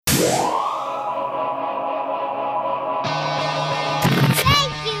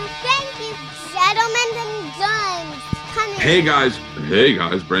Hey guys,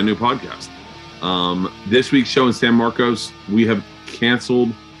 brand new podcast. This week's show in San Marcos, we have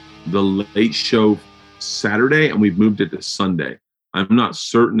canceled the late show Saturday and we've moved it to Sunday. I'm not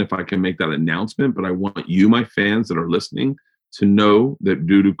certain if I can make that announcement, but I want you, my fans that are listening, to know that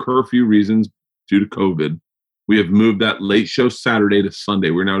due to curfew reasons, due to COVID, we have moved that late show Saturday to Sunday.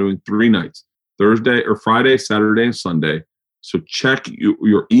 We're now doing 3 nights, Friday, Saturday, and Sunday. So check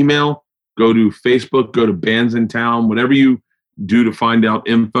your email, go to Facebook, go to Bands in Town, whatever you do to find out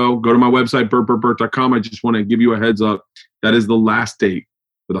info. Go to my website, burtburtburt.com. I just want to give you a heads up. That is the last date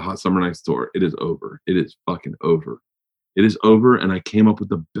for the Hot Summer Nights tour. It is over. It is fucking over. It is over, and I came up with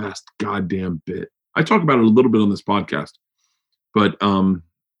the best goddamn bit. I talk about it a little bit on this podcast, but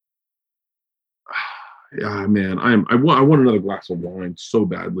yeah, man, I want another glass of wine so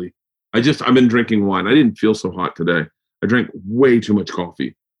badly. I've been drinking wine. I didn't feel so hot today. I drank way too much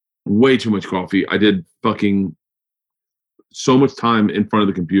coffee. I did fucking so much time in front of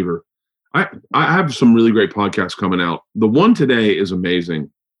the computer. I have some really great podcasts coming out. The one today is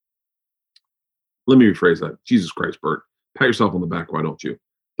amazing. Let me rephrase that. Jesus Christ, Bert. Pat yourself on the back, why don't you?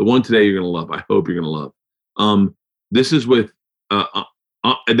 The one today you're going to love. I hope you're going to love. This is with,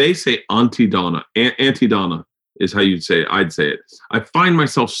 they say Aunty Donna. Aunty Donna is how you'd say it. I'd say it. I find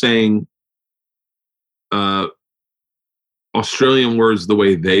myself saying Australian words the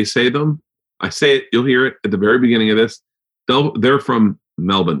way they say them. I say it, you'll hear it at the very beginning of this. They're from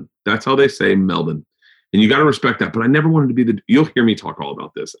Melbourne. That's how they say Melbourne. And you got to respect that. But I never wanted to be you'll hear me talk all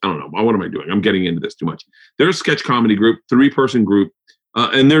about this. I don't know. What am I doing? I'm getting into this too much. They're a sketch comedy group, 3-person group.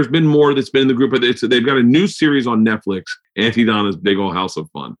 And there's been more that's been in the group. But they've got a new series on Netflix, Aunty Donna's Big Ol' House of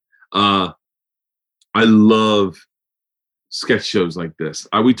Fun. I love sketch shows like this.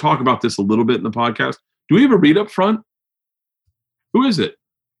 We talk about this a little bit in the podcast. Do we have a read up front? Who is it?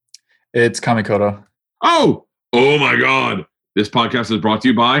 It's Kamikoto. Oh my God. This podcast is brought to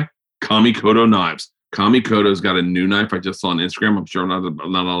you by Kamikoto Knives. Kamikoto's got a new knife I just saw on Instagram. I'm sure I'm not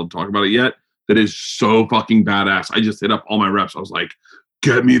allowed to talk about it yet. That is so fucking badass. I just hit up all my reps. I was like,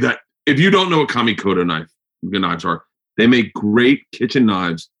 get me that. If you don't know what Kamikoto knives are, they make great kitchen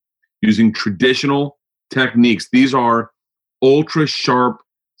knives using traditional techniques. These are ultra sharp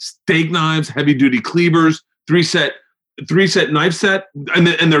steak knives, heavy duty cleavers, three set knife set,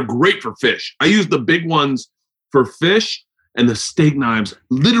 and they're great for fish. I use the big ones for fish, and the steak knives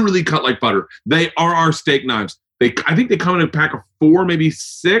literally cut like butter. They are our steak knives. I think they come in a pack of 4, maybe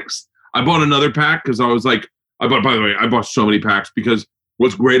 6. I bought another pack because I was like, I bought so many packs because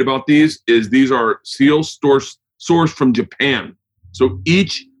what's great about these is these are sourced from Japan. So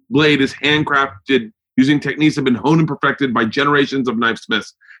each blade is handcrafted using techniques that have been honed and perfected by generations of knife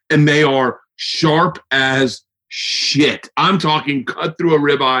smiths. And they are sharp as shit. I'm talking cut through a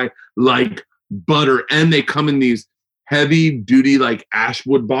ribeye like butter. And they come in these heavy duty like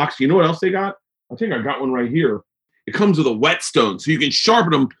ashwood box. You know what else they got? I think I got one right here. It comes with a whetstone, so you can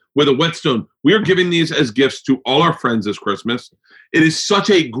sharpen them with a whetstone. We are giving these as gifts to all our friends this Christmas. It is such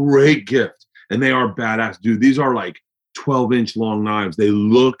a great gift, and they are badass, dude. These are like 12-inch long knives. They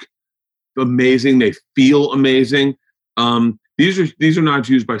look amazing. They feel amazing. These are knives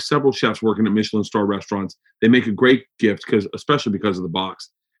used by several chefs working at Michelin star restaurants. They make a great gift especially because of the box,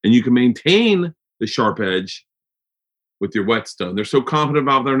 and you can maintain the sharp edge with your whetstone. They're so confident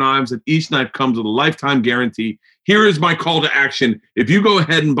about their knives that each knife comes with a lifetime guarantee. Here is my call to action. If you go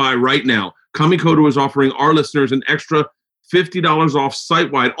ahead and buy right now, Kamikoto is offering our listeners an extra $50 off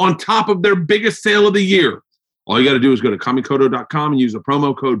site-wide on top of their biggest sale of the year. All you got to do is go to kamikoto.com and use the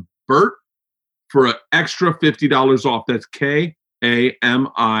promo code BERT for an extra $50 off. That's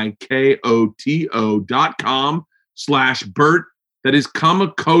kamikoto.com/BERT. That is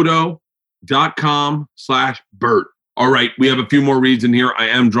kamikoto.com/BERT. All right, we have a few more reads in here. I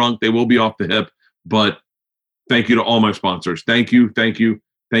am drunk. They will be off the hip, but thank you to all my sponsors. Thank you to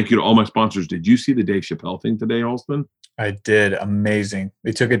all my sponsors. Did you see the Dave Chappelle thing today, Alston? I did. Amazing.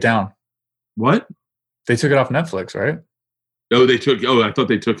 They took it down. What? They took it off Netflix, right? I thought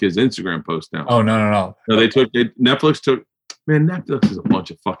they took his Instagram post down. Oh, no. Netflix took, man, Netflix is a bunch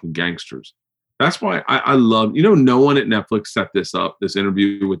of fucking gangsters. That's why I love, no one at Netflix set this up, this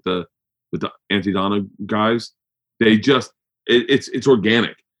interview with the Aunty Donna guys. They just, it's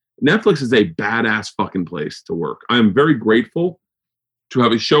organic. Netflix is a badass fucking place to work. I am very grateful to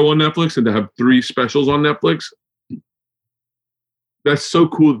have a show on Netflix and to have 3 specials on Netflix. That's so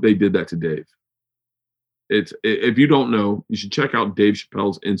cool that they did that to Dave. If you don't know, you should check out Dave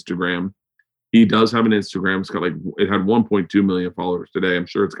Chappelle's Instagram. He does have an Instagram. It had 1.2 million followers today. I'm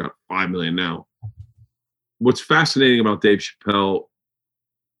sure it's got 5 million now. What's fascinating about Dave Chappelle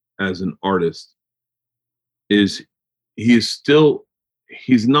as an artist is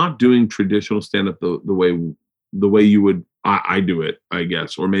he's not doing traditional stand-up the way you would I do it, I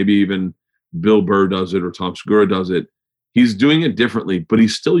guess, or maybe even Bill Burr does it or Tom Segura does it. He's doing it differently, but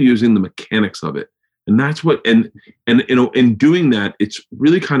he's still using the mechanics of it. And that's what, and in doing that, it's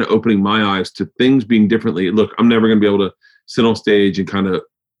really kind of opening my eyes to things being differently. Look, I'm never going to be able to sit on stage and kind of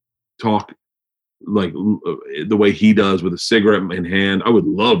talk like the way he does with a cigarette in hand. I would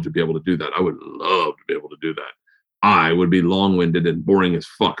love to be able to do that. I would love to be able to do that. I would be long-winded and boring as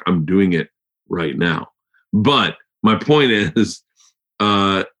fuck. I'm doing it right now. But my point is,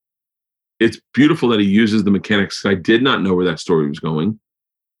 it's beautiful that he uses the mechanics. I did not know where that story was going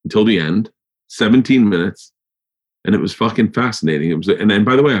until the end, 17 minutes, and it was fucking fascinating. It was, and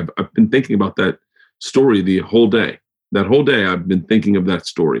by the way, I've been thinking about that story the whole day. That whole day, I've been thinking of that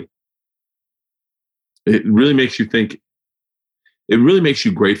story. It really makes you think. It really makes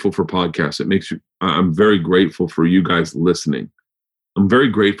you grateful for podcasts. It makes you. I'm very grateful for you guys listening. I'm very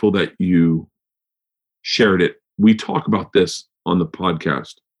grateful that you shared it. We talk about this on the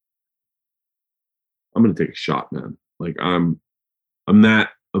podcast. I'm going to take a shot, man. Like I'm that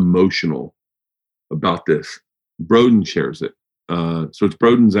emotional about this. Broden shares it. So it's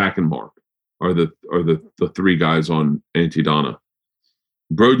Broden, Zach, and Mark are the three guys on Aunty Donna.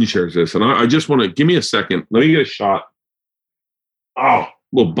 Broden shares this, and I just want to give me a second. Let me get a shot. Oh,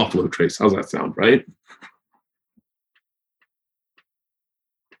 little Buffalo Trace. How's that sound, right?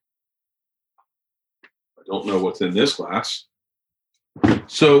 I don't know what's in this glass.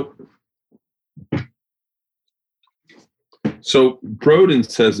 So Broden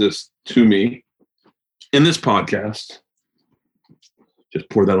says this to me in this podcast. Just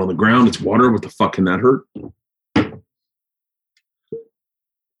pour that on the ground. It's water. What the fuck can that hurt?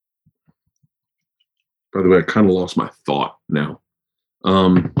 By the way, I kind of lost my thought now.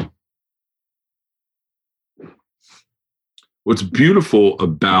 What's beautiful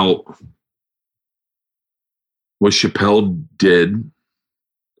about what Chappelle did,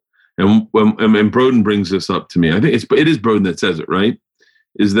 and Broden brings this up to me. I think it is Broden that says it, right?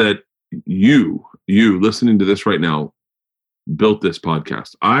 Is that you listening to this right now built this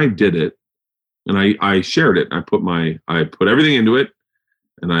podcast. I did it, and I shared it. I put everything into it,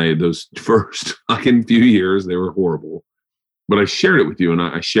 and those first fucking few years, they were horrible. But I shared it with you, and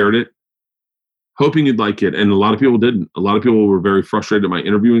I shared it hoping you'd like it. And a lot of people didn't. A lot of people were very frustrated at my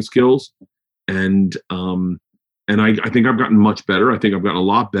interviewing skills. And I think I've gotten much better. I think I've gotten a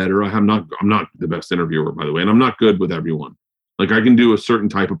lot better. I'm not the best interviewer, by the way, and I'm not good with everyone. Like I can do a certain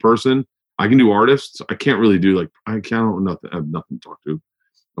type of person. I can do artists. I can't really do I have nothing to talk to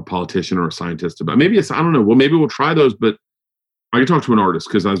a politician or a scientist about. Maybe I don't know. Well, maybe we'll try those, but I can talk to an artist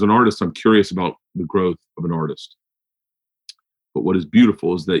because as an artist, I'm curious about the growth of an artist. But what is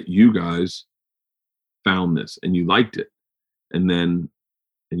beautiful is that you guys found this and you liked it. And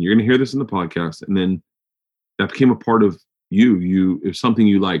you're going to hear this in the podcast. And then that became a part of you. It was something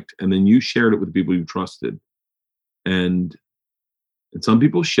you liked. And then you shared it with the people you trusted. And some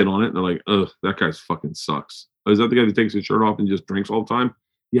people shit on it. And they're like, ugh, that guy fucking sucks. Oh, is that the guy that takes his shirt off and just drinks all the time?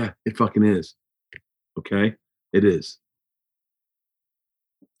 Yeah, it fucking is. Okay? It is.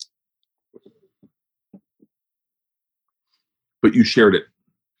 But you shared it.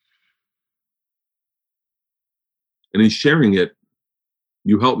 And in sharing it,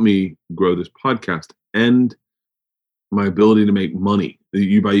 you helped me grow this podcast and my ability to make money.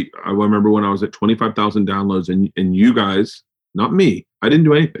 I remember when I was at 25,000 downloads and you guys, not me, I didn't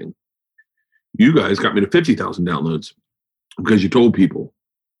do anything. You guys got me to 50,000 downloads because you told people.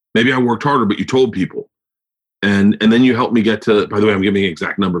 Maybe I worked harder, but you told people. And then you helped me get to, by the way, I'm giving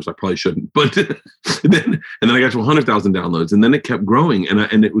exact numbers. I probably shouldn't, but then I got to 100,000 downloads and then it kept growing.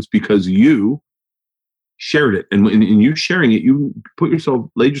 And it was because you shared it. And in you sharing it, you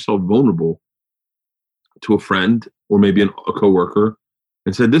laid yourself vulnerable to a friend or maybe a coworker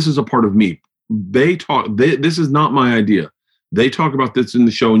and said, this is a part of me. This is not my idea. They talk about this in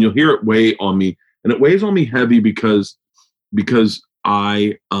the show and you'll hear it weigh on me. And it weighs on me heavy because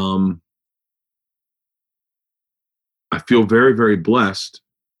I feel very, very blessed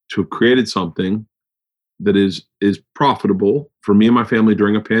to have created something that is profitable for me and my family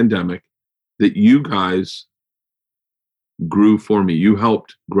during a pandemic that you guys grew for me. You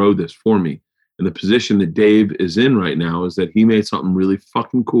helped grow this for me. And the position that Dave is in right now is that he made something really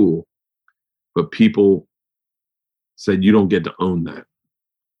fucking cool, but people said, you don't get to own that.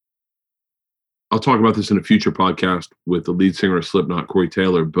 I'll talk about this in a future podcast with the lead singer of Slipknot, Corey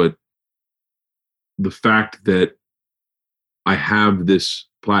Taylor, but the fact that I have this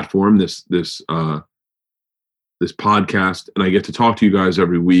platform, this podcast, and I get to talk to you guys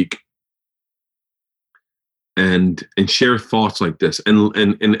every week. and share thoughts like this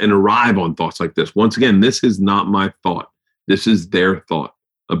and arrive on thoughts like this. Once again, this is not my thought. This is their thought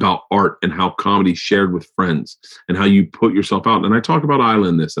about art and how comedy shared with friends and how you put yourself out. And I talk about Isla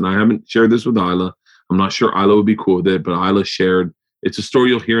in this, and I haven't shared this with Isla. I'm not sure Isla would be cool with it, but Isla shared. It's a story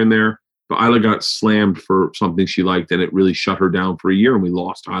you'll hear in there. But Isla got slammed for something she liked, and it really shut her down for a year. And we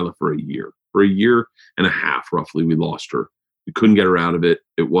lost Isla for a year. For a year and a half, roughly, we lost her. We couldn't get her out of it.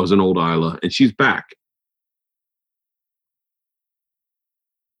 It wasn't old Isla, and she's back.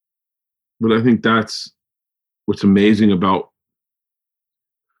 But I think that's what's amazing about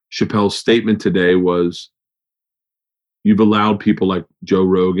Chappelle's statement today was you've allowed people like Joe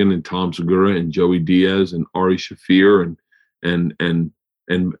Rogan and Tom Segura and Joey Diaz and Ari Shaffir and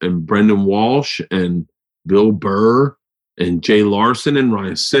Brendan Walsh and Bill Burr and Jay Larson and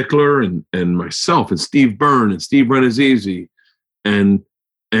Ryan Sickler and myself and Steve Byrne and Steve Renazizi and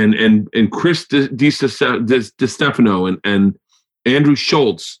Chris DiStefano and Andrew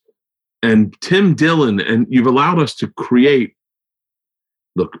Schultz and Tim Dillon, and you've allowed us to create.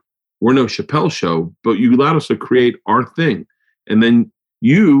 Look, we're no Chappelle show, but you allowed us to create our thing, and then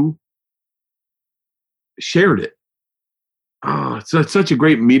you shared it. It's such a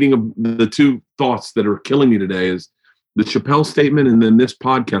great meeting of the two thoughts that are killing me today is the Chappelle statement and then this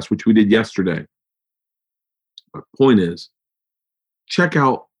podcast, which we did yesterday. My point is, check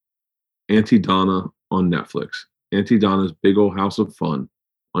out Aunty Donna on Netflix. Aunty Donna's Big Old House of Fun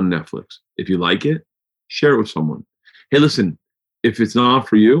on Netflix. If you like it, share it with someone. Hey, listen, if it's not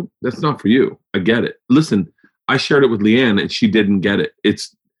for you, that's not for you. I get it. Listen, I shared it with Leanne and she didn't get it.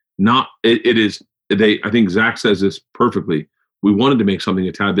 It's not, it is, I think Zach says this perfectly. We wanted to make something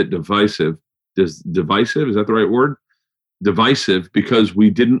a tad bit divisive. Divisive, is that the right word? Divisive, because we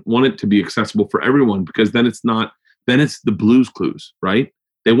didn't want it to be accessible for everyone, because then it's the Blues Clues, right?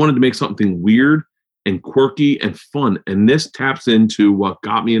 They wanted to make something weird and quirky and fun. And this taps into what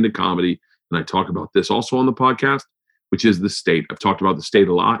got me into comedy. And I talk about this also on the podcast, which is The State. I've talked about The State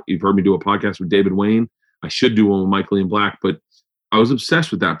a lot. You've heard me do a podcast with David Wayne. I should do one with Michael Ian Black, but I was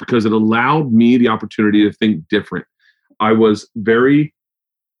obsessed with that because it allowed me the opportunity to think different. I was very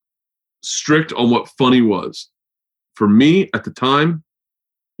strict on what funny was. For me at the time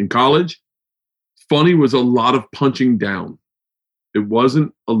in college, funny was a lot of punching down. It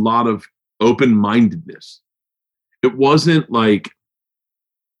wasn't a lot of open-mindedness. It wasn't like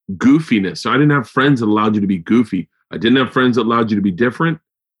goofiness. So I didn't have friends that allowed you to be goofy. I didn't have friends that allowed you to be different.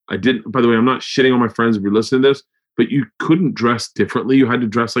 By the way, I'm not shitting on my friends if you're listening to this, but you couldn't dress differently. You had to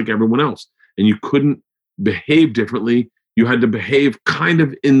dress like everyone else. And you couldn't behave differently. You had to behave kind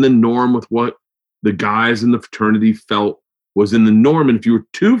of in the norm with what the guys in the fraternity felt was in the norm. And if you were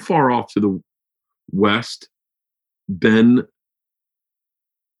too far off to the west, then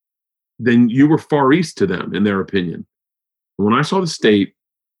you were far east to them, in their opinion. When I saw The State,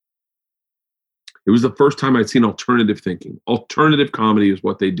 it was the first time I'd seen alternative thinking. Alternative comedy is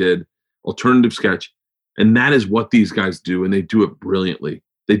what they did. Alternative sketch. And that is what these guys do, and they do it brilliantly.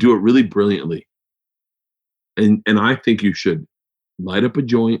 They do it really brilliantly. And I think you should light up a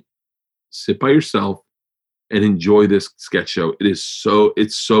joint, sit by yourself, and enjoy this sketch show. It's so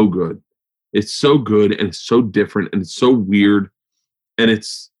good. It's so good, and it's so different, and it's so weird, and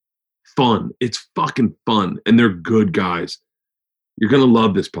it's fun. It's fucking fun, and they're good guys. You're going to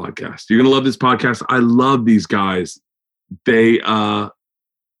love this podcast. You're going to love this podcast. I love these guys. They,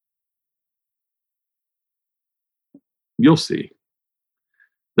 you'll see.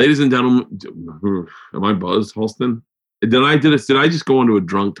 Ladies and gentlemen, am I buzzed, Halston? Did I just go into a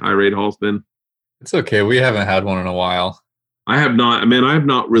drunk tirade, Halston? It's okay. We haven't had one in a while. I have not. I have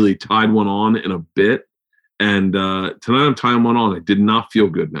not really tied one on in a bit. And tonight I'm tying one on. I did not feel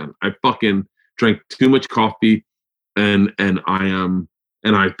good, man. I fucking drank too much coffee, and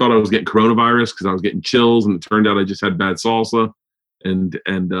I thought I was getting coronavirus because I was getting chills, and it turned out I just had bad salsa. And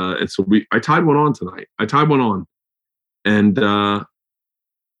so I tied one on tonight. I tied one on, and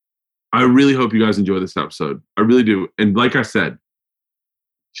I really hope you guys enjoy this episode. I really do. And like I said,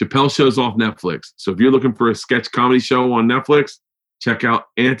 Chappelle show's off Netflix. So if you're looking for a sketch comedy show on Netflix, check out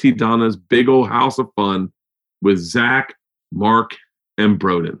Aunty Donna's Big Old House of Fun with Zach, Mark, and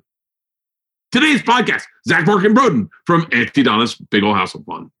Broden. Today's podcast, Zach, Mark, and Broden from Aunty Donna's Big Old House of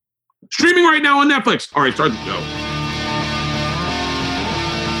Fun. Streaming right now on Netflix. All right, start the show.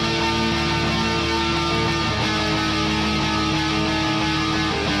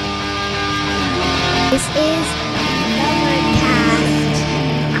 This is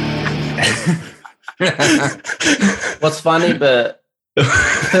Overcast. What's funny, but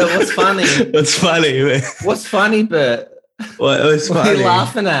what's funny? What's funny? What's funny, but What was what are funny? you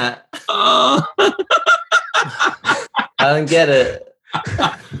laughing at? I don't get it.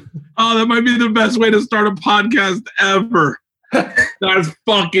 Oh, that might be the best way to start a podcast ever. That's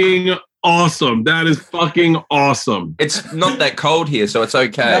fucking awesome. That is fucking awesome. It's not that cold here, so it's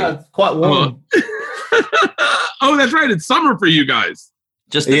okay. No, it's quite warm. Oh, that's right. It's summer for you guys.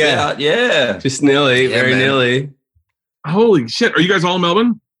 Just about, yeah. Just nearly, Yeah, very man. nearly. Holy shit. Are you guys all in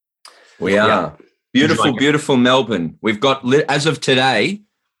Melbourne? We are. Yeah. Beautiful, Like it? beautiful Melbourne. We've got, as of today,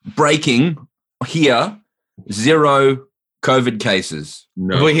 breaking here, 0 COVID cases.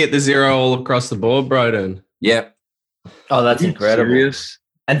 No. We hit the 0 all across the board, Broden. Yep. Oh, that's Are you incredible. serious?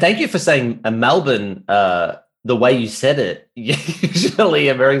 And thank you for saying Melbourne the way you said it. Usually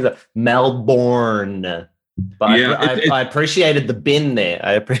Americans are Melbourne. But Yeah, I appreciated the bin there.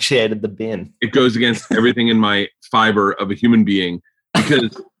 I appreciated the bin. It goes against everything in my fiber of a human being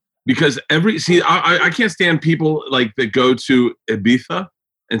because I can't stand people like that go to Ibiza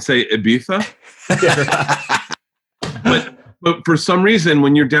and say Ibiza. But for some reason,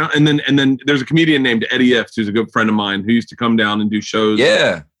 when you're down, and then there's a comedian named Eddie F, who's a good friend of mine, who used to come down and do shows.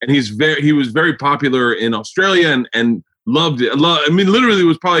 Yeah. And he was very popular in Australia and loved it. I mean, literally, it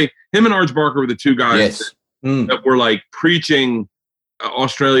was probably him and Arj Barker were the two guys Yes. that were like preaching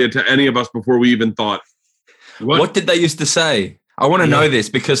Australia to any of us before we even thought. What did they used to say? I want to know this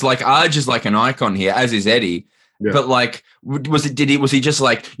because like Arj is like an icon here, as is Eddie. Yeah. But like, was he just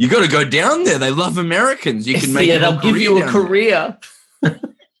like, you got to go down there? They love Americans. You can make they'll give you a down career.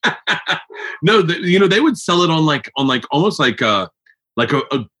 No, they would sell it on almost like a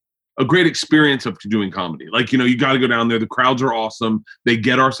great experience of doing comedy. Like, you got to go down there. The crowds are awesome. They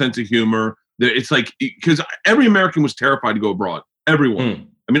get our sense of humor. It's like, because every American was terrified to go abroad. Everyone.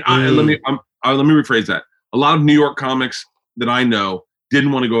 I mean, let me rephrase that. A lot of New York comics that I know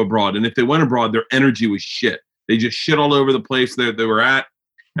didn't want to go abroad. And if they went abroad, their energy was shit. They just shit all over the place that they were at.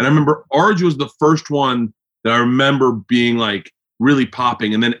 And I remember Arj was the first one that I remember being like really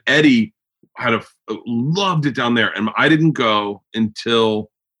popping. And then Eddie loved it down there. And I didn't go until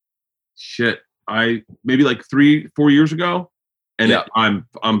maybe like 3-4 years ago. And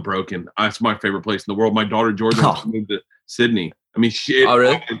I'm broken. That's my favorite place in the world. My daughter Georgia moved to Sydney. I mean,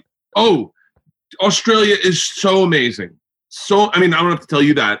 really? Australia is so amazing. So, I mean, I don't have to tell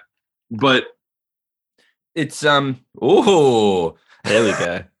you that, but It's There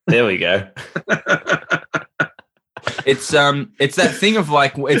we go. It's that thing of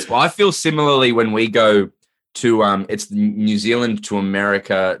like I feel similarly when we go to it's New Zealand to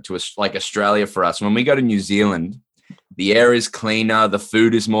America to like Australia for us. When we go to New Zealand, the air is cleaner, the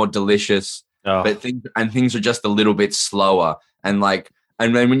food is more delicious, but things are just a little bit slower. And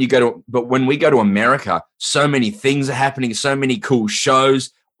then when we go to America, so many things are happening, so many cool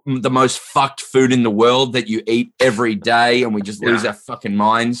shows. The most fucked food in the world that you eat every day, and we just lose our fucking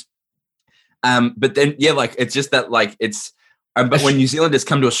minds. But then, it's just that, but when New Zealanders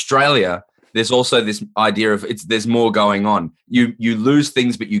come to Australia, there's also this idea of there's more going on. You lose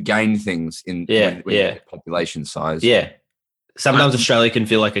things, but you gain things in population size. Yeah. Sometimes Australia can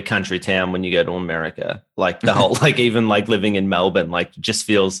feel like a country town when you go to America. Like the whole, even living in Melbourne, just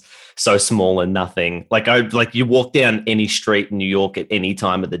feels so small and nothing. You walk down any street in New York at any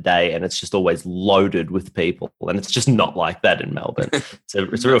time of the day, and it's just always loaded with people. And it's just not like that in Melbourne. It's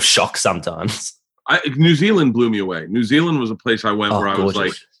a real shock sometimes. New Zealand blew me away. New Zealand was a place I went where I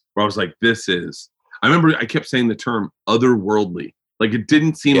was like, this is. I remember I kept saying the term otherworldly. Like it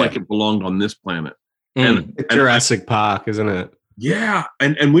didn't seem like it belonged on this planet. And Jurassic Park, isn't it? Yeah,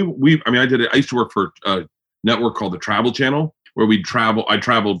 and we I did it. I used to work for a network called the Travel Channel, where we'd travel. I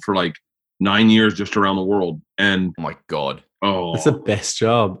traveled for like 9 years just around the world. And oh my god, it's the best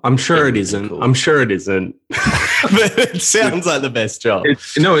job. I'm sure it isn't. Cool. I'm sure it isn't. But it sounds like the best job.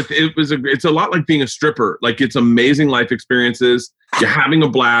 It's a lot like being a stripper. Like it's amazing life experiences. You're having a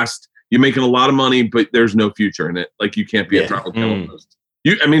blast. You're making a lot of money, but there's no future in it. Like you can't be a Travel Channel host.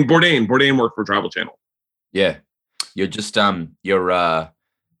 Bourdain worked for Travel Channel. Yeah, you're just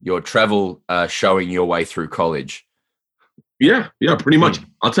your travel showing your way through college. Yeah, pretty much.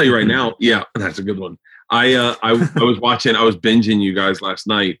 I'll tell you right now. Yeah, that's a good one. I was binging you guys last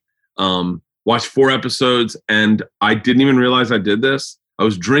night. Watched 4 episodes, and I didn't even realize I did this. I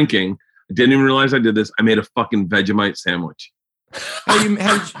was drinking. I didn't even realize I did this. I made a fucking Vegemite sandwich. How'd you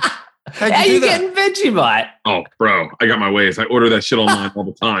getting Vegemite? Oh, bro, I got my ways. I order that shit online all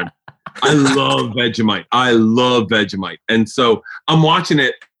the time. I love Vegemite. And so I'm watching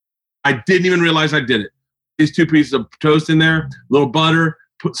it. I didn't even realize I did it. These 2 pieces of toast in there, a little butter,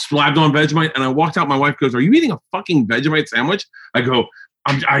 slapped on Vegemite. And I walked out. My wife goes, "Are you eating a fucking Vegemite sandwich?" I go,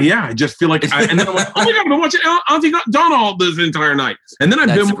 I just feel like, and then I'm like, "Oh my God, I've been watching Aunty Donna all this entire night." And then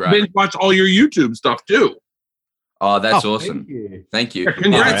I've been watch all your YouTube stuff too. Oh, that's Oh, awesome. Thank you. Yeah,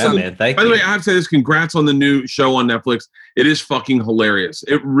 congrats, All right, man. Thank by the you. way, I have to say this. Congrats on the new show on Netflix. It is fucking hilarious.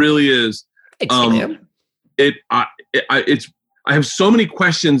 It really is. Thanks, man. I have so many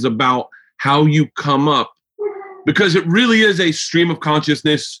questions about how you come up, because it really is a stream of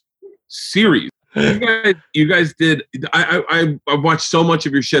consciousness series. You guys did. I've watched so much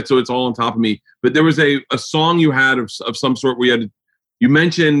of your shit, so it's all on top of me. But there was a song you had of some sort where you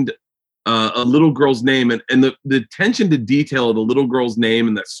mentioned a little girl's name, and the attention to detail of the little girl's name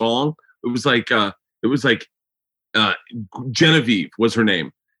in that song. It was like Genevieve was her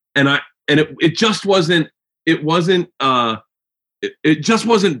name, and it just wasn't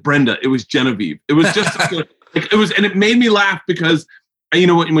Brenda. It was Genevieve. It was just it was, and it made me laugh because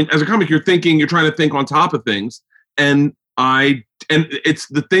when as a comic you're trying to think on top of things, and it's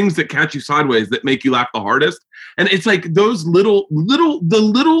the things that catch you sideways that make you laugh the hardest, and it's like those little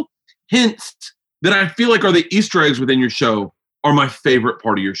hints that I feel like are the Easter eggs within your show are my favorite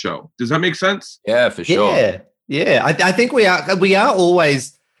part of your show. Does that make sense? Yeah, for sure. Yeah. I think we are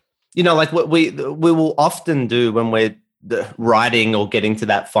always, like what we will often do when we're writing or getting to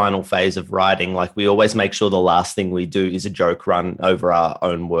that final phase of writing, like we always make sure the last thing we do is a joke run over our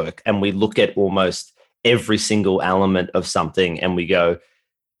own work. And we look at almost every single element of something and we go,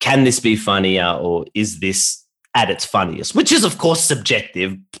 can this be funnier, or is this at its funniest? Which is, of course,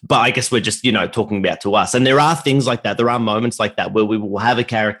 subjective, but I guess we're just, talking about to us. And there are things like that. There are moments like that where we will have a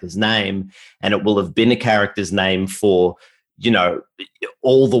character's name and it will have been a character's name for,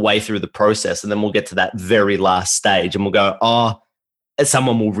 all the way through the process. And then we'll get to that very last stage and we'll go,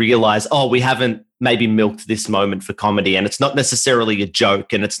 someone will realize, we haven't maybe milked this moment for comedy. And it's not necessarily a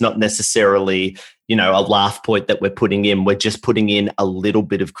joke and it's not necessarily, a laugh point that we're putting in. We're just putting in a little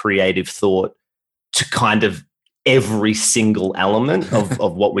bit of creative thought to kind of every single element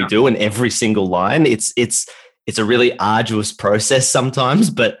of what we do and every single line. It's a really arduous process sometimes,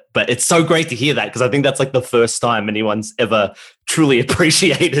 but it's so great to hear that, because I think that's like the first time anyone's ever truly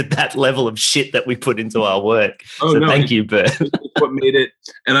appreciated that level of shit that we put into our work. Thank you, Bert. It's what made it,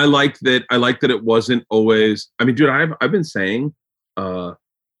 and I like that it wasn't always. I mean, dude, I've been saying,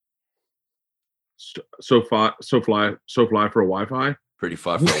 so fly for a Wi-Fi. Pretty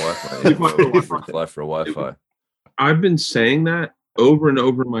fly for a Wi-Fi. Fly for a Wi-Fi. I've been saying that over and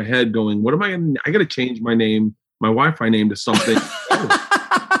over in my head, going, what am I going to, I got to change my name, my Wi-Fi name to something.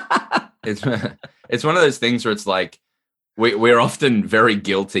 It's one of those things where it's like, we're often very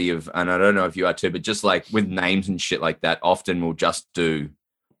guilty of, and I don't know if you are too, but just like with names and shit like that, often we'll just do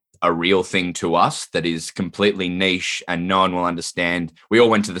a real thing to us that is completely niche and no one will understand. We all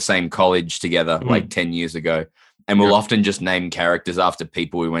went to the same college together like 10 years ago. And we'll often just name characters after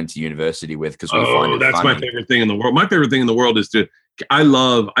people we went to university with because we find it that's funny. My favorite thing in the world. My favorite thing in the world is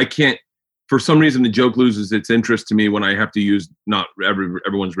for some reason, the joke loses its interest to me when I have to use not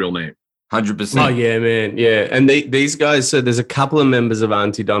everyone's real name. 100%. Oh, yeah, man. Yeah. And these guys, so there's a couple of members of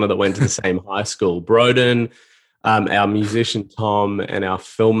Aunty Donna that went to the same high school. Broden, our musician Tom, and our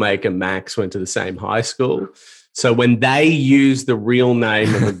filmmaker Max went to the same high school. So when they used the real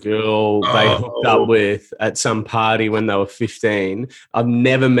name of a girl they hooked up with at some party when they were 15, I've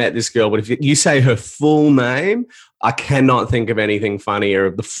never met this girl, but if you say her full name, I cannot think of anything funnier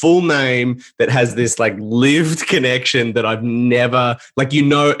of the full name that has this like lived connection that I've never, like,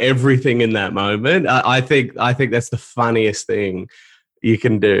 everything in that moment. I think that's the funniest thing you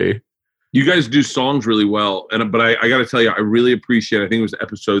can do. You guys do songs really well, but I got to tell you, I really appreciate. I think it was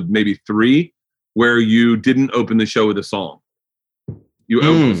episode maybe 3 where you didn't open the show with a song. You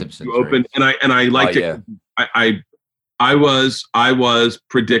opened, and I liked it. Yeah. I was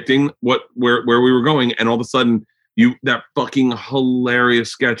predicting where we were going, and all of a sudden that fucking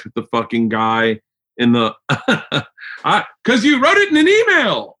hilarious sketch with the fucking guy in the because you wrote it in an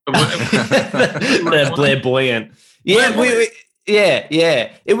email. The clairvoyant. Yeah,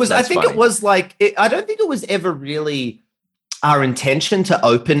 yeah. It was. That's funny. It was like. I don't think it was ever really our intention to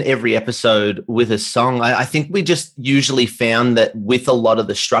open every episode with a song. I think we just usually found that with a lot of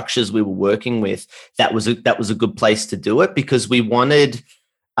the structures we were working with, that was a good place to do it, because we wanted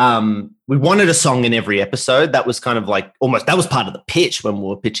a song in every episode. That was kind of like that was part of the pitch when we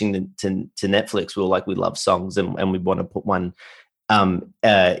were pitching to Netflix. We were like, we love songs and we want to put one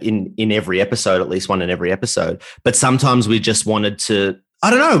in every episode, at least one in every episode. But sometimes we just wanted to, I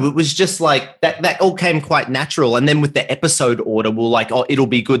don't know, it was just like that all came quite natural. And then with the episode order, we're like, it'll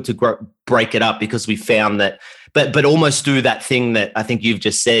be good to break it up, because we found that, but almost do that thing that I think you've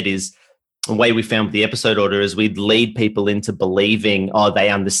just said is the way we found with the episode order is we'd lead people into believing,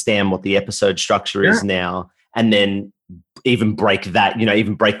 they understand what the episode structure is now. And then even break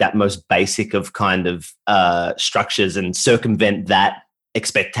that most basic of kind of structures and circumvent that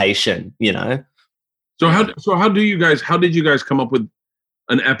expectation, So how did you guys come up with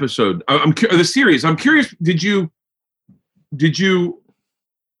an episode? The series. I'm curious. Did you?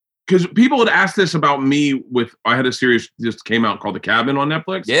 Because people had asked this about me. I had a series just came out called The Cabin on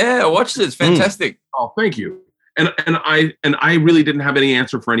Netflix. Yeah, I watched it. It's fantastic. Oh, thank you. And I really didn't have any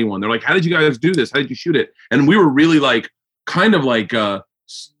answer for anyone. They're like, "How did you guys do this? How did you shoot it?" And we were really like, kind of like all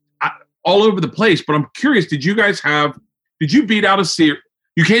over the place. But I'm curious. Did you beat out a series?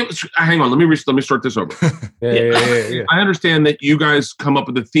 You can't hang on. Let me start this over. Yeah. I understand that you guys come up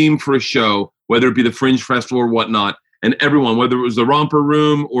with a theme for a show, whether it be the Fringe Festival or whatnot, and everyone, whether it was the Romper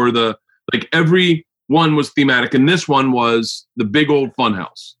Room or every one was thematic, and this one was the big old fun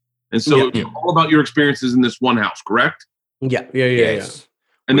house. And so it's all about your experiences in this one house, correct? Yeah. And Very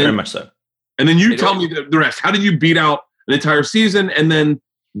then much so. And then you tell me the rest. How did you beat out an entire season and then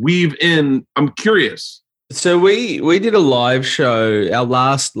weave in? I'm curious. So we did a live show. Our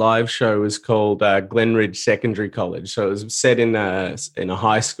last live show was called Glenridge Secondary College. So it was set in a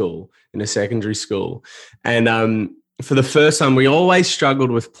high school, in a secondary school. And for the first time, we always struggled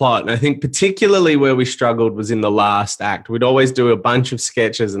with plot. And I think particularly where we struggled was in the last act. We'd always do a bunch of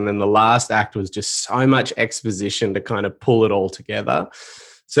sketches, and then the last act was just so much exposition to kind of pull it all together.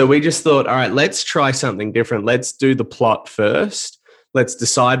 So we just thought, all right, let's try something different. Let's do the plot first. Let's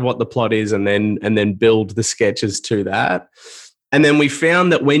decide what the plot is and then build the sketches to that. And then we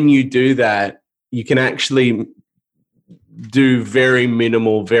found that when you do that, you can actually do very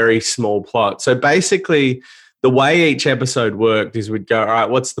minimal, very small plot. So basically, the way each episode worked is we'd go, all right,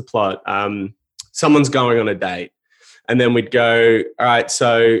 what's the plot? Someone's going on a date. And then we'd go, all right,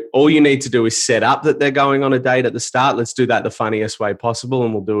 so all you need to do is set up that they're going on a date at the start. Let's do that the funniest way possible,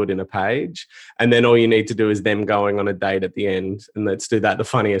 and we'll do it in a page. And then all you need to do is them going on a date at the end, and let's do that the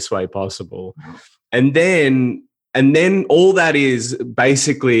funniest way possible. And then all that is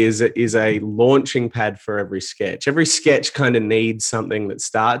basically is a launching pad for every sketch. Every sketch kind of needs something that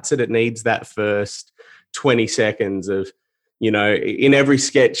starts it. It needs that first 20 seconds of, in every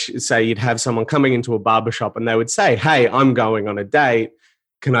sketch, say you'd have someone coming into a barbershop and they would say, "Hey, I'm going on a date.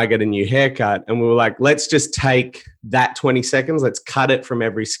 Can I get a new haircut?" And we were like, let's just take that 20 seconds. Let's cut it from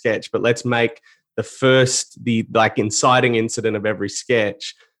every sketch, but let's make the inciting incident of every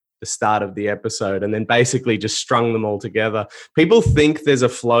sketch the start of the episode, and then basically just strung them all together. People think there's a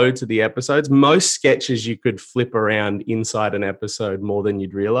flow to the episodes. Most sketches you could flip around inside an episode more than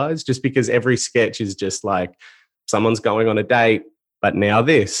you'd realize, just because every sketch is just like, someone's going on a date, but now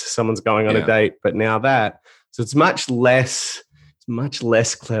this. Someone's going on a date, but now that. So it's much less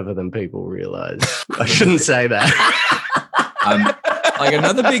clever than people realize. I shouldn't say that. Like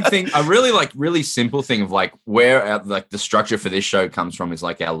another big thing, a really simple thing of where the structure for this show comes from is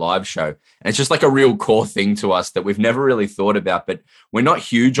our live show. And it's just a real core thing to us that we've never really thought about, but we're not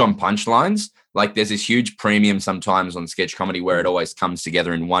huge on punchlines. There's this huge premium sometimes on sketch comedy where it always comes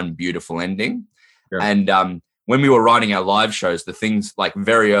together in one beautiful ending. Yeah. And when we were writing our live shows, the things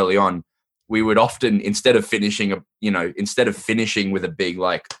very early on, we would often, instead of finishing with a big,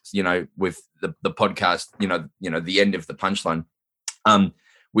 with the podcast, the end of the punchline,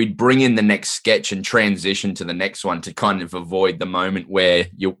 we'd bring in the next sketch and transition to the next one to kind of avoid the moment where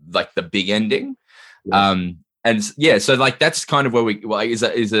you're the big ending. Yeah. So that's kind of where we're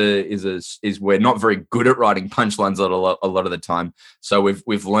not very good at writing punchlines a lot of the time. So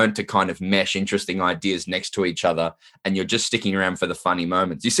we've learned to kind of mesh interesting ideas next to each other, and you're just sticking around for the funny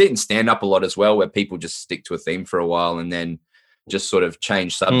moments. You see it in stand up a lot as well, where people just stick to a theme for a while and then just sort of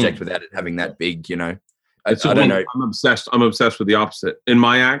change subject without it having that big, I don't know. I'm obsessed with the opposite. In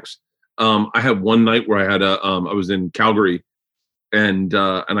my acts, I had one night where I had I was in Calgary. And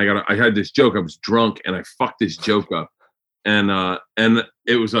I had this joke. I was drunk and I fucked this joke up, and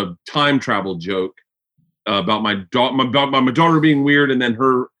it was a time travel joke about my daughter being weird, and then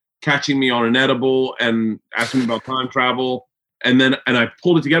her catching me on an edible and asking me about time travel, and I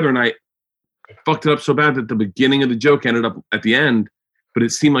pulled it together, and I fucked it up so bad that the beginning of the joke ended up at the end, but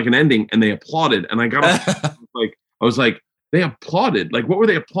it seemed like an ending, and they applauded, and I got I was like, they applauded, what were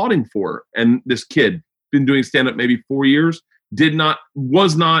they applauding for? And this kid been doing stand up maybe 4 years.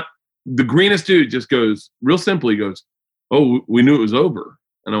 Was not the greenest dude, just goes real simply, goes, "Oh, we knew it was over."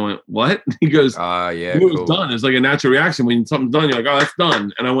 And I went, "What?" He goes, yeah, it was done. It's like a natural reaction. When something's done, you're like, "Oh, that's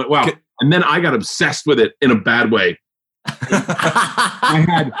done." And I went, "Wow." And then I got obsessed with it in a bad way.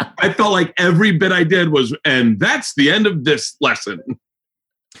 I felt like every bit I did was, and that's the end of this lesson.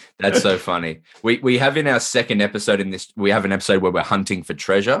 That's so funny. We have in our second episode in this, we have an episode where we're hunting for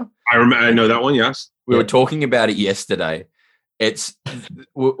treasure. I know that one. Yes. We were talking about it yesterday. It's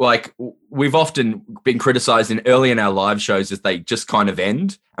like we've often been criticized early in our live shows as they just kind of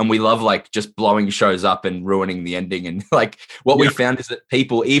end, and we love like just blowing shows up and ruining the ending. And like what we found is that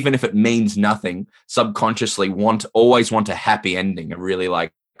people, even if it means nothing, subconsciously always want a happy ending, a really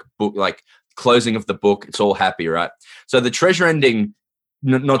like book, like closing of the book. It's all happy, right? So the treasure ending,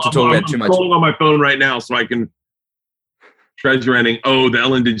 not to talk about too much. I'm scrolling on my phone right now so I can treasure ending. Oh, the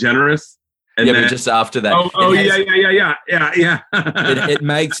Ellen DeGeneres. And yeah, but just after that. Yeah.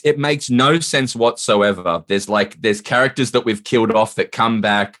 It makes no sense whatsoever. There's characters that we've killed off that come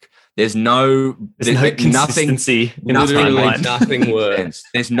back. There's no consistency. Nothing works.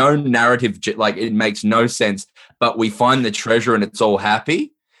 There's no narrative. Like it makes no sense. But we find the treasure and it's all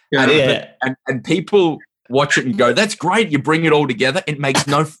happy. And people watch it and go, "That's great! You bring it all together." It makes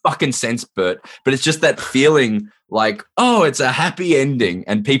no fucking sense, Bert. But it's just that feeling. Like, oh, it's a happy ending,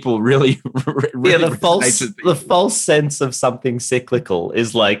 and people really the false sense of something cyclical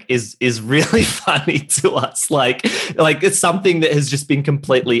is really funny to us. Like it's something that has just been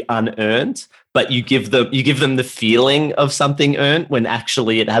completely unearned, but you give them the feeling of something earned when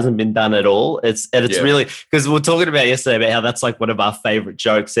actually it hasn't been done at all. It's really, because we were talking about yesterday about how that's like one of our favorite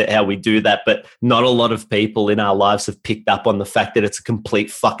jokes, how we do that, but not a lot of people in our lives have picked up on the fact that it's a complete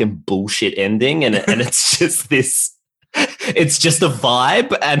fucking bullshit ending, and it's just this. It's just a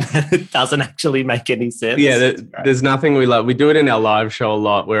vibe, and it doesn't actually make any sense. Yeah, there's nothing we love. We do it in our live show a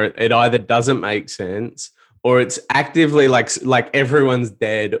lot, where it either doesn't make sense, or it's actively like everyone's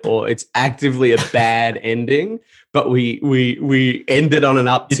dead, or it's actively a bad ending. But we end it on an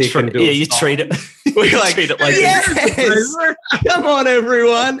uptick and do you treat it. We like treat it like yes, come on,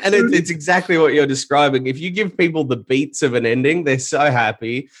 everyone, and it's exactly what you're describing. If you give people the beats of an ending, they're so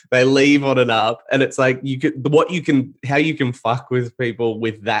happy they leave on an up, and it's like how you can fuck with people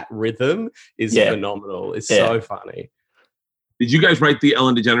with that rhythm is phenomenal. It's so funny. Did you guys write the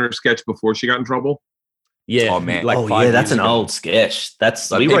Ellen DeGeneres sketch before she got in trouble? Yeah. Oh man. That's an old sketch.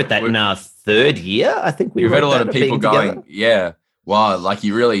 We wrote that in our third year. I think we've had a lot of people going, yeah. Wow, like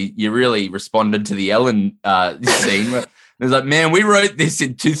you really responded to the Ellen scene. It was like, man, we wrote this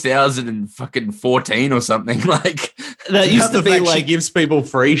in 2014 or something. Like that used to be like she gives people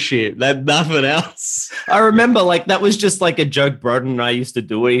free shit. That nothing else. I remember like that was just like a joke Broden and I used to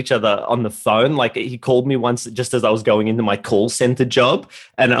do with each other on the phone. Like he called me once just as I was going into my call center job,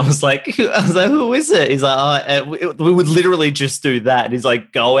 and I was like, who is it? He's like, we would literally just do that. And he's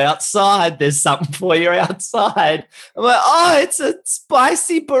like, go outside. There's something for you outside. I'm like, oh, it's a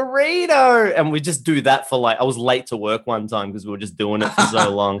spicy burrito, and we just do that for like. I was late to work one time because we were just doing it for so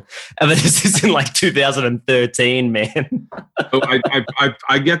long. And this is in like 2013, man.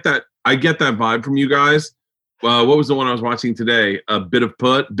 I get that. I get that vibe from you guys. What was the one I was watching today? A bit of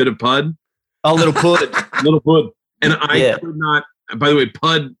pud. Oh, little pud. Little pud. And I could not. By the way,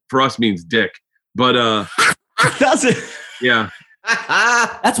 pud for us means dick. But does it? Yeah.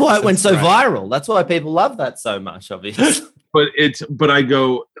 That's why it went so viral. That's why people love that so much, obviously. But I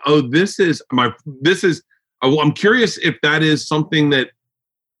go, oh, I'm curious if that is something that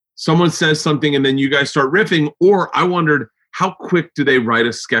someone says something and then you guys start riffing, or I wondered how quick do they write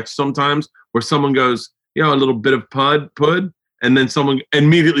a sketch sometimes where someone goes, a little bit of pud, and then someone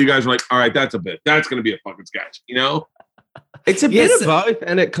immediately you guys are like, all right, that's a bit. That's going to be a fucking sketch, It's a bit of both,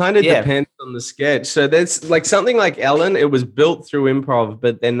 and it kind of depends on the sketch. So there's like something like Ellen, it was built through improv,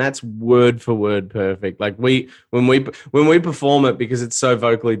 but then that's word for word perfect. Like when we perform it, because it's so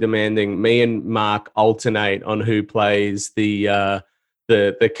vocally demanding, me and Mark alternate on who plays the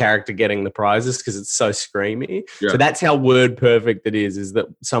character getting the prizes because it's so screamy. Yeah. So that's how word perfect it is that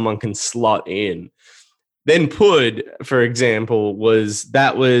someone can slot in. Then Pud, for example,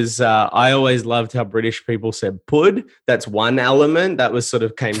 I always loved how British people said Pud. That's one element that was sort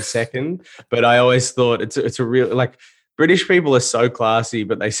of came second. But I always thought it's a real, like, British people are so classy,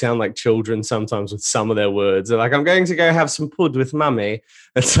 but they sound like children sometimes with some of their words. They're like, I'm going to go have some pud with mummy.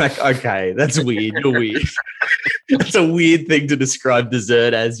 It's like, okay, that's weird. You're weird. That's a weird thing to describe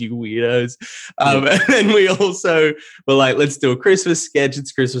dessert as, you weirdos. And then we also were like, let's do a Christmas sketch.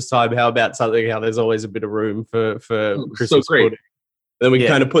 It's Christmas time. How about something how there's always a bit of room for Christmas pudding? Then we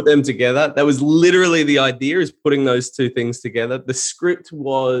kind of put them together. That was literally the idea, is putting those two things together. The script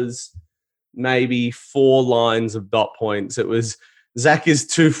was maybe 4 lines of dot points. It was, Zach is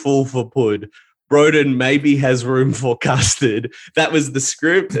too full for pud. Broden maybe has room for custard. That was the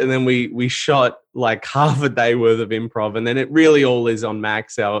script. And then we shot like half a day worth of improv. And then it really all is on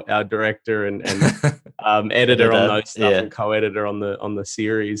Max, our director and editor on those stuff and co-editor on the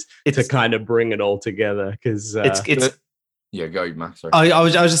series to kind of bring it all together. Because it's yeah, go Max. Sorry. I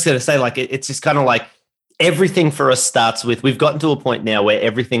was just going to say, like, it's just kind of like everything for us starts with, we've gotten to a point now where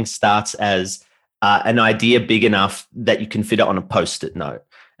everything starts as an idea big enough that you can fit it on a Post-it note.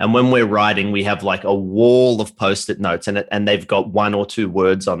 And when we're writing, we have like a wall of Post-it notes and they've got 1 or 2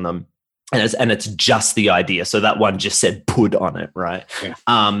 words on them. And it's just the idea. So that one just said "pud" on it, right? Yeah.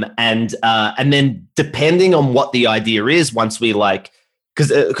 And then depending on what the idea is, once we like,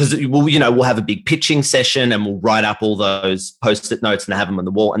 because we'll have a big pitching session and we'll write up all those Post-it notes and have them on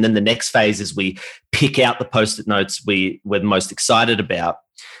the wall. And then the next phase is we pick out the Post-it notes we're most excited about.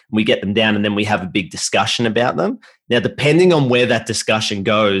 We get them down and then we have a big discussion about them. Now, depending on where that discussion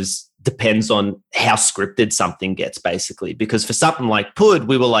goes, depends on how scripted something gets, basically. Because for something like Pud,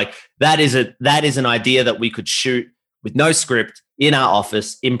 we were like, that is an idea that we could shoot with no script in our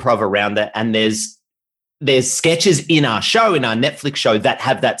office, improv around it. And there's sketches in our show, in our Netflix show, that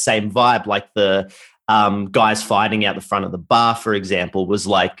have that same vibe, like the guys fighting out the front of the bar, for example, was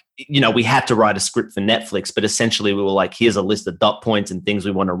like, we had to write a script for Netflix, but essentially we were like, here's a list of dot points and things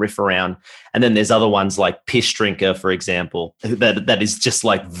we want to riff around. And then there's other ones like Piss Drinker, for example, that is just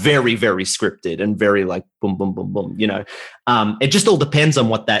like very, very scripted and very like boom, boom, boom, boom, It just all depends on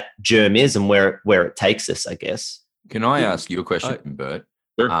what that germ is and where it takes us, I guess. Can I ask you a question, Bert?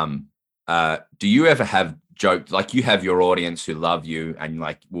 Sure. Do you ever have jokes, like you have your audience who love you and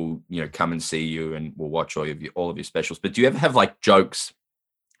like will come and see you and will watch all of your specials, but do you ever have like jokes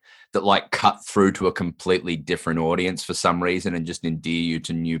that like cut through to a completely different audience for some reason and just endear you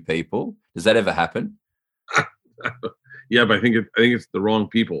to new people? Does that ever happen? Yeah, but I think it's the wrong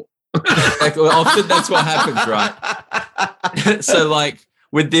people. Like, often that's what happens, right? So like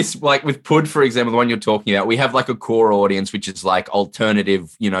with this, like with Pud, for example, the one you're talking about, we have like a core audience, which is like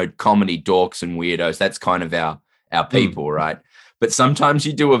alternative, comedy dorks and weirdos. That's kind of our people, right? But sometimes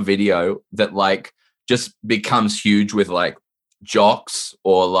you do a video that like just becomes huge with like jocks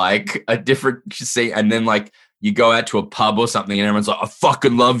or like a different scene. And then like you go out to a pub or something and everyone's like, I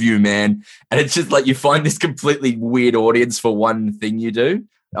fucking love you, man. And it's just like you find this completely weird audience for one thing you do.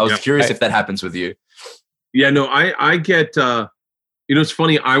 I was curious if that happens with you. Yeah, no, I get... it's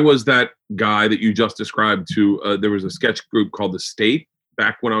funny. I was that guy that you just described to, there was a sketch group called The State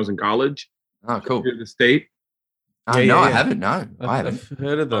back when I was in college. Oh, cool. The State. I haven't. No, I haven't. I've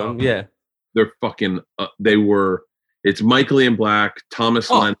heard of them. Yeah. They're fucking, it's Michael Ian Black, Thomas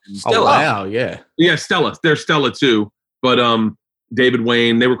Lennon. Stella. Oh, wow. Yeah. Yeah. Stella. They're Stella too. But David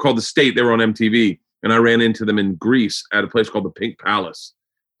Wayne, they were called The State. They were on MTV. And I ran into them in Greece at a place called the Pink Palace.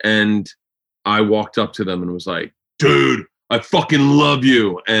 And I walked up to them and was like, dude, I fucking love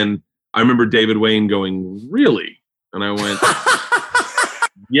you. And I remember David Wayne going, really? And I went,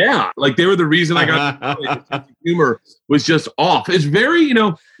 yeah. Like they were the reason I got the sense of humor was just off. It's very,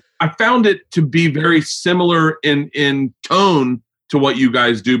 I found it to be very similar in tone to what you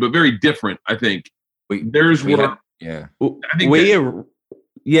guys do, but very different, I think. We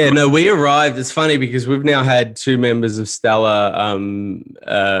arrived. It's funny because we've now had 2 members of Stella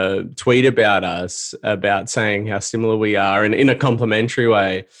tweet about us, about saying how similar we are and in a complimentary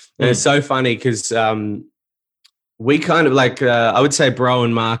way. And it's so funny because we kind of like, I would say Bro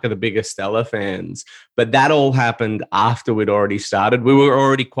and Mark are the biggest Stella fans, but that all happened after we'd already started. We were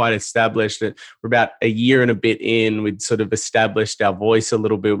already quite established. We're about a year and a bit in. We'd sort of established our voice a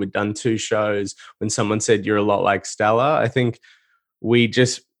little bit. We'd done 2 shows. When someone said, you're a lot like Stella, I think we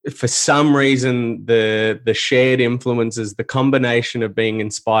just, for some reason, the shared influences, the combination of being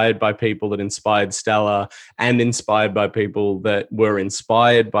inspired by people that inspired Stella and inspired by people that were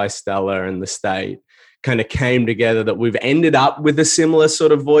inspired by Stella and the State kind of came together, that we've ended up with a similar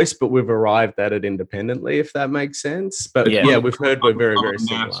sort of voice, but we've arrived at it independently, if that makes sense. But we've heard we're very, very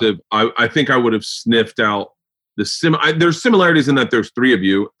similar. I think I would have sniffed out there's similarities in that there's 3 of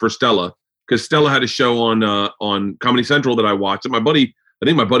you for Stella, because Stella had a show on Comedy Central that I watched that I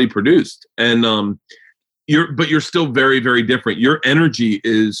think my buddy produced. And you're still very, very different. Your energy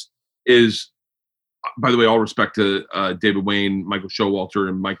is by the way, all respect to David Wayne, Michael Showalter,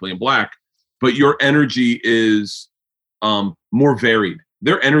 and Michael Ian Black, but your energy is more varied.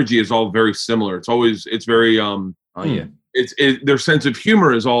 Their energy is all very similar. It's very their sense of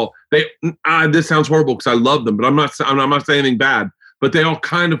humor is all this sounds horrible because I love them, but I'm not saying anything bad, but they all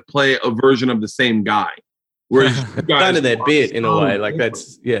kind of play a version of the same guy. Whereas kind of that bit in a way, like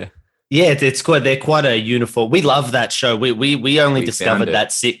that's Yeah, they're quite a uniform. We love that show. We only discovered found it. that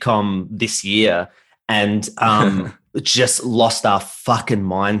sitcom this year and just lost our fucking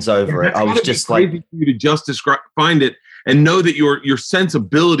minds over it. I was just like, crazy for you to just find it and know that your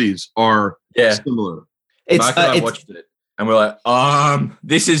sensibilities are similar. Mark and I watched it and we're like,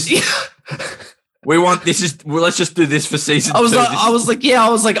 this is let's just do this for season 2. I was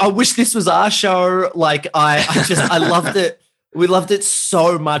like, I wish this was our show. Like I loved it. We loved it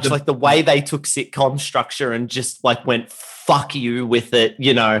so much. Like the way they took sitcom structure and just like went fuck you with it,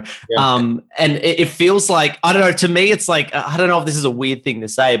 you know. Yeah. And it feels like, I don't know, to me, it's like, I don't know if this is a weird thing to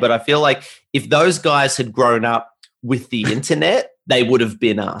say, but I feel like if those guys had grown up with the internet, they would have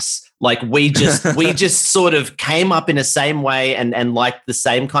been us. Like we just sort of came up in the same way and liked the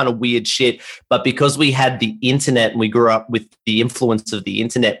same kind of weird shit. But because we had the internet and we grew up with the influence of the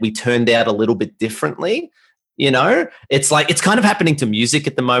internet, we turned out a little bit differently. You know, it's like, it's kind of happening to music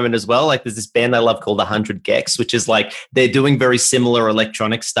at the moment as well. Like there's this band I love called 100 Gex, which is like, they're doing very similar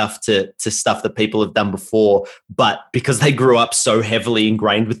electronic stuff to stuff that people have done before. But because they grew up so heavily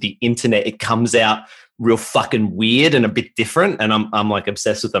ingrained with the internet, it comes out real fucking weird and a bit different. And I'm like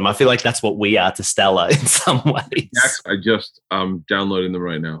obsessed with them. I feel like that's what we are to Stella in some ways. Gex, I just downloading them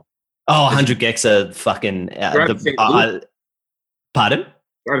right now. Oh, 100 Gex are fucking pardon?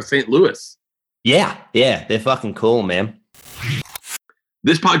 They're out of St. Louis. Yeah, they're fucking cool, man.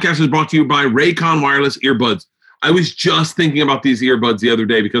 This podcast is brought to you by Raycon wireless earbuds. I was just thinking about these earbuds the other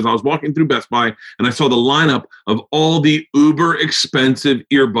day because I was walking through Best Buy and I saw the lineup of all the uber expensive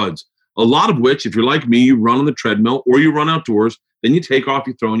earbuds, a lot of which, if you're like me, you run on the treadmill or you run outdoors, then you take off,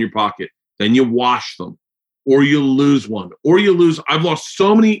 you throw in your pocket, then you wash them, or you lose one, I've lost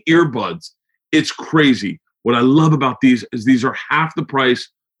so many earbuds. It's crazy. What I love about these is these are half the price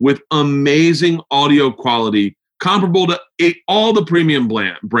with amazing audio quality, comparable to all the premium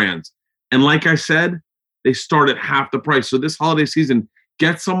brands. And like I said, they start at half the price. So this holiday season,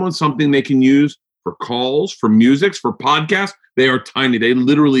 get someone something they can use for calls, for music, for podcasts. They are tiny. They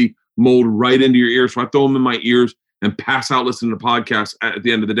literally mold right into your ears. So I throw them in my ears and pass out listening to podcasts at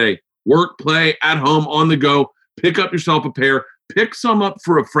the end of the day. Work, play, at home, on the go. Pick up yourself a pair. Pick some up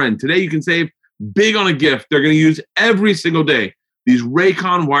for a friend. Today you can save big on a gift they're going to use every single day. These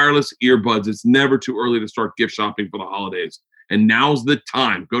Raycon wireless earbuds, it's never too early to start gift shopping for the holidays. And now's the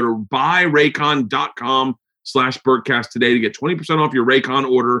time. Go to buyraycon.com/Bertcast today to get 20% off your Raycon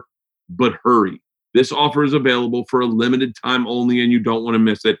order, but hurry. This offer is available for a limited time only, and you don't want to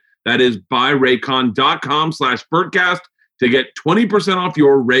miss it. That is buyraycon.com/Bertcast to get 20% off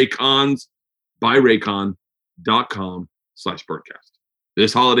your Raycons. Buyraycon.com/Bertcast.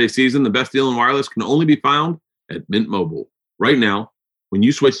 This holiday season, the best deal in wireless can only be found at Mint Mobile. Right now, when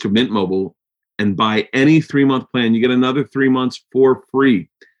you switch to Mint Mobile and buy any 3-month plan, you get another 3 months for free.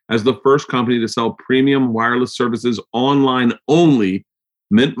 As the first company to sell premium wireless services online only,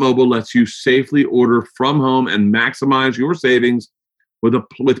 Mint Mobile lets you safely order from home and maximize your savings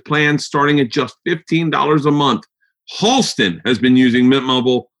with plans starting at just $15 a month. Halston has been using Mint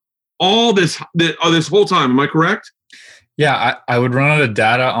Mobile all this whole time. Am I correct? Yeah, I would run out of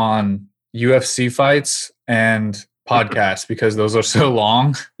data on UFC fights and podcasts because those are so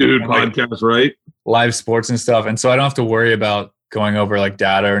long. Dude, podcasts, right? Live sports and stuff. And so I don't have to worry about going over like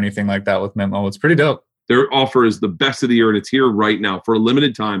data or anything like that with Mint Mobile. It's pretty dope. Their offer is the best of the year, and it's here right now for a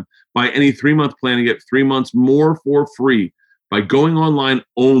limited time. Buy any 3-month plan and get 3 months more for free. By going online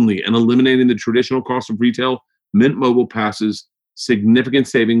only and eliminating the traditional cost of retail, Mint Mobile passes significant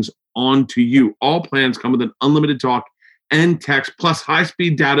savings on to you. All plans come with an unlimited talk and text, plus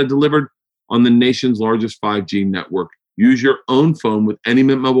high-speed data delivered on the nation's largest 5G network. Use your own phone with any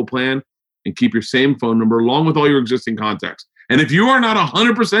Mint Mobile plan and keep your same phone number along with all your existing contacts. And if you are not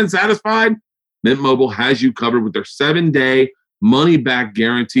 100% satisfied, Mint Mobile has you covered with their 7-day money-back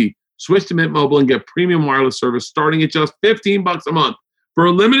guarantee. Switch to Mint Mobile and get premium wireless service starting at just $15 a month. For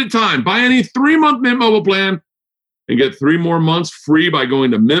a limited time, buy any 3-month Mint Mobile plan and get 3 more months free by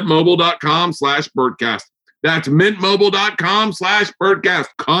going to mintmobile.com/Bertcast. That's mintmobile.com/Bertcast.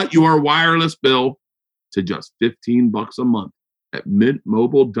 Cut your wireless bill to just $15 a month at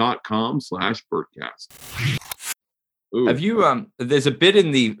mintmobile.com/Bertcast. Have you there's a bit in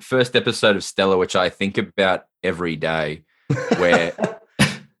the first episode of Stella which I think about every day where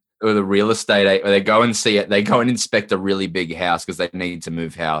or the real estate, they go and see it, they go and inspect a really big house because they need to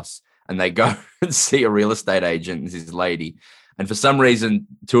move house, and they go and see a real estate agent, this lady, and for some reason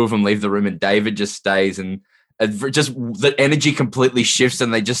 2 of them leave the room and David just stays, and just the energy completely shifts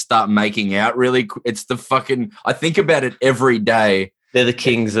and they just start making out really. It's the fucking, I think about it every day. They're the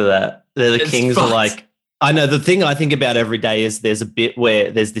kings of that. They're the kings of like I know the thing I think about every day is there's a bit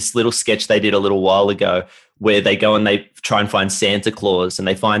where there's this little sketch they did a little while ago where they go and they try and find Santa Claus, and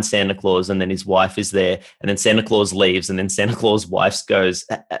they find Santa Claus, and then his wife is there, and then Santa Claus leaves, and then Santa Claus' wife goes,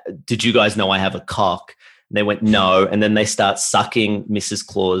 "Did you guys know I have a cock?" And they went, "No." And then they start sucking Mrs.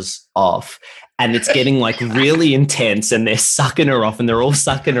 Claus off. And it's getting like really intense, and they're sucking her off, and they're all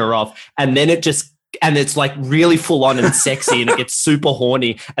sucking her off. And then it's like really full on and sexy, and it gets super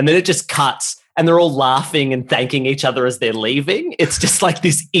horny. And then it just cuts, and they're all laughing and thanking each other as they're leaving. It's just like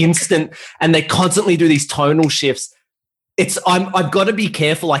this instant, and they constantly do these tonal shifts. I've got to be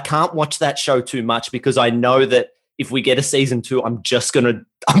careful. I can't watch that show too much because I know that if we get a season 2, I'm just gonna do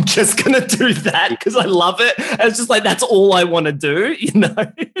that because I love it. And it's just like that's all I want to do, you know.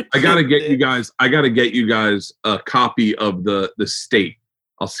 I gotta get you guys a copy of the State.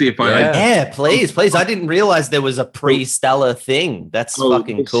 I'll see if please. I didn't realize there was a pre-Stellar thing. That's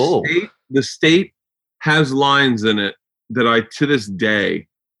fucking cool. The State has lines in it that I to this day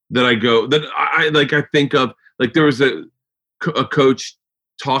that I think of. Like there was a coach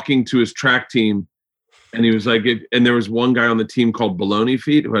talking to his track team. And he was like, and there was one guy on the team called Baloney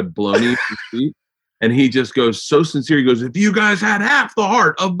Feet who had baloney feet. And he just goes so sincere. He goes, "If you guys had half the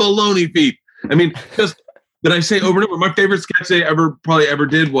heart of Baloney Feet." I mean, just that I say over and over. My favorite sketch they probably ever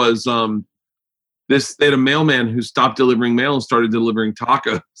did was they had a mailman who stopped delivering mail and started delivering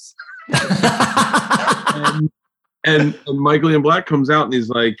tacos. and Michael Ian Black comes out and he's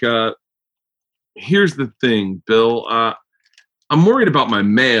like, "Here's the thing, Bill. I'm worried about my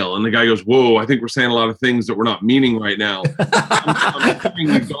mail." And the guy goes, "Whoa, I think we're saying a lot of things that we're not meaning right now. I'm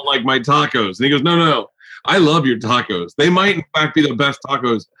assuming you don't like my tacos." And he goes, No, I love your tacos. They might in fact be the best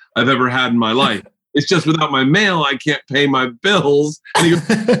tacos I've ever had in my life. It's just without my mail, I can't pay my bills. And he goes,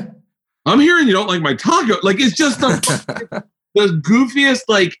 "I'm hearing you don't like my taco." Like, it's just the goofiest,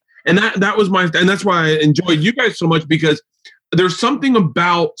 like, and that was and that's why I enjoyed you guys so much, because there's something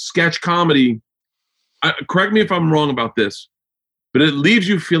about sketch comedy. Correct me if I'm wrong about this, but it leaves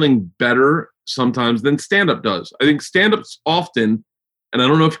you feeling better sometimes than stand-up does. I think stand-up's often, and I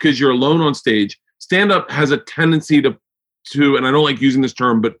don't know if because you're alone on stage, stand-up has a tendency to, and I don't like using this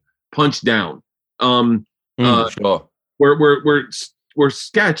term, but punch down. Sure. Where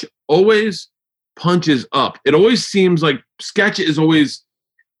sketch always punches up. It always seems like sketch is always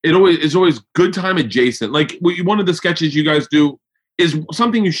good time adjacent. Like one of the sketches you guys do is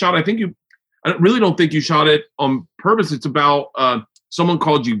something you shot. I really don't think you shot it on purpose. It's about someone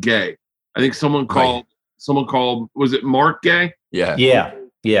called you gay. I think someone called, was it Mark gay?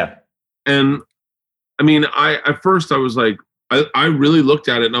 Yeah. And I mean, at first I was like, I really looked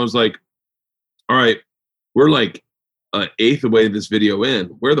at it and I was like, all right, we're like an eighth away this video in.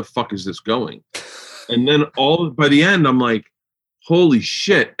 Where the fuck is this going? And then by the end, I'm like, holy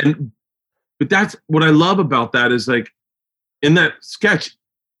shit. But that's what I love about that is like in that sketch,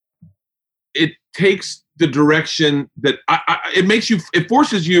 it takes the direction that it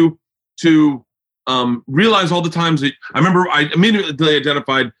forces you to realize all the times that I remember I immediately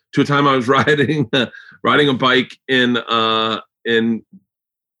identified to a time I was riding a bike in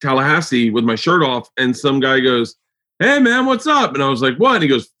Tallahassee with my shirt off, and some guy goes, "Hey man, what's up?" And I was like, "What?" And he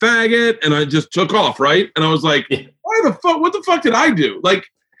goes, "Faggot," and I just took off, right? And I was like, what the fuck did I do? Like,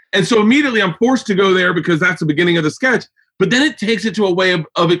 and so immediately I'm forced to go there because that's the beginning of the sketch. But then it takes it to a way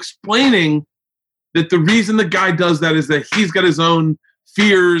of explaining that the reason the guy does that is that he's got his own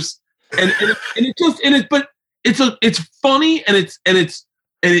fears, but it's funny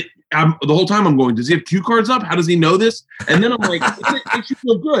the whole time I'm going, does he have cue cards up? How does he know this? And then I'm like, it makes you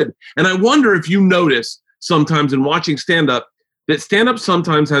feel good. And I wonder if you notice sometimes in watching stand-up that stand-up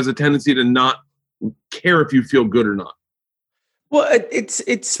sometimes has a tendency to not care if you feel good or not. Well, it's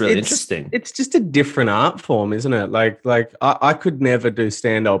really interesting. It's just a different art form, isn't it? Like I could never do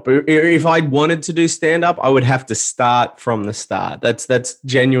stand-up. If I wanted to do stand-up, I would have to start from the start. That's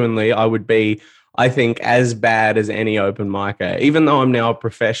genuinely, I would be, I think, as bad as any open micer. Even though I'm now a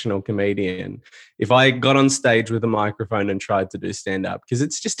professional comedian, if I got on stage with a microphone and tried to do stand-up, because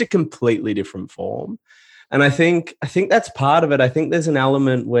it's just a completely different form. And I think that's part of it. I think there's an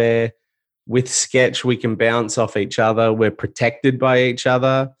element where with sketch, we can bounce off each other. We're protected by each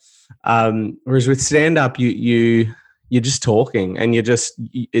other. Whereas with stand-up, you're just talking and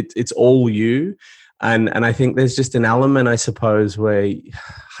it's all you. And I think there's just an element, I suppose, where, I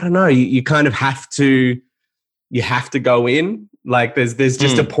don't know, you kind of have to go in. Like there's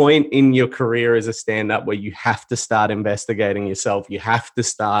just a point in your career as a stand-up where you have to start investigating yourself. You have to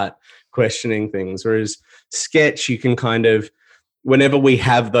start questioning things. Whereas sketch, you can kind of, whenever we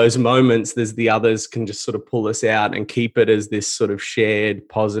have those moments, there's the others can just sort of pull us out and keep it as this sort of shared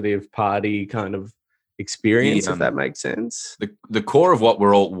positive party kind of experience, if that makes sense. The core of what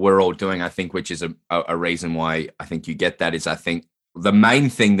we're all doing, I think, which is a reason why I think you get that, is I think the main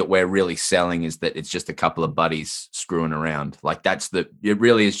thing that we're really selling is that it's just a couple of buddies screwing around. Like it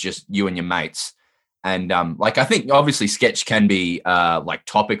really is just you and your mates. And like, I think obviously sketch can be like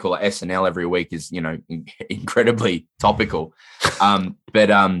topical. SNL every week is, incredibly topical. But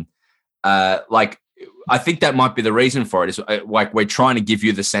like, I think that might be the reason for it, is like we're trying to give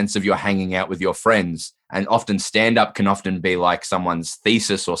you the sense of you're hanging out with your friends, and often stand-up can often be like someone's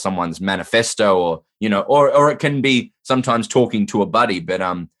thesis or someone's manifesto, or or it can be sometimes talking to a buddy. But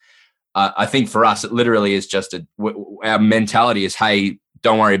I think for us, it literally is just our mentality is, hey,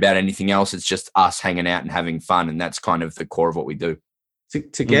 don't worry about anything else. It's just us hanging out and having fun, and that's kind of the core of what we do.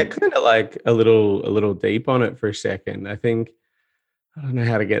 To get kind of like a little deep on it for a second, I think, I don't know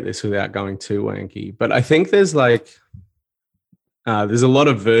how to get this without going too wanky, but I think there's like, there's a lot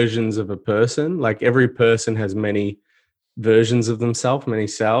of versions of a person. Like every person has many versions of themselves, many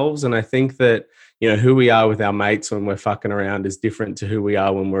selves. And I think that, who we are with our mates when we're fucking around is different to who we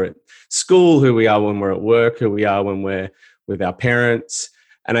are when we're at school, who we are when we're at work, who we are when we're with our parents.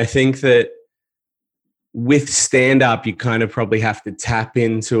 And I think that with stand-up, you kind of probably have to tap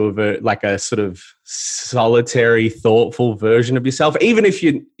into a sort of solitary, thoughtful version of yourself, even if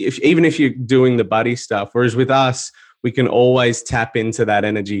you're doing the buddy stuff. Whereas with us, we can always tap into that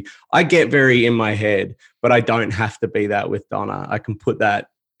energy. I get very in my head, but I don't have to be that with Donna. I can put that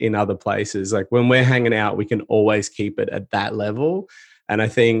in other places. Like when we're hanging out, we can always keep it at that level. And I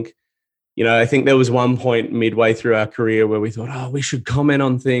think there was one point midway through our career where we thought, oh, we should comment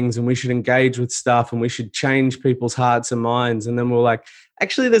on things and we should engage with stuff and we should change people's hearts and minds. And then we're like,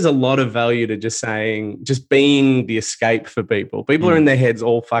 actually, there's a lot of value to just being the escape for people. People are in their heads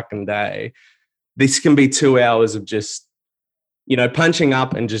all fucking day. This can be 2 hours of just, punching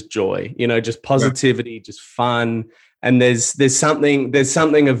up and just joy, just positivity, just fun. And there's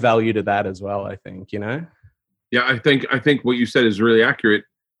something of value to that as well, I think, Yeah, I think what you said is really accurate.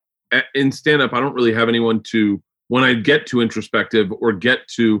 In stand-up, I don't really have anyone when I get too introspective or get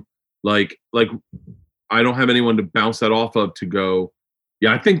to like I don't have anyone to bounce that off of to go,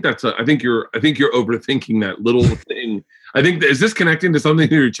 yeah, I think you're overthinking that little thing. Is this connecting to something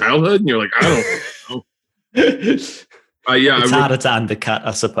in your childhood? And you're like, I don't know. It's harder to undercut,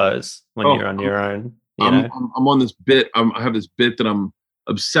 I suppose, when you're on your own. I'm on this bit. I have this bit that I'm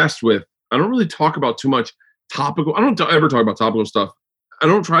obsessed with. I don't really talk about too much topical. I don't ever talk about topical stuff.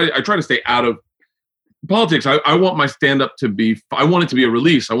 I try to stay out of politics. I want my stand-up I want it to be a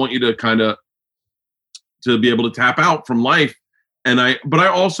release. I want you to kind of to be able to tap out from life. But I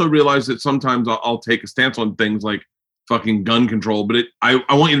also realize that sometimes I'll take a stance on things like fucking gun control. But I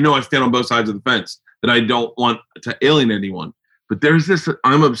want you to know I stand on both sides of the fence, that I don't want to alienate anyone. But there's this,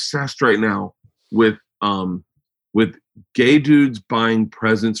 I'm obsessed right now with gay dudes buying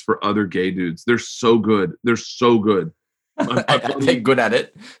presents for other gay dudes. They're so good. They're good at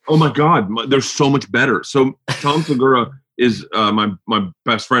it. Oh my God, they're so much better. So Tom Segura is my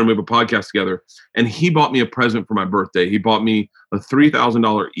best friend. We have a podcast together, and he bought me a present for my birthday. He bought me a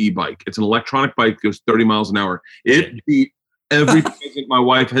 $3,000 e-bike. It's an electronic bike, goes 30 miles an hour. It beat every present my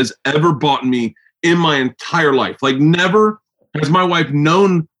wife has ever bought me in my entire life. Like never has my wife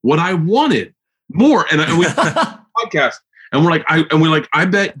known what I wanted more. And we podcast, and we're like, I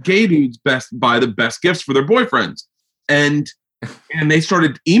bet gay dudes buy the best gifts for their boyfriends. And they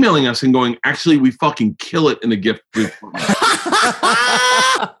started emailing us and going, actually, we fucking kill it in the gift group.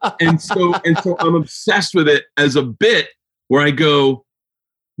 and so I'm obsessed with it as a bit where I go,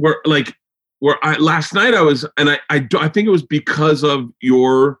 last night I was, and I think it was because of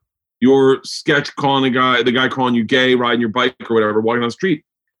your sketch calling the guy calling you gay, riding your bike or whatever, walking on the street.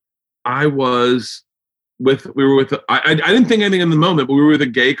 I didn't think anything in the moment, but we were with a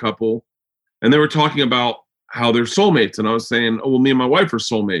gay couple, and they were talking about how they're soulmates. And I was saying, oh, well, me and my wife are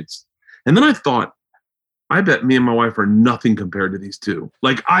soulmates. And then I thought, I bet me and my wife are nothing compared to these two.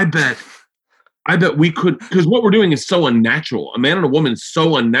 Like, I bet we could, because what we're doing is so unnatural. A man and a woman is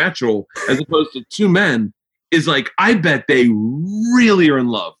so unnatural as opposed to two men is like, I bet they really are in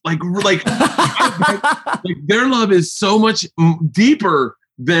love. Like their love is so much deeper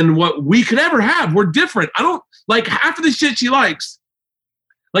than what we could ever have. We're different. I don't like half of the shit she likes.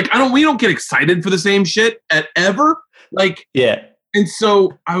 Like, we don't get excited for the same shit ever. Like, yeah. And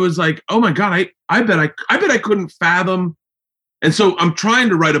so I was like, oh my God, I bet I couldn't fathom. And so I'm trying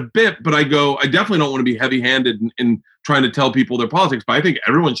to write a bit, but I definitely don't want to be heavy-handed in trying to tell people their politics, but I think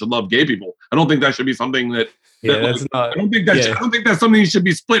everyone should love gay people. I don't think that should be something I don't think that's something you should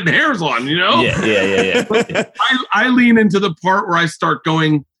be splitting hairs on, Yeah. I lean into the part where I start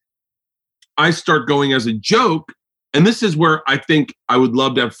going, I start going as a joke. And this is where I think I would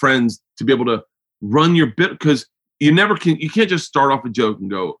love to have friends to be able to run your bit, because you can't just start off a joke and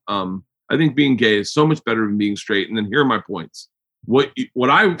go, I think being gay is so much better than being straight. And then here are my points. What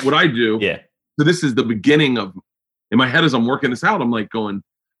I do. Yeah. So this is the beginning of, in my head as I'm working this out, I'm like going,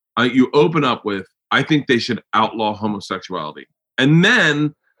 you open up with, I think they should outlaw homosexuality, and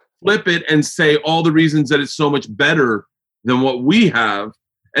then flip it and say all the reasons that it's so much better than what we have.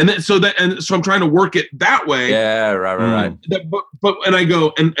 And then, so I'm trying to work it that way. Yeah, right. But I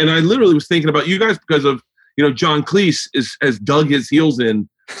go, and I literally was thinking about you guys because of, John Cleese has dug his heels in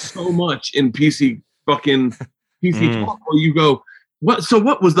so much in PC talk, where you go,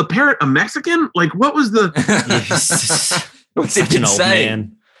 what was the parrot a Mexican? Like, what was the what's it an old say?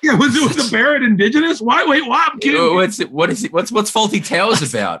 Man. Yeah, was the parrot indigenous? Why? Wait, why? I'm kidding. What's Faulty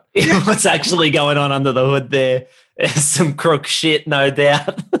Tales about? What's actually going on under the hood there? There's some crook shit, no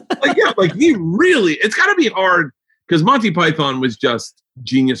doubt. He really, it's got to be hard, because Monty Python was just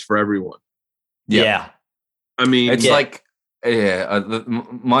genius for everyone. Yeah. I mean, it's like,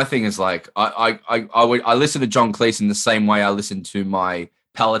 my thing is like, I listen to John Cleese in the same way I listen to my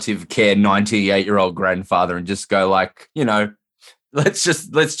palliative care 98-year-old grandfather, and just go like, let's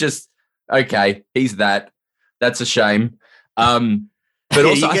just okay, he's that's a shame. But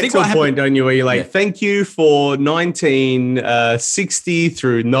also, you I get think to a point, don't you, where you're like, thank you for 1960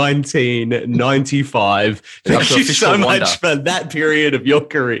 through 1995. Thank you so much for that period of your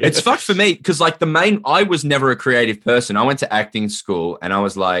career. It's fucked for me, because like I was never a creative person. I went to acting school, and I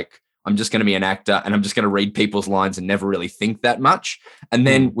was like, I'm just going to be an actor, and I'm just going to read people's lines and never really think that much. And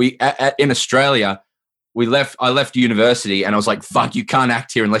then in Australia, I left university, and I was like, fuck, you can't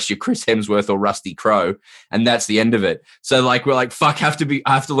act here unless you're Chris Hemsworth or Rusty Crowe. And that's the end of it. So like, we're like, fuck, I have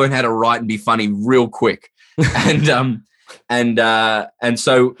to learn how to write and be funny real quick. And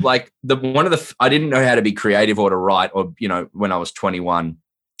so like I didn't know how to be creative or to write, or, when I was 21,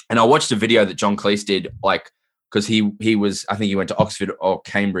 and I watched a video that John Cleese did, like, because he was, I think he went to Oxford or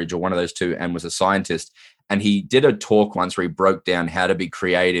Cambridge or one of those two, and was a scientist. And he did a talk once where he broke down how to be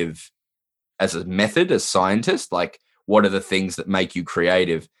creative as a method, as scientist, like what are the things that make you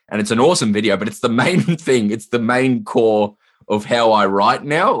creative? And it's an awesome video, but it's the main thing. It's the main core of how I write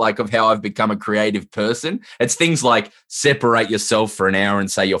now, like of how I've become a creative person. It's things like separate yourself for an hour and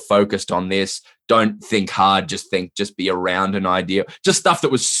say you're focused on this. Don't think hard, just be around an idea. Just stuff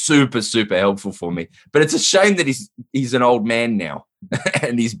that was super, super helpful for me. But it's a shame that he's an old man now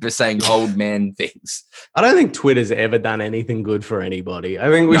and he's saying old man things. I don't think Twitter's ever done anything good for anybody. I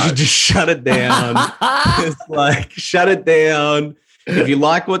think we should just shut it down. It's like, shut it down. If you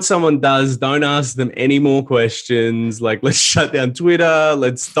like what someone does, don't ask them any more questions. Like, let's shut down Twitter.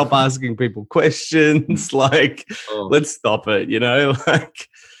 Let's stop asking people questions. Like, let's stop it, like.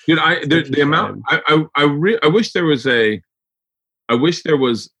 Dude, the amount I wish there was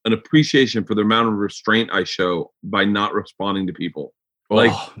an appreciation for the amount of restraint I show by not responding to people.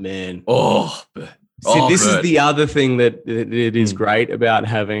 Like, man. This is the other thing that it is great about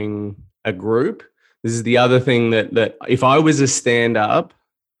having a group. This is the other thing that if I was a stand-up,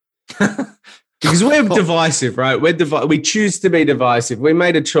 because we're divisive, right? We choose to be divisive. We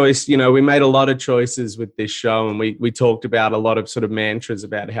made a choice, we made a lot of choices with this show, and we talked about a lot of sort of mantras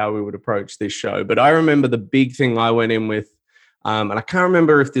about how we would approach this show. But I remember the big thing I went in with, and I can't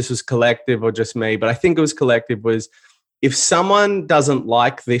remember if this was collective or just me, but I think it was collective, was if someone doesn't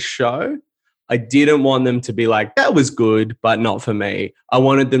like this show, I didn't want them to be like, that was good, but not for me. I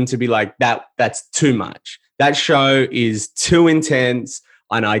wanted them to be like, that's too much. That show is too intense,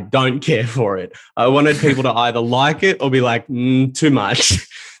 and I don't care for it. I wanted people to either like it or be like, too much.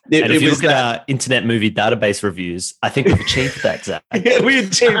 If you look at our Internet Movie Database reviews, I think we've achieved that, Zach. Yeah, we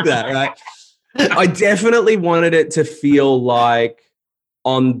achieved that, right? I definitely wanted it to feel like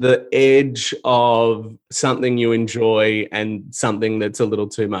on the edge of something you enjoy and something that's a little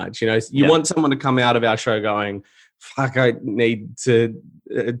too much. You want someone to come out of our show going, fuck, I need to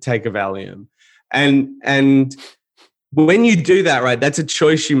take a Valium. And when you do that, right, that's a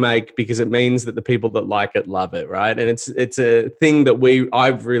choice you make, because it means that the people that like it love it, right? And it's a thing that we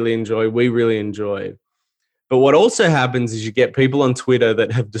really enjoy. But what also happens is you get people on Twitter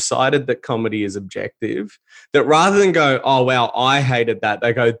that have decided that comedy is objective, that rather than go, oh, wow, I hated that,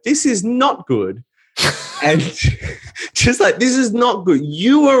 they go, this is not good. And just like, this is not good.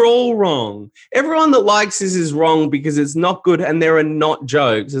 You are all wrong. Everyone that likes this is wrong because it's not good, and there are not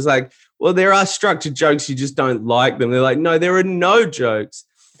jokes. It's like, well, there are structured jokes, you just don't like them. They're like, no, there are no jokes.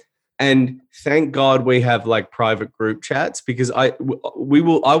 And thank God we have like private group chats, because I've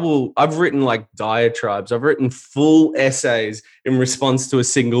written like diatribes. I've written full essays in response to a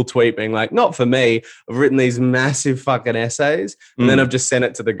single tweet being like, not for me. I've written these massive fucking essays, and then I've just sent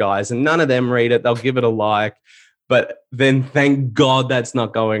it to the guys, and none of them read it. They'll give it a like. But then thank God that's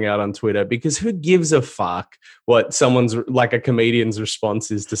not going out on Twitter, because who gives a fuck what someone's like a comedian's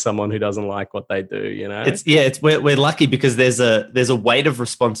response is to someone who doesn't like what they do, you know? We're lucky because there's a weight of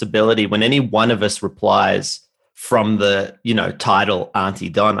responsibility when any one of us replies from the, title Aunty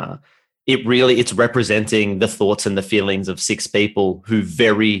Donna. It's representing the thoughts and the feelings of 6 people who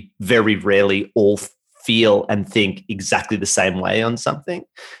very, very rarely all feel and think exactly the same way on something,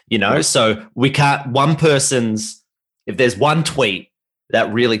 So we can't, if there's one tweet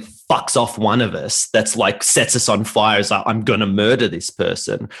that really fucks off one of us, that's like sets us on fire, is like, I'm going to murder this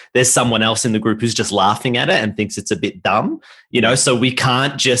person. There's someone else in the group who's just laughing at it and thinks it's a bit dumb, so we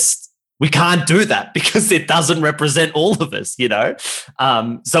can't do that because it doesn't represent all of us,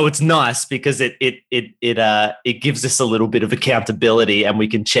 So it's nice because it gives us a little bit of accountability, and we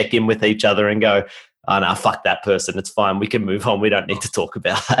can check in with each other and go, oh no, fuck that person. It's fine. We can move on. We don't need to talk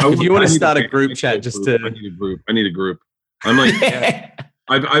about that. If you want to start a group chat, I need a group. I'm like,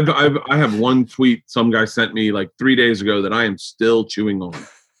 I have one tweet some guy sent me like 3 days ago that I am still chewing on.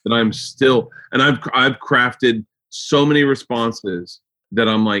 And I've crafted so many responses that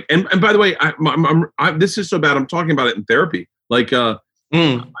I'm like, and by the way, this is so bad. I'm talking about it in therapy, like,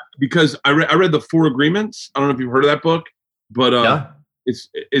 because I read the 4 Agreements. I don't know if you've heard of that book, but it's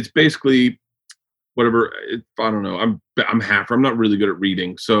basically whatever. I don't know. I'm half. I'm not really good at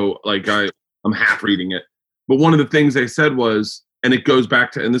reading, so like I'm half reading it. But one of the things they said was, and it goes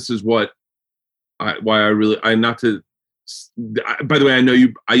back to, and this is what by the way, I know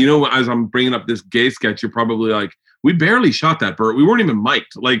you. As I'm bringing up this gay sketch, you're probably like, we barely shot that, Bert. We weren't even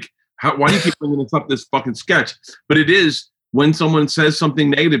mic'd. Like, why do you keep bringing this up, this fucking sketch? But it is, when someone says something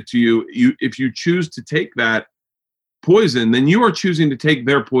negative to you, if you choose to take that poison, then you are choosing to take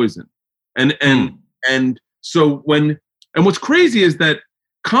their poison. And so what's crazy is that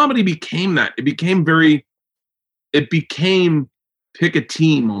comedy became that. It became pick a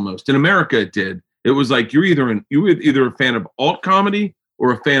team almost. In America, it did. It was like you were either a fan of alt comedy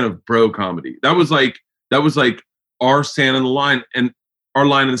or a fan of bro comedy. That was like our sand in the line and our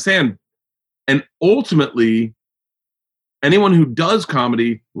line in the sand. And ultimately, anyone who does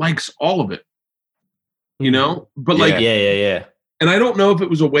comedy likes all of it, But like, yeah. And I don't know if it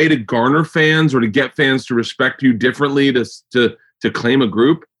was a way to garner fans or to get fans to respect you differently to claim a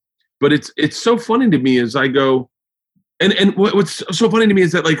group. But it's so funny to me as I go, and what's so funny to me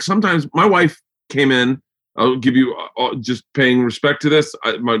is that like sometimes my wife came in. I'll give you just paying respect to this.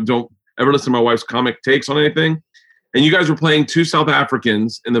 Don't ever listen to my wife's comic takes on anything. And you guys were playing 2 South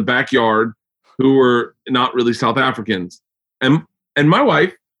Africans in the backyard who were not really South Africans. And my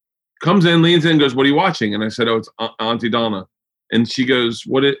wife comes in, leans in, goes, "What are you watching?" And I said, "Oh, it's Aunty Donna." And she goes,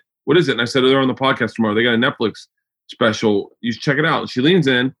 what is it? And I said, "Oh, they're on the podcast tomorrow. They got a Netflix special. You should check it out." And she leans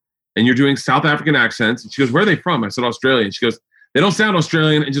in, and you're doing South African accents. And she goes, "Where are they from?" I said, "Australia." And she goes, "They don't sound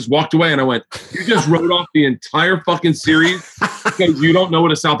Australian," and just walked away. And I went, "You just wrote off the entire fucking series because you don't know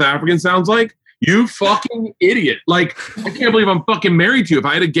what a South African sounds like? You fucking idiot. Like, I can't believe I'm fucking married to you. If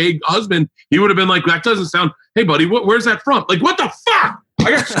I had a gay husband, he would have been like, that doesn't sound, hey buddy, where's that from? Like, what the fuck?"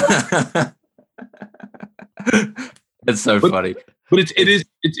 I got It's so funny. But it's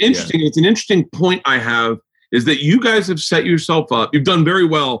interesting. Yeah. It's an interesting point I have, is that you guys have set yourself up. You've done very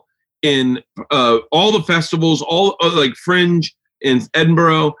well in all the festivals, all like Fringe in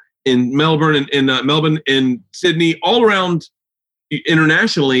Edinburgh, in Melbourne, in Sydney, all around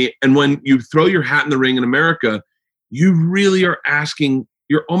internationally. And when you throw your hat in the ring in America, you really are asking,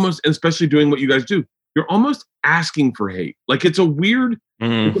 you're almost, especially doing what you guys do, you're almost asking for hate. Like, it's a weird,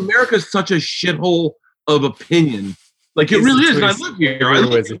 like, America's such a shithole of opinion. Like, it really is. And I live here.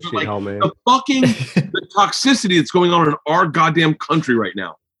 The toxicity that's going on in our goddamn country right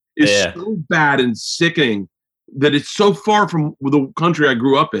now is so bad and sickening that it's so far from the country I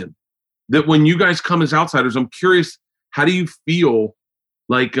grew up in, that when you guys come as outsiders, I'm curious, how do you feel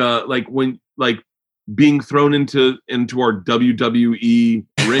like when, like, being thrown into our WWE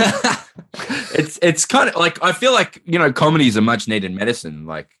ring? It's kind of like, I feel like, comedy is a much needed medicine,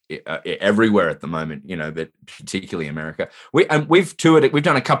 like everywhere at the moment, but particularly America. We've toured, we've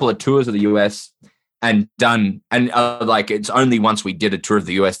done a couple of tours of the US like, it's only once we did a tour of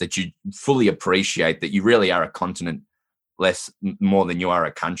the US that you fully appreciate that you really are a continent more than you are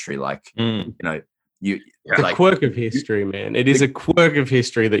a country. Like, it's a quirk of history, man. It is a quirk of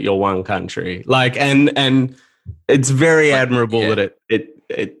history that you're one country. Like, and it's very admirable that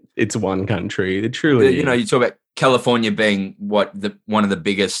it it's one country. It truly You know, you talk about California being one of the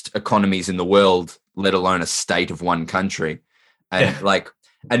biggest economies in the world, let alone a state of one country. And like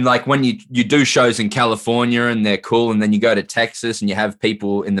when you do shows in California and they're cool, and then you go to Texas and you have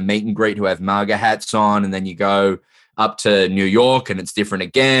people in the meet and greet who have MAGA hats on, and then you go up to New York and it's different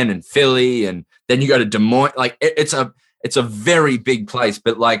again, and Philly, and then you go to Des Moines. Like it's a very big place,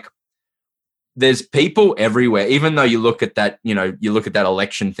 but like there's people everywhere. Even though you look at that, you look at that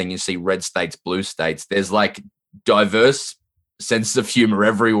election thing, you see red states, blue states. There's like diverse sense of humor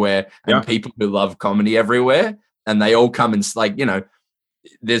everywhere, and people who love comedy everywhere, and they all come and like,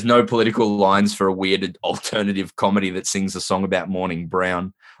 there's no political lines for a weird alternative comedy that sings a song about mourning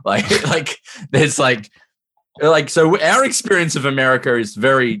brown. Like there's so our experience of America is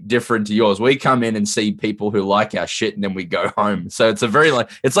very different to yours. We come in and see people who like our shit, and then we go home. So it's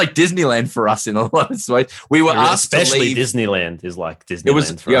it's like Disneyland for us in a lot of ways. We were asked especially to leave. Disneyland is like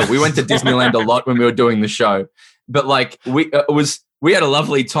Disneyland. For us. We went to Disneyland a lot when we were doing the show, but like we had a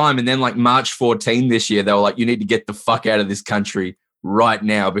lovely time. And then like March 14 this year, they were like, you need to get the fuck out of this country right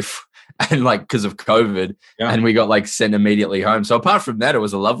now and like because of COVID, and we got like sent immediately home. So apart from that, it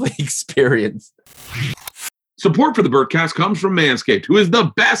was a lovely experience. Support for the Bertcast comes from Manscaped, who is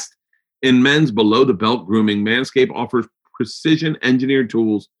the best in men's below-the-belt grooming. Manscaped offers precision engineered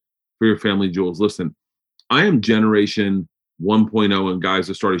tools for your family jewels. Listen, I am generation 1.0 and guys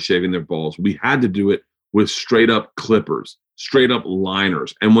that started shaving their balls. We had to do it with straight-up clippers, straight-up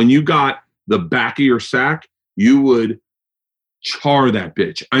liners. And when you got the back of your sack, you would char that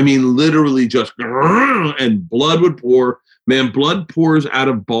bitch. I mean, literally just, and blood would pour. Man, blood pours out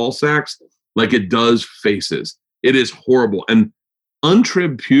of ball sacks like it does faces. It is horrible. And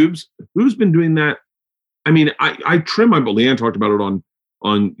untrimmed pubes, who's been doing that? I mean, I trim my, Leanne talked about it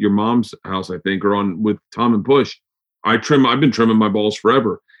on your mom's house, I think, or on with Tom and Push. I've been trimming my balls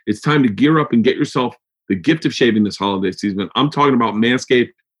forever. It's time to gear up and get yourself the gift of shaving this holiday season. I'm talking about Manscaped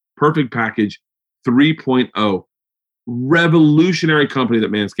Perfect Package 3.0. Revolutionary company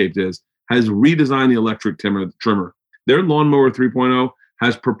that Manscaped is, has redesigned the electric trimmer. Their Lawnmower 3.0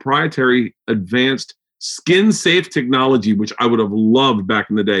 has proprietary advanced skin-safe technology, which I would have loved back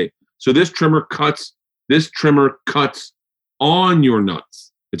in the day. So this trimmer cuts on your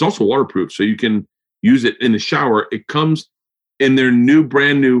nuts. It's also waterproof, so you can use it in the shower. It comes in their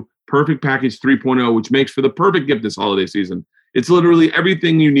brand new Perfect Package 3.0, which makes for the perfect gift this holiday season. It's literally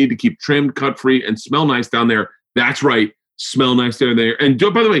everything you need to keep trimmed, cut-free, and smell nice down there. That's right, smell nice down there. And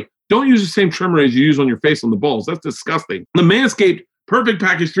by the way, don't use the same trimmer as you use on your face on the balls. That's disgusting. The Manscaped Perfect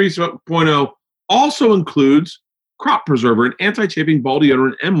Package 3.0 also includes Crop Preserver, an anti-chafing ball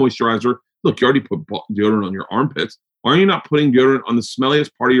deodorant and moisturizer. Look, you already put deodorant on your armpits. Why are you not putting deodorant on the smelliest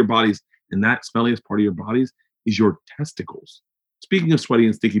part of your bodies? And that smelliest part of your bodies is your testicles. Speaking of sweaty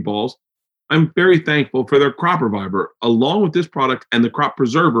and sticky balls, I'm very thankful for their Crop Reviver. Along with this product and the Crop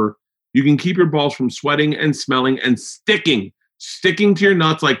Preserver, you can keep your balls from sweating and smelling and sticking to your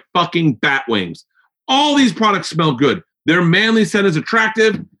nuts like fucking bat wings. All these products smell good. Their manly scent is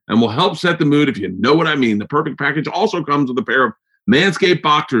attractive and will help set the mood, if you know what I mean. The Perfect Package also comes with a pair of Manscaped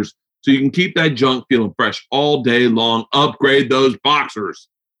boxers, so you can keep that junk feeling fresh all day long. Upgrade those boxers.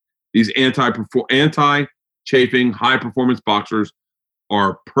 These anti-chafing, high-performance boxers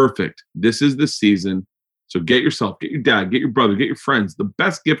are perfect. This is the season. So get yourself, get your dad, get your brother, get your friends, the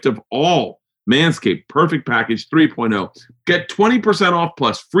best gift of all, Manscaped Perfect Package 3.0. Get 20% off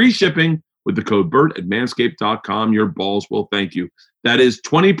plus free shipping with the code BERT at manscaped.com. Your balls will thank you. That is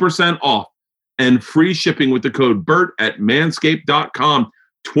 20% off and free shipping with the code BERT at manscaped.com.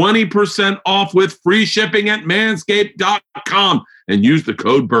 20% off with free shipping at manscaped.com and use the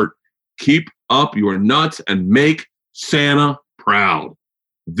code BERT. Keep up your nuts and make Santa proud.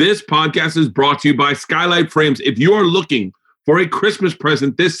 This podcast is brought to you by Skylight Frames. If you are looking for a Christmas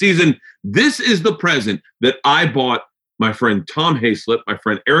present this season, this is the present that I bought my friend Tom Hayslip, my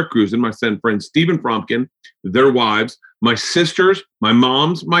friend Eric Cruz, and my friend Stephen Fromkin, their wives, my sisters, my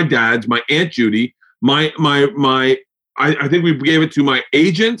moms, my dads, my Aunt Judy, I think we gave it to my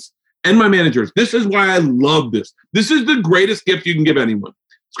agents and my managers. This is why I love this. This is the greatest gift you can give anyone.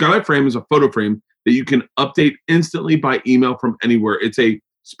 Skylight Frame is a photo frame that you can update instantly by email from anywhere. It's a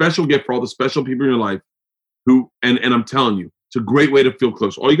special gift for all the special people in your life who, and I'm telling you, it's a great way to feel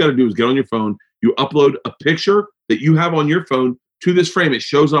close. All you got to do is get on your phone. You upload a picture that you have on your phone to this frame. It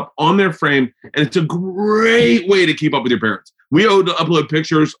shows up on their frame, and it's a great way to keep up with your parents. We upload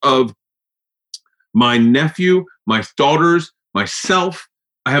pictures of my nephew, my daughters, myself.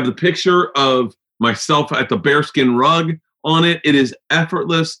 I have the picture of myself at the bearskin rug on it. It is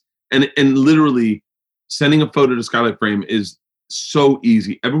effortless, and literally sending a photo to Skylight Frame is so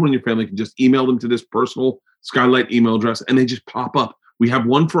easy. Everyone in your family can just email them to this personal Skylight email address, and they just pop up. We have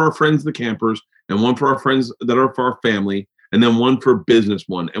one for our friends, the campers, and one for our friends that are for our family, and then one for business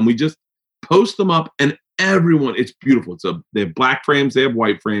one. And we just post them up, and everyone, it's beautiful. They have black frames, they have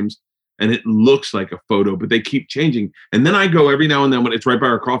white frames, and it looks like a photo, but they keep changing. And then I go every now and then when it's right by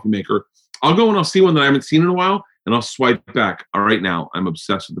our coffee maker, I'll go and I'll see one that I haven't seen in a while, and I'll swipe back. All right, now I'm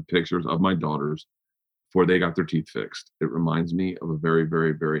obsessed with the pictures of my daughters before they got their teeth fixed. It reminds me of a very,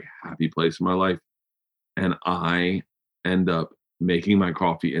 very, very happy place in my life. And I end up making my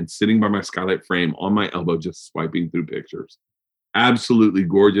coffee and sitting by my Skylight frame on my elbow, just swiping through pictures. Absolutely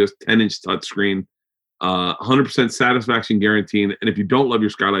gorgeous, 10-inch touchscreen, 100% satisfaction guaranteed. And if you don't love your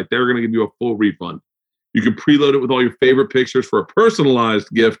Skylight, they're going to give you a full refund. You can preload it with all your favorite pictures for a personalized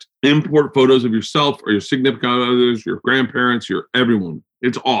gift. Import photos of yourself or your significant others, your grandparents, your everyone.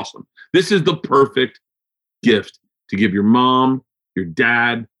 It's awesome. This is the perfect gift to give your mom, your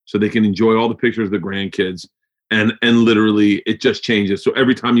dad, so they can enjoy all the pictures of the grandkids. And literally, it just changes. So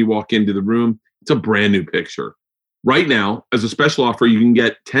every time you walk into the room, it's a brand new picture. Right now, as a special offer, you can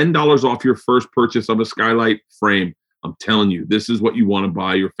get $10 off your first purchase of a Skylight frame. I'm telling you, this is what you want to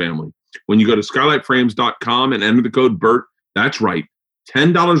buy your family. When you go to skylightframes.com and enter the code BERT, that's right,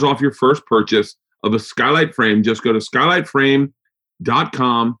 $10 off your first purchase of a Skylight frame. Just go to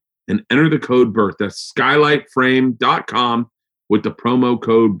skylightframe.com and enter the code BERT. That's skylightframe.com with the promo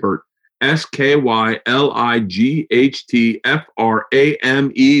code BERT.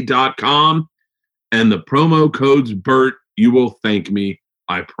 SKYLIGHTFRAME.com. And the promo code's BERT. You will thank me.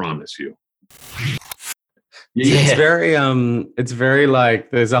 I promise you. Yeah. It's very like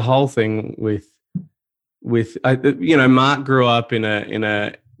there's a whole thing with Mark grew up in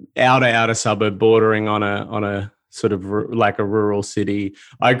a outer suburb bordering on a sort of like a rural city.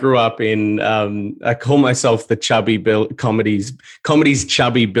 I grew up in I call myself the comedy's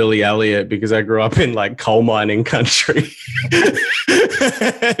chubby Billy Elliot because I grew up in like coal mining country.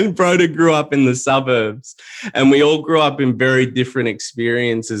 And Broda grew up in the suburbs, and we all grew up in very different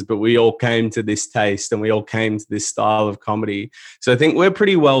experiences, but we all came to this taste and we all came to this style of comedy. So I think we're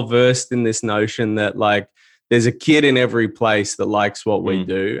pretty well versed in this notion that like there's a kid in every place that likes what we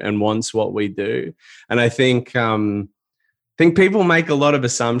do and wants what we do. And I think people make a lot of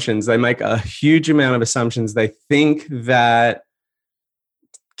assumptions. They make a huge amount of assumptions. They think that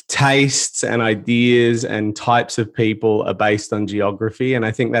tastes and ideas and types of people are based on geography. And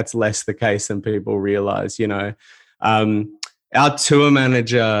I think that's less the case than people realize. Our tour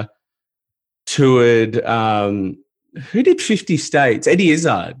manager toured, who did 50 states? Eddie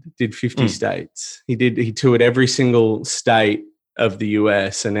Izzard did 50 states. He toured every single state of the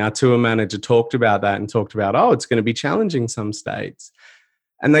US. And our tour manager talked about that and talked about, it's going to be challenging some states.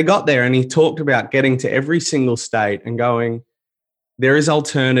 And they got there and he talked about getting to every single state and going, there is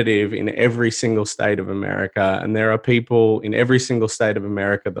alternative in every single state of America. And there are people in every single state of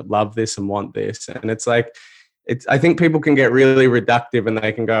America that love this and want this. And it's like, I think people can get really reductive and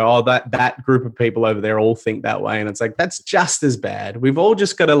they can go, that group of people over there all think that way. And it's like, that's just as bad. We've all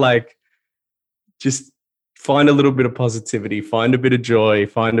just got to like, just find a little bit of positivity, find a bit of joy,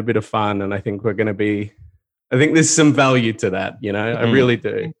 find a bit of fun. And I think I think there's some value to that, I really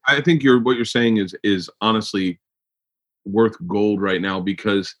do. I think what you're saying is honestly worth gold right now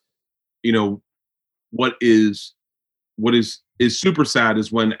because, what is super sad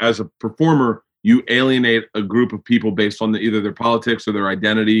is when as a performer, you alienate a group of people based on either their politics or their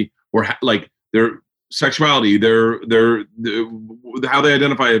identity or like their sexuality, their how they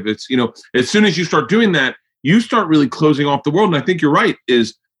identify. If it's, as soon as you start doing that, you start really closing off the world. And I think you're right,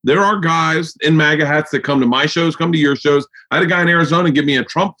 is there are guys in MAGA hats that come to my shows, come to your shows. I had a guy in Arizona give me a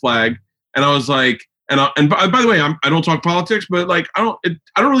Trump flag. And I was like, and by the way, I don't talk politics, but like, I don't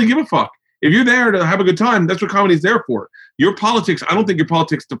really give a fuck. If you're there to have a good time, that's what comedy's there for. Your politics, I don't think your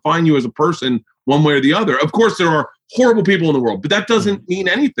politics define you as a person one way or the other. Of course, there are horrible people in the world, but that doesn't mean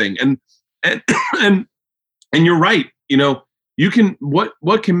anything. And you're right. You can,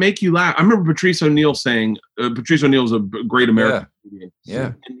 what can make you laugh? I remember Patrice O'Neal saying, Patrice O'Neal's a great American comedian.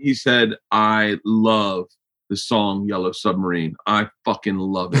 Yeah. And he said, I love the song Yellow Submarine. I fucking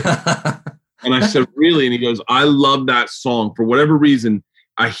love it. And I said, really? And he goes, I love that song. For whatever reason,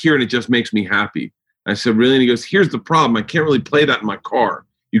 I hear it, it just makes me happy. I said, really? And he goes, here's the problem. I can't really play that in my car.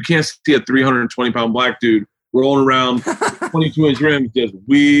 You can't see a 320-pound black dude rolling around 22-inch rims, just,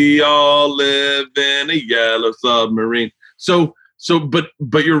 we all live in a yellow submarine. So, but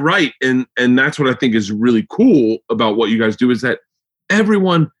you're right. And that's what I think is really cool about what you guys do is that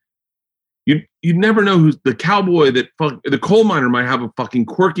everyone, you never know who's the cowboy the coal miner might have a fucking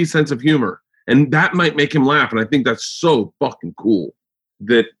quirky sense of humor. And that might make him laugh. And I think that's so fucking cool.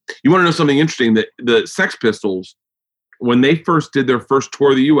 That you want to know something interesting, that the Sex Pistols, when they first did their first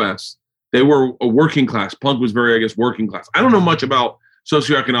tour of the US, they were a working class. Punk was very, I guess, working class. I don't know much about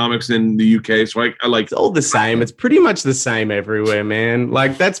socioeconomics in the UK, so I like. It's all the same. It's pretty much the same everywhere, man.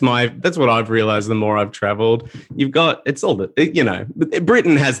 Like that's what I've realized the more I've traveled. It's all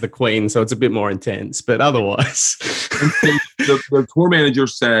Britain has the Queen, so it's a bit more intense, but otherwise. the tour manager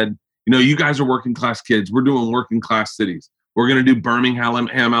said, you guys are working class kids. We're doing working class cities. We're going to do Birmingham,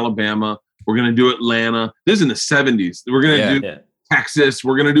 Alabama. We're going to do Atlanta. This is in the 70s. We're going to do Texas.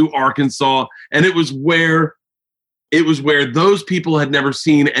 We're going to do Arkansas. And it was where those people had never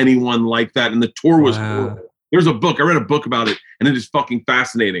seen anyone like that. And the tour was horrible. There's a book. I read a book about it, and it is fucking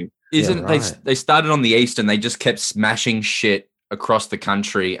fascinating. They started on the East, and they just kept smashing shit across the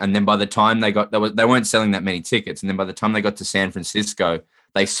country. And then by the time they weren't selling that many tickets. And then by the time they got to San Francisco,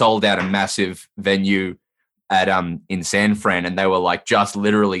 they sold out a massive venue at in San Fran, and they were like just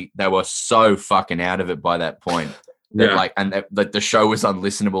literally they were so fucking out of it by that point that the show was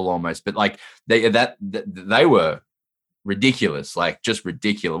unlistenable almost. But like they were ridiculous, like just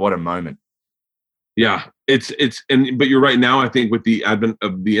ridiculous. What a moment. Yeah, but you're right. Now I think with the advent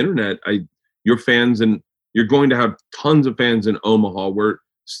of the internet, your fans, and you're going to have tons of fans in Omaha, where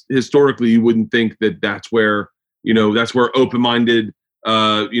historically you wouldn't think that's where open-minded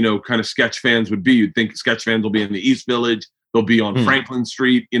kind of sketch fans would be. You'd think sketch fans will be in the East Village. They'll be on Franklin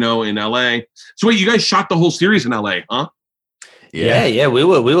Street, in LA. So wait, you guys shot the whole series in LA, huh? Yeah. We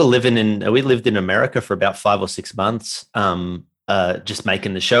lived in America for about 5 or 6 months. Just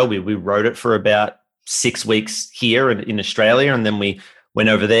making the show. We wrote it for about 6 weeks here in Australia. And then we went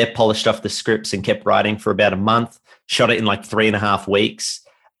over there, polished off the scripts and kept writing for about a month, shot it in like 3.5 weeks,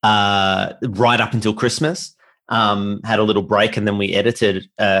 right up until Christmas. Had a little break, and then we edited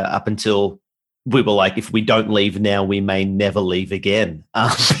up until we were like, if we don't leave now, we may never leave again.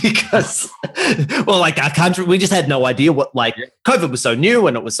 Because, our country, we just had no idea COVID was so new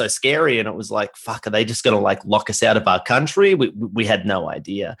and it was so scary, and it was like, fuck, are they just going to lock us out of our country? We had no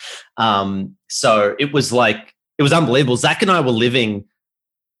idea. So it was unbelievable. Zach and I were living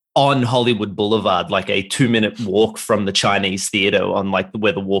on Hollywood Boulevard, like a 2-minute walk from the Chinese theater on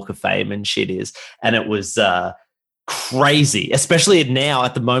where the Walk of Fame and shit is. And it was crazy, especially now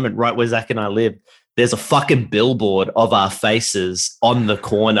at the moment, right where Zach and I live. There's a fucking billboard of our faces on the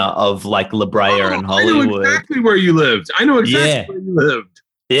corner of La Brea and Hollywood. I know exactly where you lived. Where you lived.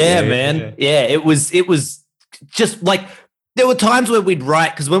 Yeah, man. Yeah, it was just there were times where we'd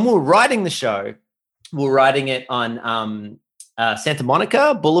write, because when we were writing the show, we were writing it on Santa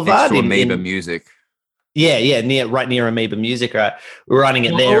Monica Boulevard. Next to Amoeba Music. Yeah, right near Amoeba Music. Right, we're writing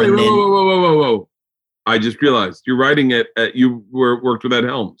it there. Whoa! I just realized you're writing it at worked with Ed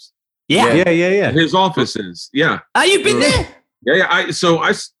Helms. Yeah. His offices. Yeah. You've been there? Yeah. I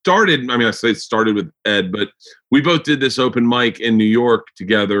started. I say started with Ed, but we both did this open mic in New York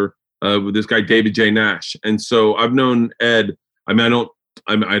together with this guy David J. Nash, and so I've known Ed. I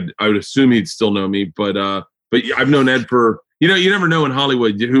would assume he'd still know me, but I've known Ed for. You never know in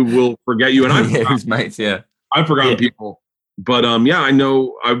Hollywood who will forget you. And his mates, I've forgotten people. But I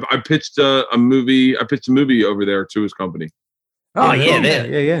know I pitched a movie. I pitched a movie over there to his company. Oh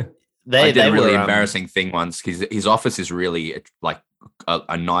yeah. I did a really embarrassing thing once, because his office is really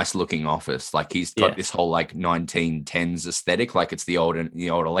a nice looking office. Like he's got this whole 1910s aesthetic, like it's the old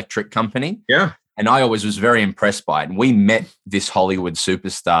electric company. Yeah. And I always was very impressed by it. And we met this Hollywood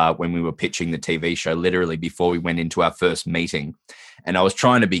superstar when we were pitching the TV show, literally before we went into our first meeting. And I was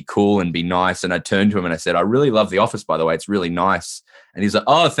trying to be cool and be nice. And I turned to him and I said, I really love the office, by the way. It's really nice. And he's like,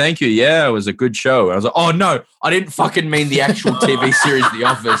 oh, thank you. Yeah, it was a good show. And I was like, oh, no, I didn't fucking mean the actual TV series, The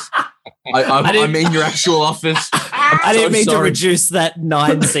Office. I mean your actual office. I didn't mean to reduce that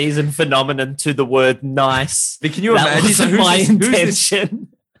 9-season phenomenon to the word nice. But can you imagine? My intention.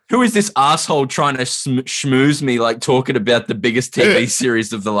 Who is this asshole trying to schmooze me, talking about the biggest TV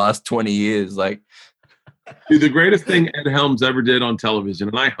series of the last 20 years? Dude, the greatest thing Ed Helms ever did on television,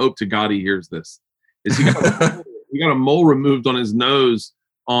 and I hope to God he hears this, is he got a mole removed on his nose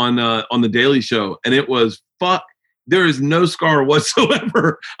on the Daily Show, and it was fuck. There is no scar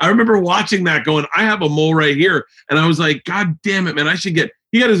whatsoever. I remember watching that, going, I have a mole right here, and I was like, God damn it, man! I should get.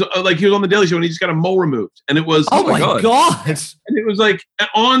 He got his he was on the Daily Show and he just got a mole removed, and it was oh my god! And it was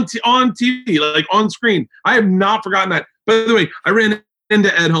on TV, on screen. I have not forgotten that. By the way, I ran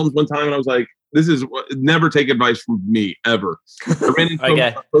into Ed Helms one time and I was like, "This is never take advice from me ever." I ran into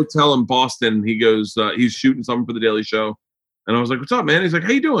a hotel in Boston. And he goes, he's shooting something for the Daily Show, and I was like, "What's up, man?" He's like,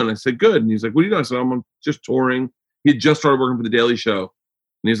 "How you doing?" I said, "Good." And he's like, "What are you doing?" I said, "I'm just touring." He had just started working for the Daily Show.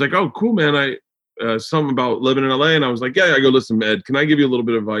 he's like, "Oh, cool, man. Something about living in LA." And I was like, "Yeah." I go, "Listen, Ed, can I give you a little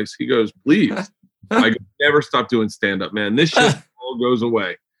bit of advice?" He goes, "Please." I go, "Never stop doing stand up, man. This shit all goes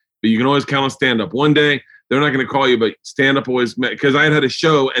away, but you can always count on stand up. One day they're not going to call you, but stand up always." Because I had a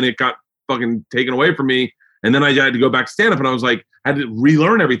show and it got fucking taken away from me, and then I had to go back to stand up, and I was like, I had to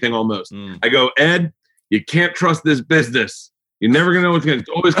relearn everything almost. I go, "Ed, you can't trust this business. You're never gonna know what's gonna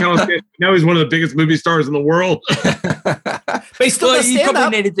always count on stand." Now he's one of the biggest movie stars in the world. But he still does you stand probably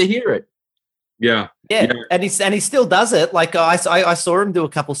up. needed to hear it. Yeah, and he still does it. Like I saw him do a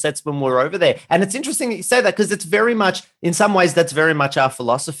couple sets when we were over there, and it's interesting that you say that because it's very much, in some ways, that's very much our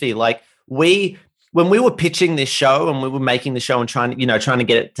philosophy. Like when we were pitching this show and we were making the show and trying to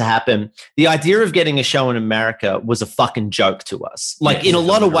get it to happen, the idea of getting a show in America was a fucking joke to us. Like in a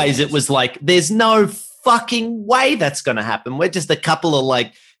lot of ways, it was like, there's no fucking way that's going to happen. We're just a couple of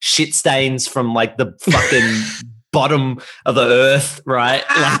like shit stains from like the fucking bottom of the earth, right?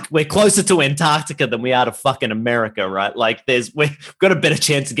 Like we're closer to Antarctica than we are to fucking America, right? Like we've got a better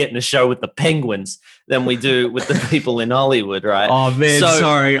chance of getting a show with the penguins than we do with the people in Hollywood, right? Oh man,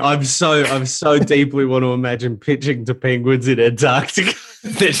 sorry. I'm so deeply want to imagine pitching to penguins in Antarctica.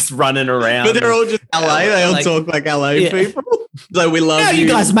 They're just running around. But they're all just LA. They all talk like LA people. So we love you. You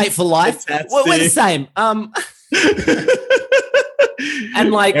guys mate for life. We're the same.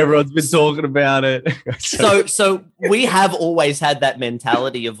 And like everyone's been talking about it. so we have always had that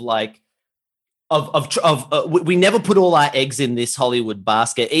mentality of like we never put all our eggs in this Hollywood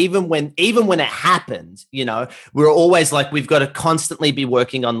basket. Even when it happened, you know, we're always like, we've got to constantly be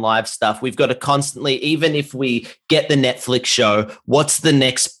working on live stuff. We've got to constantly, even if we get the Netflix show, what's the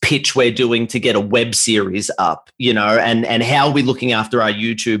next pitch we're doing to get a web series up, you know, and how are we looking after our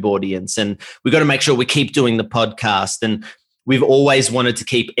YouTube audience? And we've got to make sure we keep doing the podcast. And we've always wanted to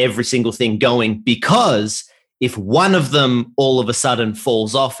keep every single thing going, because if one of them all of a sudden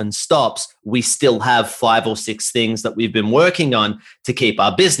falls off and stops, we still have 5 or 6 things that we've been working on to keep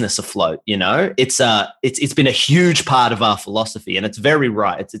our business afloat. You know, it's been a huge part of our philosophy, and it's very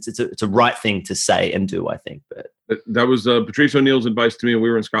right. It's a right thing to say and do, I think. But that was Patrice O'Neill's advice to me. We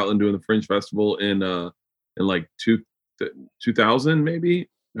were in Scotland doing the Fringe Festival in like 2000, maybe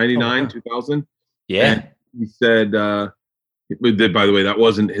 99, 2000. Yeah, and he said. By the way, that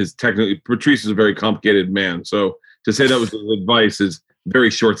wasn't his technically. Patrice is a very complicated man, so to say that was his advice is very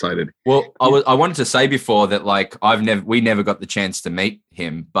short-sighted. Well, I wanted to say before that, like, we never got the chance to meet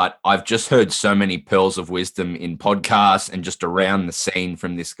him, but I've just heard so many pearls of wisdom in podcasts and just around the scene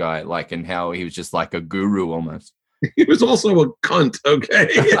from this guy, like, and how he was just like a guru almost. He was also a cunt, okay?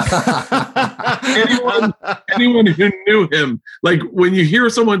 anyone who knew him, like when you hear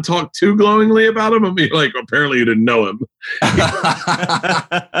someone talk too glowingly about him, I mean, like, apparently you didn't know him.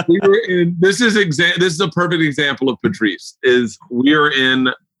 This is a perfect example of Patrice. We are in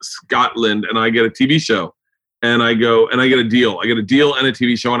Scotland and I get a TV show and I go and I get a deal. I get a deal and a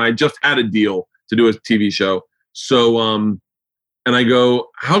TV show, and I just had a deal to do a TV show. So and I go,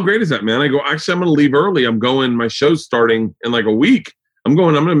 how great is that, man? I go, actually, I'm going to leave early. My show's starting in like a week. I'm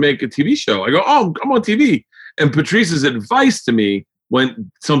going to make a TV show. I go, oh, I'm on TV. And Patrice's advice to me went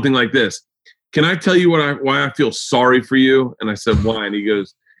something like this. Can I tell you why I feel sorry for you? And I said, why? And he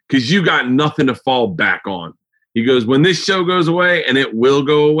goes, because you got nothing to fall back on. He goes, when this show goes away, and it will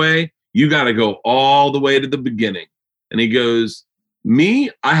go away, you got to go all the way to the beginning. And he goes, me,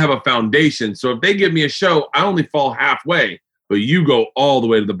 I have a foundation. So if they give me a show, I only fall halfway. But you go all the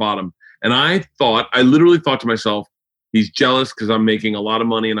way to the bottom. And I literally thought to myself, he's jealous because I'm making a lot of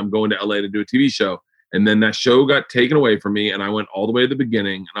money and I'm going to LA to do a TV show. And then that show got taken away from me and I went all the way to the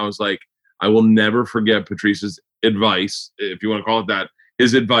beginning. And I was like, I will never forget Patrice's advice, if you want to call it that,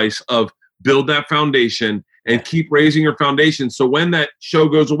 his advice of build that foundation and keep raising your foundation. So when that show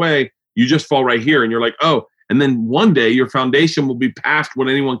goes away, you just fall right here and you're like, oh, and then one day your foundation will be past what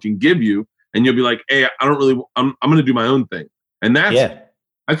anyone can give you. And you'll be like, hey, I'm going to do my own thing. And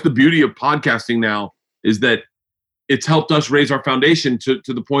that's the beauty of podcasting now, is that it's helped us raise our foundation to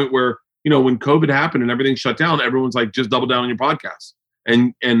the point where, you know, when COVID happened and everything shut down, everyone's like, just double down on your podcast.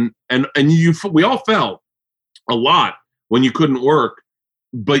 And we all felt a lot when you couldn't work,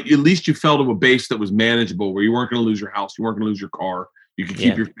 but at least you fell to a base that was manageable, where you weren't going to lose your house, you weren't going to lose your car, you could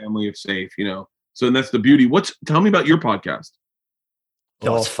keep your family safe, you know. So that's the beauty. Tell me about your podcast.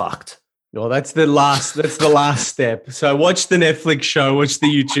 Oh, it's fucked. Well, that's the last step. So watch the Netflix show, watch the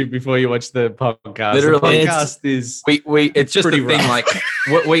YouTube before you watch the podcast. Literally, the podcast is it's just a thing rough. like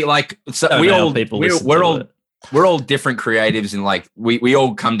we like so we're all different creatives, and like we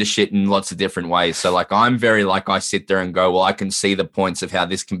all come to shit in lots of different ways. So like I'm very like I sit there and go, well, I can see the points of how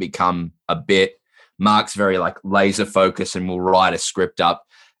this can become a bit. Mark's very like laser focused and will write a script up.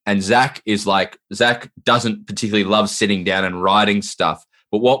 And Zach doesn't particularly love sitting down and writing stuff.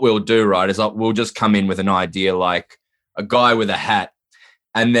 But what we'll do, right, is we'll just come in with an idea like a guy with a hat.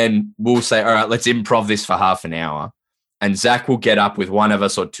 And then we'll say, all right, let's improv this for half an hour. And Zach will get up with one of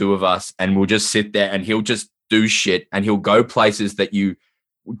us or two of us and we'll just sit there and he'll just do shit and he'll go places that you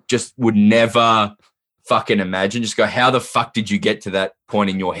just would never fucking imagine. Just go, how the fuck did you get to that point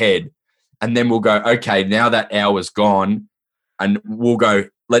in your head? And then we'll go, okay, now that hour's gone. And we'll go,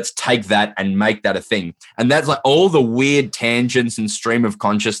 let's take that and make that a thing. And that's like all the weird tangents and stream of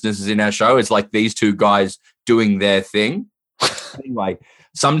consciousnesses in our show. It's like these two guys doing their thing. Anyway,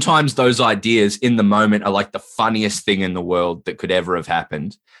 sometimes those ideas in the moment are like the funniest thing in the world that could ever have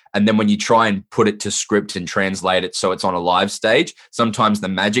happened. And then when you try and put it to script and translate it so it's on a live stage, sometimes the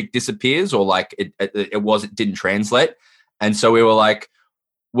magic disappears or like it didn't translate. And so we were like,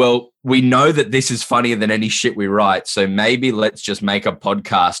 well, we know that this is funnier than any shit we write. So maybe let's just make a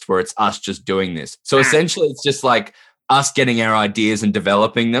podcast where it's us just doing this. So essentially it's just like us getting our ideas and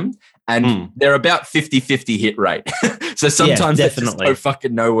developing them. And they're about 50-50 hit rate. So sometimes they just go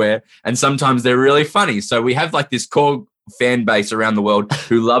fucking nowhere. And sometimes they're really funny. So we have like this core fan base around the world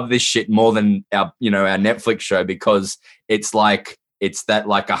who love this shit more than our Netflix show because it's that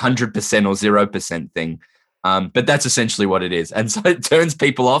like 100% or 0% thing. But that's essentially what it is. And so it turns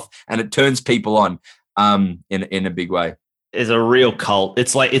people off and it turns people on in a big way. It's a real cult.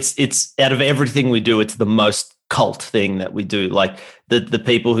 It's like it's out of everything we do, it's the most cult thing that we do. Like the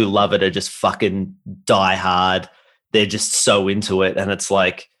people who love it are just fucking die hard. They're just so into it. And it's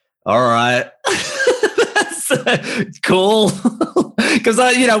like, all right, that's cool. Because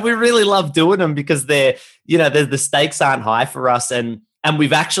we really love doing them because they're, the stakes aren't high for us. And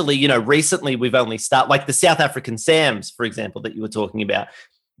we've actually, recently we've only started, like the South African Sams, for example, that you were talking about.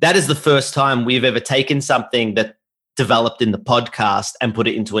 That is the first time we've ever taken something that developed in the podcast and put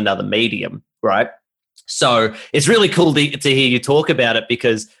it into another medium, right? So it's really cool to hear you talk about it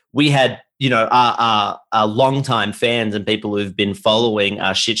because we had, our longtime fans and people who've been following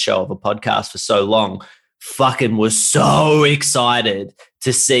our shit show of a podcast for so long fucking was so excited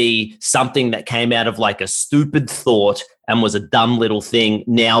to see something that came out of like a stupid thought and was a dumb little thing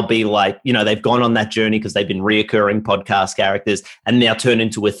now be like, they've gone on that journey because they've been reoccurring podcast characters and now turn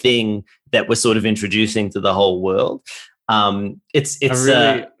into a thing that we're sort of introducing to the whole world. I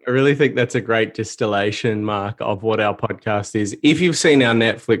really think that's a great distillation, Mark, of what our podcast is. If you've seen our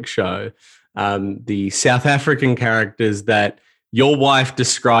Netflix show, the South African characters that your wife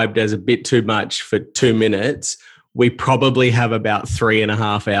described as a bit too much for 2 minutes, we probably have about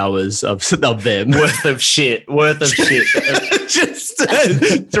 3.5 hours of them worth of shit. Just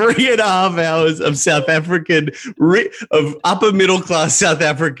 3.5 hours of South African, of upper middle class South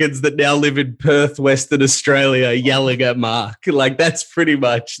Africans that now live in Perth, Western Australia, yelling at Mark. Like that's pretty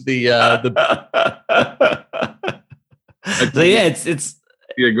much the. So yeah, it's.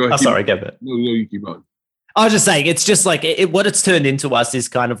 Yeah, go ahead. Sorry, go ahead. No, you keep on. I was just saying, it's just like what it's turned into us is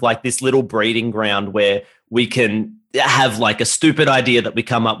kind of like this little breeding ground where we can have like a stupid idea that we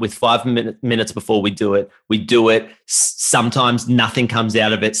come up with 5 minutes before we do it. We do it. Sometimes nothing comes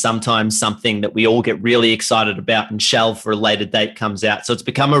out of it. Sometimes something that we all get really excited about and shelve for a later date comes out. So it's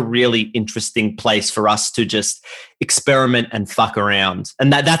become a really interesting place for us to just experiment and fuck around.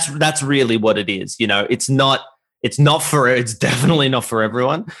 And that's really what it is. It's definitely not for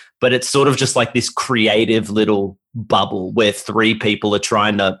everyone, but it's sort of just like this creative little bubble where 3 people are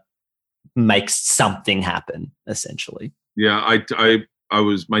trying to make something happen, essentially. Yeah,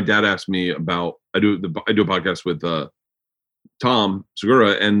 my dad asked me about, I do a podcast with Tom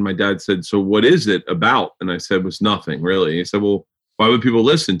Segura, and my dad said, so what is it about? And I said, it was nothing really. He said, well, why would people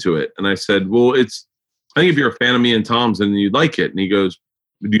listen to it? And I said, well, I think if you're a fan of me and Tom's, then you'd like it. And he goes,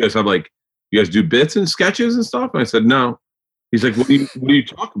 do you guys have you guys do bits and sketches and stuff? And I said, no. He's like, what do you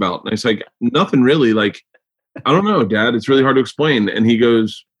talk about? And I said, nothing really. Like, I don't know, Dad. It's really hard to explain. And he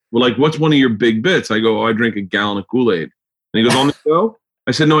goes, well, what's one of your big bits? I go, I drink a gallon of Kool-Aid. And he goes, on the show?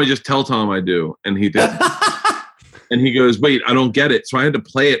 I said, no, I just tell Tom I do. And he did. And he goes, wait, I don't get it. So I had to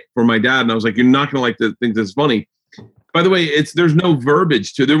play it for my dad. And I was like, you're not going to think this is funny. By the way, there's no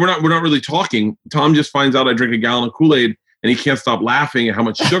verbiage to it. We're not really talking. Tom just finds out I drink a gallon of Kool-Aid and he can't stop laughing at how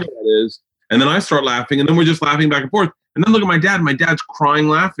much sugar that is. And then I start laughing, and then we're just laughing back and forth. And then look at my dad. My dad's crying,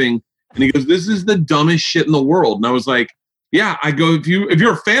 laughing. And he goes, this is the dumbest shit in the world. And I was like, yeah. I go, if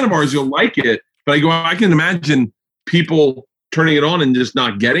you're a fan of ours, you'll like it. But I go, I can imagine people turning it on and just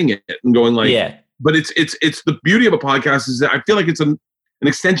not getting it and going like, yeah. But it's the beauty of a podcast is that I feel like it's an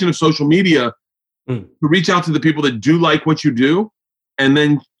extension of social media to reach out to the people that do like what you do and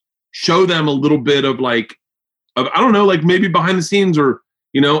then show them a little bit of like, I don't know, like maybe behind the scenes, or,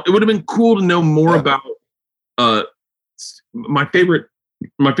 you know, it would have been cool to know more about my favorite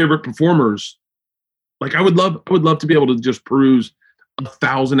performers. Like I would love to be able to just peruse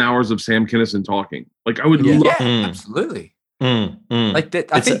 1,000 hours of Sam Kinison talking. Like I would love. Yeah, absolutely. Like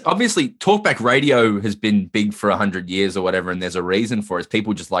that, I think obviously talkback radio has been big for 100 years or whatever, and there's a reason for it.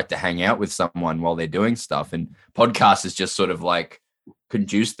 People just like to hang out with someone while they're doing stuff, and podcast is just sort of like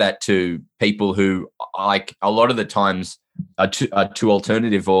conduced that to people who, like, a lot of the times are too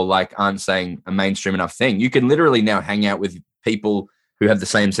alternative or like aren't saying a mainstream enough thing. You can literally now hang out with people who have the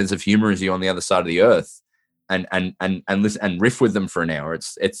same sense of humor as you on the other side of the earth, and listen and riff with them for an hour.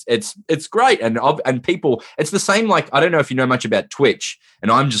 It's great. And people, it's the same. Like, I don't know if you know much about Twitch, and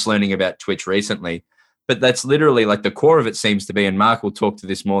I'm just learning about Twitch recently, but that's literally like the core of it seems to be, and Mark will talk to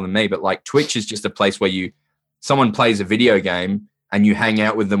this more than me, but like Twitch is just a place where someone plays a video game and you hang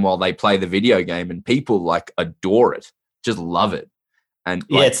out with them while they play the video game, and people like adore it, just love it. And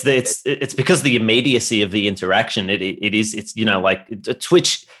like, it's because of the immediacy of the interaction. It's you know, like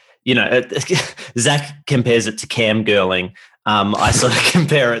Twitch, you know, Zach compares it to cam girling. I sort of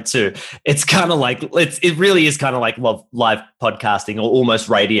compare it to, it's kind of like, it really is kind of like live podcasting or almost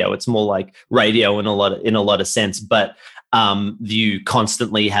radio. It's more like radio in a lot of sense, but you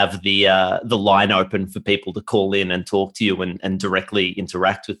constantly have the line open for people to call in and talk to you and directly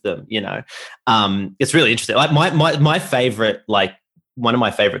interact with them. You know, it's really interesting. Like my favorite, like one of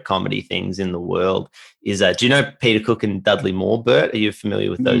my favorite comedy things in the world is, do you know Peter Cook and Dudley Moore, Bert? Are you familiar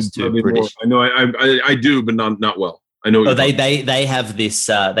with those two British? I know, I do, but not well. I know. Oh, they have this.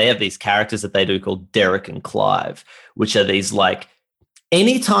 They have these characters that they do called Derek and Clive, which are these like,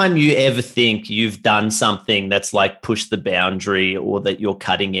 anytime you ever think you've done something that's like pushed the boundary or that you're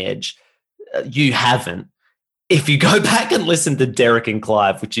cutting edge, you haven't. If you go back and listen to Derek and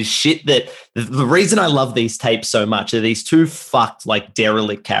Clive, which is shit that the reason I love these tapes so much are these two fucked like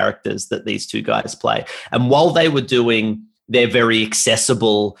derelict characters that these two guys play. And while they were doing their very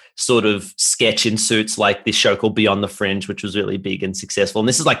accessible sort of sketch in suits, like this show called Beyond the Fringe, which was really big and successful. And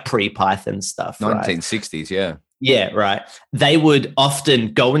this is like pre-Python stuff. 1960s, yeah. Yeah, right. They would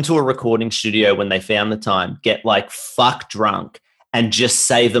often go into a recording studio when they found the time, get like fuck drunk, and just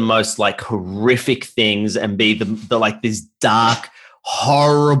say the most like horrific things and be the like these dark,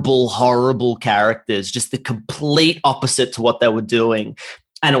 horrible characters, just the complete opposite to what they were doing.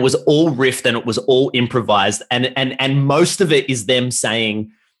 And it was all riffed and it was all improvised. And most of it is them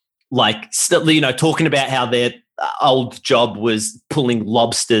saying, like, you know, talking about how their old job was pulling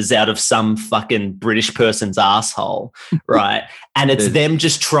lobsters out of some fucking British person's asshole, right? And it's them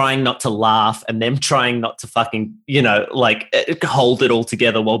just trying not to laugh and them trying not to fucking, you know, like hold it all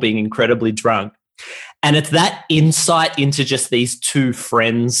together while being incredibly drunk. And it's that insight into just these two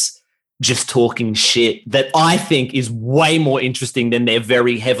friends just talking shit that I think is way more interesting than their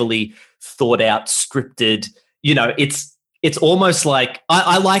very heavily thought out, scripted, you know, it's almost like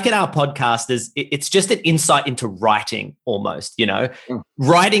I like it. Our podcast is it's just an insight into writing almost, you know.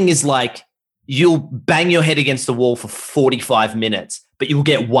 Writing is like you'll bang your head against the wall for 45 minutes, but you'll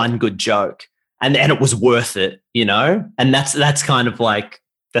get one good joke and it was worth it, you know. And that's kind of what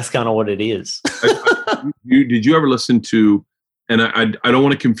it is. Did you ever listen to, and I don't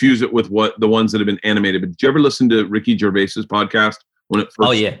want to confuse it with what the ones that have been animated, but did you ever listen to Ricky Gervais's podcast when it first?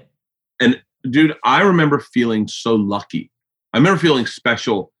 Oh yeah. And dude, I remember feeling so lucky. I remember feeling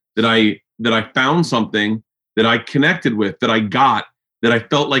special that I found something that I connected with, that I got, that I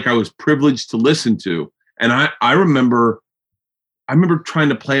felt like I was privileged to listen to. And I remember trying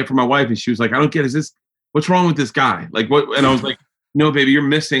to play it for my wife, and she was like, "I don't get it. What's wrong with this guy? Like what?" And I was like, "No, baby, you're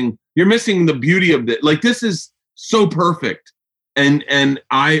missing the beauty of it. Like this is so perfect."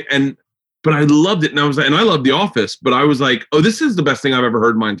 But I loved it, and I loved The Office, but I was like, "Oh, this is the best thing I've ever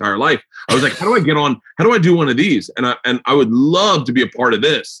heard in my entire life." I was like, "How do I get on? How do I do one of these?" And I would love to be a part of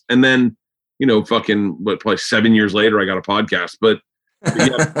this. And then, you know, probably 7 years later, I got a podcast. But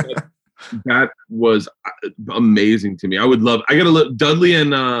yeah, that was amazing to me. I got to look Dudley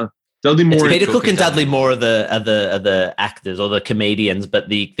and Dudley Moore. It's Peter Cook and Dudley Moore are the actors or the comedians, but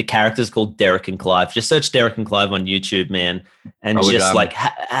the character's called Derek and Clive. Just search Derek and Clive on YouTube, man. And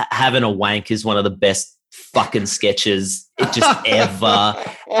having a wank is one of the best fucking sketches just ever.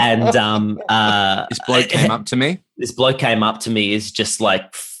 And this bloke came up to me. This bloke came up to me is just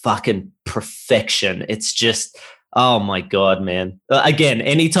like fucking perfection. It's just, oh my God, man. Again,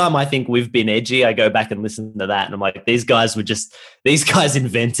 anytime I think we've been edgy, I go back and listen to that. And I'm like, these guys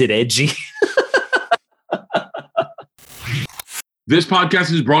invented edgy. This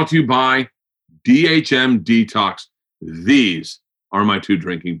podcast is brought to you by DHM Detox. These are my two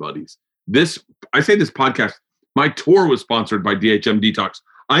drinking buddies. I say this podcast, my tour was sponsored by DHM Detox.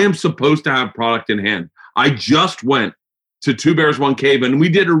 I am supposed to have product in hand. I just went to Two Bears, One Cave, and we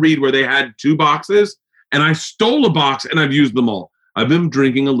did a read where they had 2 boxes, and I stole a box, and I've used them all. I've been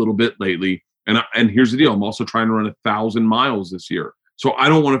drinking a little bit lately, and here's the deal. I'm also trying to run 1,000 miles this year. So I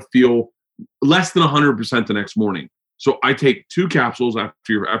don't want to feel less than 100% the next morning. So I take 2 capsules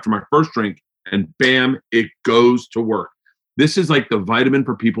after my first drink, and bam, it goes to work. This is like the vitamin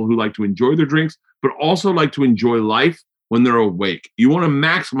for people who like to enjoy their drinks, but also like to enjoy life when they're awake. You want to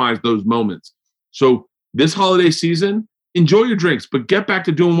maximize those moments. So this holiday season, enjoy your drinks, but get back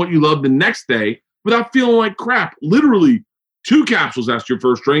to doing what you love the next day without feeling like crap. Literally 2 capsules after your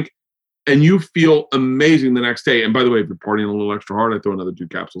first drink, and you feel amazing the next day. And by the way, if you're partying a little extra hard, I throw another 2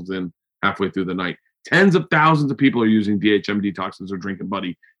 capsules in halfway through the night. Tens of thousands of people are using DHM Detox as their drinking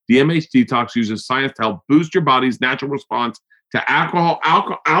buddy. DMH Detox uses science to help boost your body's natural response to alcohol.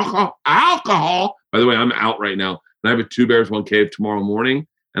 By the way, I'm out right now, and I have a Two Bears, One Cave tomorrow morning,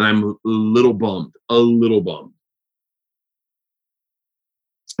 and I'm a little bummed.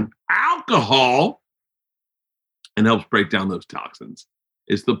 Alcohol, and helps break down those toxins.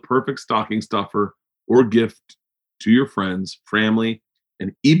 It's the perfect stocking stuffer or gift to your friends, family,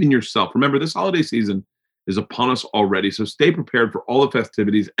 and even yourself. Remember, this holiday season is upon us already, so stay prepared for all the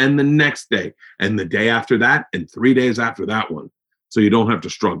festivities and the next day and the day after that and 3 days after that one, so you don't have to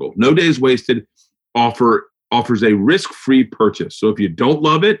struggle. No Days Wasted offers a risk-free purchase. So if you don't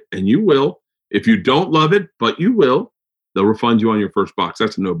love it, and you will, if you don't love it, but you will, they'll refund you on your first box.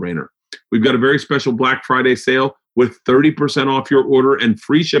 That's a no-brainer. We've got a very special Black Friday sale with 30% off your order and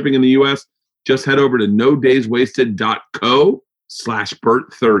free shipping in the U.S. Just head over to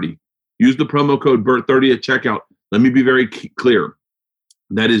nodayswasted.co/Bert30. Use the promo code BERT30 at checkout. Let me be very clear.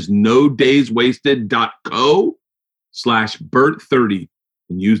 That is nodayswasted.co/Bert30.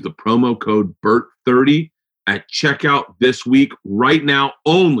 And use the promo code BERT30 at checkout this week, right now,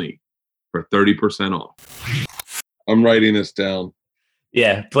 only for 30% off. I'm writing this down.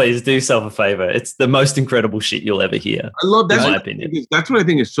 Yeah, please do yourself a favor. It's the most incredible shit you'll ever hear. I love that. In my opinion. That's what I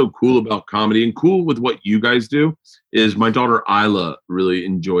think is so cool about comedy, and cool with what you guys do is my daughter Isla really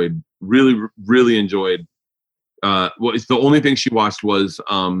enjoyed. Well, it's the only thing she watched was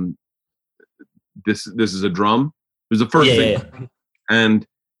this is a drum. It was the first thing. Yeah. And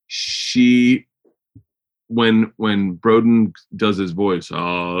she, when Broden does his voice,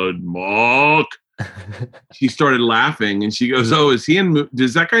 Mark, she started laughing, and she goes, "Oh, is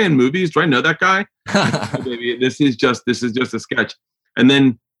that guy in movies? Do I know that guy?" Maybe this is just a sketch. And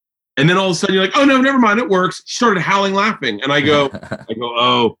then all of a sudden you're like, "Oh no, never mind, it works." She started howling laughing, and I go,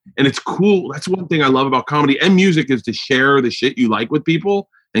 "Oh," and it's cool. That's one thing I love about comedy and music is to share the shit you like with people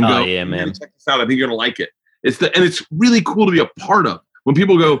and go, "Yeah, man, check this out. I think you're gonna like it." And it's really cool to be a part of. When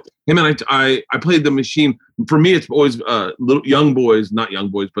people go, "Hey man, I played the machine." For me, it's always little young boys, not young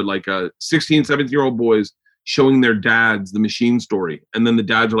boys, but like 16, 17-year-old boys showing their dads the Machine story. And then the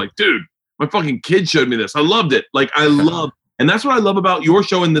dads are like, "Dude, my fucking kid showed me this. I loved it." Like and that's what I love about your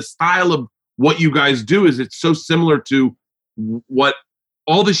show, and the style of what you guys do is it's so similar to what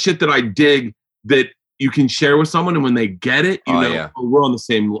all the shit that I dig that you can share with someone, and when they get it, we're on the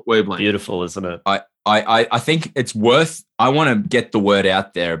same wavelength. Beautiful, isn't it? I think it's worth, I want to get the word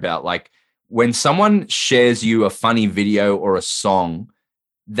out there about, like, when someone shares you a funny video or a song,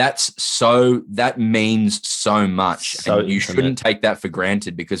 that means so much. And you shouldn't take that for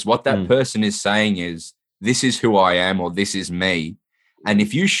granted, because what that person is saying is, this is who I am, or this is me. And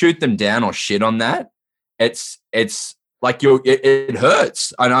if you shoot them down or shit on that, it's like it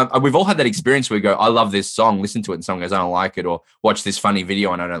hurts. And we've all had that experience where we go, "I love this song," listen to it, and someone goes, "I don't like it," or "Watch this funny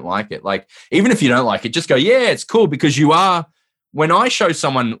video and I don't like it." Like, even if you don't like it, just go, "Yeah, it's cool," because you are. When I show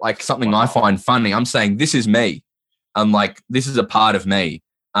someone like something I find funny, I'm saying, "This is me." I'm like, "This is a part of me."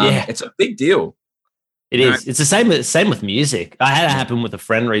 It's a big deal. It is. It's the same with music. I had it happen with a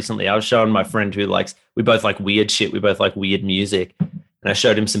friend recently. I was showing my friend we both like weird shit. We both like weird music. And I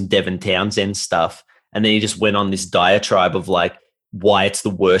showed him some Devin Townsend stuff. And then he just went on this diatribe of like why it's the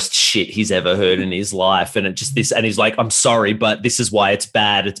worst shit he's ever heard in his life. And and he's like, "I'm sorry, but this is why it's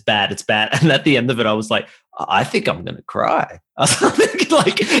bad. It's bad. It's bad." And at the end of it, I was like, I think I'm going to cry. I was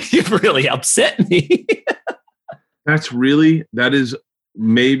like, "You've really upset me." That is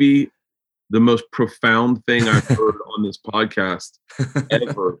maybe the most profound thing I've heard on this podcast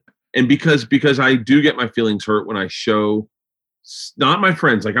ever. And because I do get my feelings hurt when I show, not my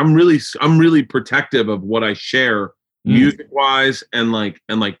friends, like I'm really protective of what I share music wise and like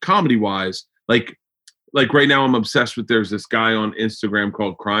comedy wise. Like right now I'm obsessed with, there's this guy on Instagram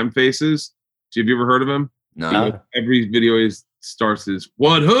called Crime Faces. Have you ever heard of him? No. Every video is starts his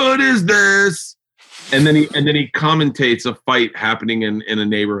 "What hood is this?" and then he commentates a fight happening in a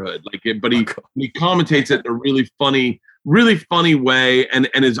neighborhood, but he commentates it in a really funny way, and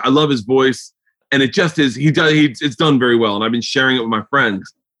I love his voice, and it just is it's done very well, and I've been sharing it with my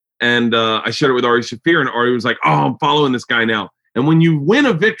friends, and I shared it with Ari Shafir, and Ari was like, "Oh, I'm following this guy now." And when you win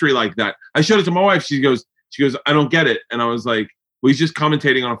a victory like that, I showed it to my wife. She goes, "I don't get it," and I was like, "Well, he's just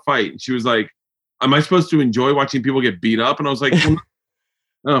commentating on a fight," and she was like, "Am I supposed to enjoy watching people get beat up?" And I was like,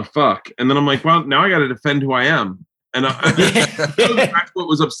 "Oh fuck!" And then I'm like, "Well, now I got to defend who I am," and that's what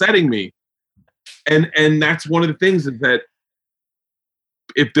was upsetting me. And that's one of the things is that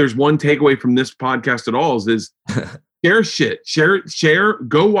if there's one takeaway from this podcast at all is share shit, share,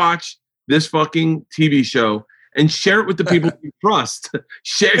 go watch this fucking TV show and share it with the people you trust.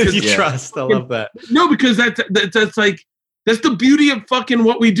 Share you trust. I love that. No, because that's like, that's the beauty of fucking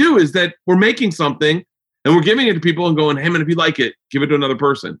what we do is that we're making something and we're giving it to people and going, "Hey man, if you like it, give it to another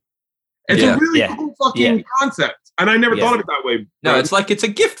person." It's a really cool fucking concept. And I never thought of it that way. No, it's like it's a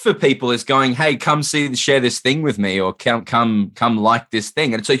gift for people. It's going, "Hey, come share this thing with me," or come like this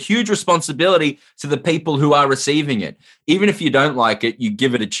thing. And it's a huge responsibility to the people who are receiving it. Even if you don't like it, you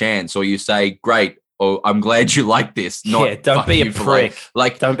give it a chance, or you say, "Great," or "I'm glad you like this." Not don't be a prick.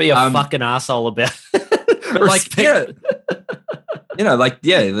 Like don't be a fucking asshole about it. But like,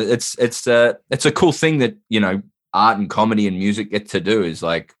 it's a cool thing that, art and comedy and music get to do is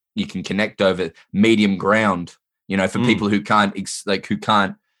like, you can connect over medium ground, for people who can't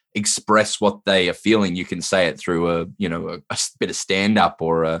express what they are feeling. You can say it through a bit of stand up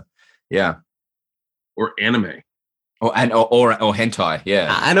or or anime or hentai.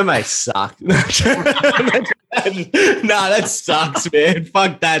 Yeah. Anime sucks. No, that sucks, man.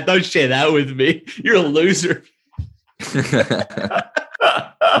 Fuck that. Don't share that with me. You're a loser.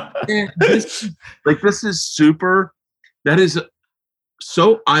 This is super. That is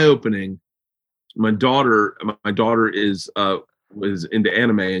so eye-opening. My daughter was into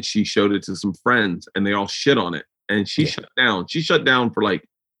anime, and she showed it to some friends, and they all shit on it. And she shut down. She shut down for like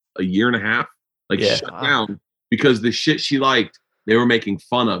a year and a half. Shut down because the shit she liked, they were making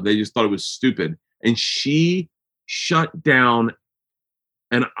fun of. They just thought it was stupid, and she shut down.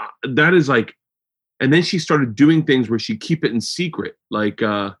 And that is like, and then she started doing things where she'd keep it in secret, like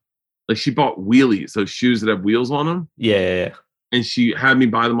she bought wheelies, those shoes that have wheels on them. Yeah. And she had me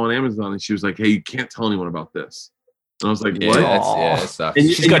buy them on Amazon, and she was like, "Hey, you can't tell anyone about this." And I was like, "What?" That sucks. And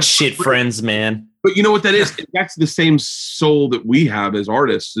she's got shit friends, man. But you know what that is? That's the same soul that we have as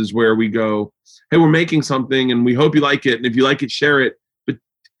artists, is where we go, "Hey, we're making something, and we hope you like it, and if you like it, share it." But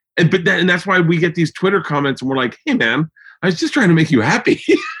that's why we get these Twitter comments, and we're like, "Hey, man, I was just trying to make you happy."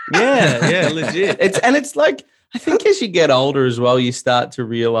 Yeah, legit. It's like, I think as you get older as well, you start to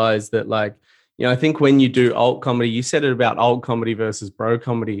realize that, like, I think when you do alt comedy, you said it about alt comedy versus bro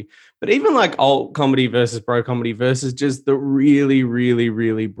comedy, but even like alt comedy versus bro comedy versus just the really, really,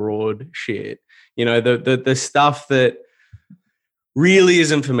 really broad shit, the stuff that really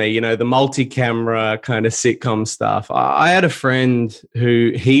isn't for me, the multi-camera kind of sitcom stuff. I had a friend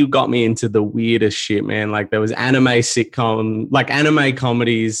who he got me into the weirdest shit, man. Like there was anime sitcom, like anime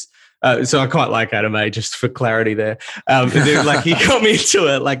comedies. So I quite like anime, just for clarity there. Like he got me into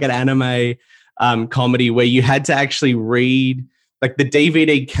it, like an anime comedy where you had to actually read, like the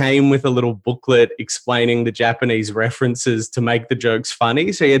DVD came with a little booklet explaining the Japanese references to make the jokes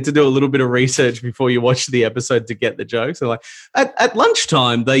funny. So you had to do a little bit of research before you watched the episode to get the jokes. So like at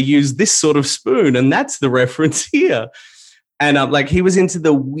lunchtime, they use this sort of spoon and that's the reference here. And like he was into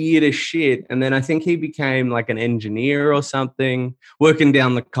the weirdest shit. And then I think he became like an engineer or something, working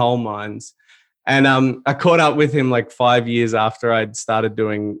down the coal mines. And I caught up with him like 5 years after I'd started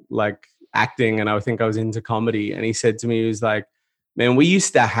doing like acting, and I think I was into comedy. And he said to me, he was like, "Man, we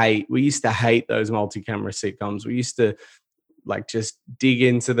used to hate those multi-camera sitcoms. We used to like just dig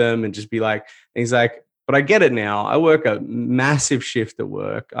into them and just be like," and he's like, "But I get it now. I work a massive shift at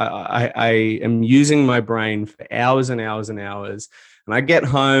work. I am using my brain for hours and hours and hours. And I get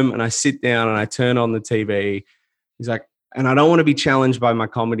home and I sit down and I turn on the TV." He's like, "And I don't want to be challenged by my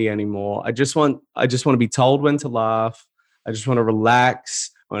comedy anymore. I just want to be told when to laugh. I just want to relax.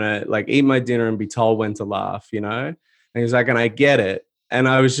 I want to like eat my dinner and be told when to laugh, And he's like, "And I get it." And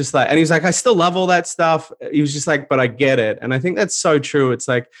I was just like, and he's like, "I still love all that stuff." He was just like, "But I get it." And I think that's so true. It's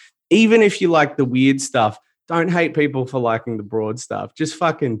like, even if you like the weird stuff, don't hate people for liking the broad stuff. Just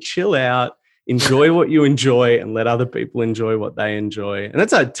fucking chill out, enjoy what you enjoy, and let other people enjoy what they enjoy. And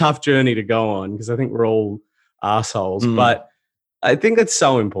that's a tough journey to go on because I think we're all assholes. But I think it's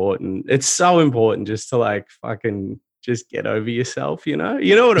so important. It's so important just to like fucking just get over yourself, You know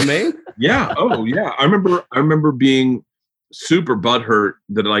what I mean? Yeah. Oh, yeah. I remember being super butthurt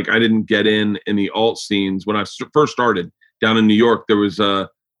that like I didn't get in the alt scenes when I first started down in New York. There was a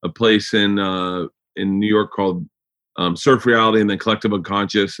place in New York called Surf Reality and then Collective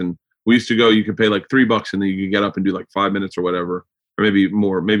Unconscious, and we used to go. You could pay like $3 and then you could get up and do like 5 minutes or whatever, or maybe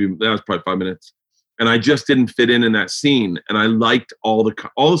more. Maybe that was probably 5 minutes. And I just didn't fit in that scene, and I liked all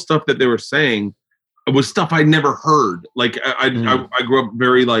the stuff that they were saying. It was stuff I'd never heard. Like I grew up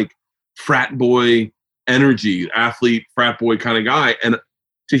very like frat boy energy, athlete, frat boy kind of guy, and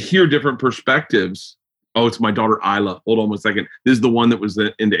to hear different perspectives. Oh, it's my daughter Isla. Hold on 1 second. This is the one that was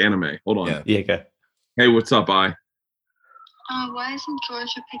into anime. Hold on. Yeah. Okay. Hey, what's up, I? Why isn't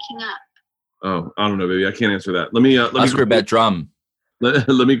Georgia picking up? Oh, I don't know, baby. I can't answer that. Let me Ask her about drum. Let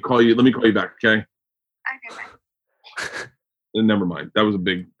me call you. Let me call you back, okay? Okay, bye. Never mind. That was a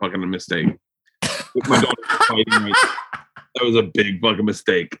big fucking mistake. My daughter was fighting right. That was a big fucking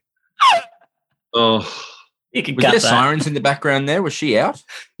mistake. Oh. You can Was cut there that. sirens in the background there? Was she out?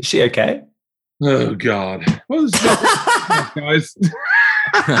 Is she okay? Oh God. What was that, guys?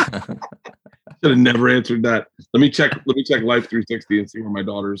 Should have never answered that. Let me check Life 360 and see where my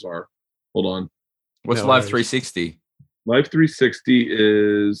daughters are. Hold on. What's No Live worries. 360? Life 360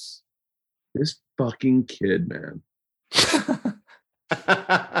 is this fucking kid, man.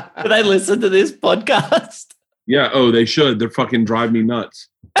 Do they listen to this podcast? Yeah. Oh, they should. They're fucking drive me nuts.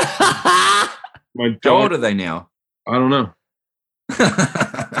 My How old daughter. are they now? I don't know.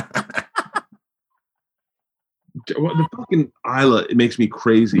 What the fucking Isla? It makes me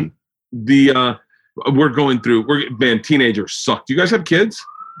crazy. Teenagers suck. Do you guys have kids?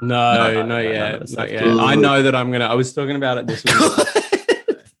 No, not no, yet. that's Not not yet. good. I know that I'm gonna. I was talking about it this week.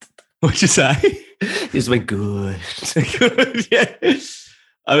 What'd you say? This went good. Good, yeah.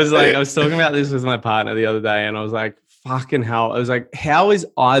 I was talking about this with my partner the other day, and I was like, fucking hell. I was like, how is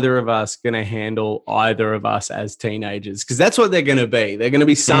either of us going to handle either of us as teenagers? Because that's what they're going to be. They're going to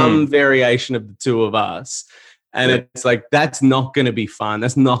be some variation of the two of us. And it's like, that's not going to be fun.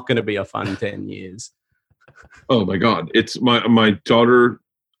 That's not going to be a fun 10 years. Oh my God. It's my daughter,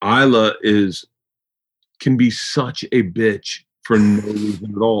 Isla, can be such a bitch for no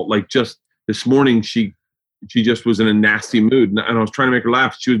reason at all. Like just this morning, she just was in a nasty mood, and I was trying to make her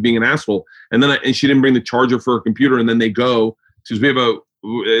laugh. She was being an asshole, and then she didn't bring the charger for her computer. And then they go because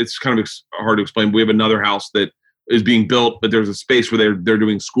it's kind of hard to explain. We have another house that is being built, but there's a space where they're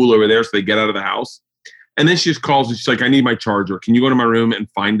doing school over there, so they get out of the house. And then she just calls and she's like, "I need my charger. Can you go to my room and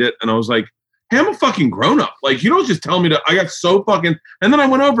find it?" And I was like, "Hey, I'm a fucking grown up. Like, you don't just tell me to." I got so fucking. And then I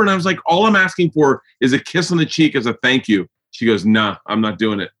went over and I was like, "All I'm asking for is a kiss on the cheek as a thank you." She goes, "Nah, I'm not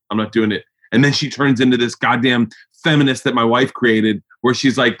doing it. I'm not doing it." And then she turns into this goddamn feminist that my wife created, where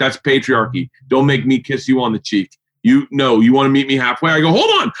she's like, "That's patriarchy. Don't make me kiss you on the cheek. You want to meet me halfway?" I go,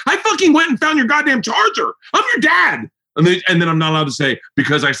 "Hold on. I fucking went and found your goddamn charger. I'm your dad." And then I'm not allowed to say,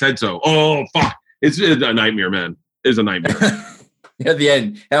 "Because I said so." Oh, fuck. It's a nightmare, man. It's a nightmare. At the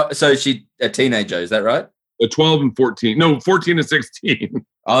end. So she a teenager, is that right? 12 and 14. No, 14 and 16.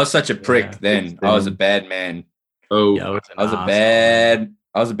 I was such a prick Yeah, then. 16. I was a bad man. Oh, Yeah, I was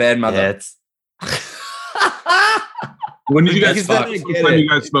a bad mother. when did you guys Because stop? then The I first get time it. you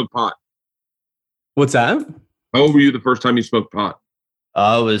guys smoked pot? What's that? How old were you the first time you smoked pot?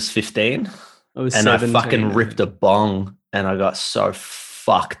 I was 15 I was and 17. I fucking ripped a bong and I got so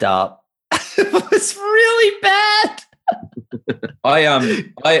fucked up. It was really bad.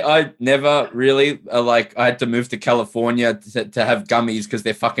 I never really I had to move to California to have gummies because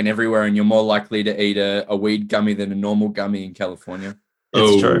they're fucking everywhere, and you're more likely to eat a weed gummy than a normal gummy in California.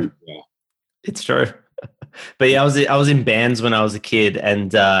 It's true. Yeah. It's true. But yeah, I was in bands when I was a kid,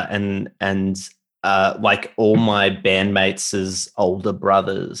 and like all my bandmates' older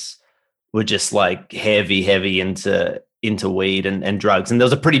brothers were just like heavy into weed and drugs, and there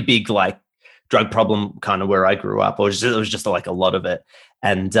was a pretty big like drug problem kind of where I grew up. It was just like a lot of it,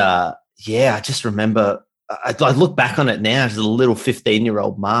 and yeah, I just remember. I look back on it now as a little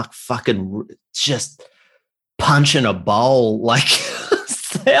 15-year-old Mark, fucking just punching a bowl like.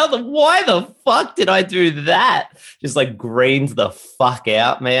 Why the fuck did I do that? Just like greened the fuck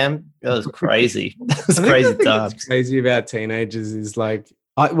out, man. That was crazy. That was crazy times. What's crazy about teenagers is like,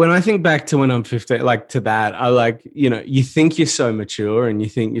 when I think back to when I'm 15, like to that, I like, you think you're so mature and you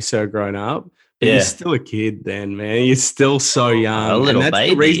think you're so grown up, but Yeah. you're still a kid then, man. You're still so young. A little and that's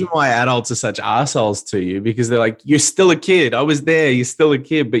baby. the reason why adults are such assholes to you, because they're like, you're still a kid. I was there. You're still a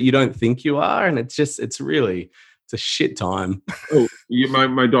kid, but you don't think you are. And it's a shit time. Oh,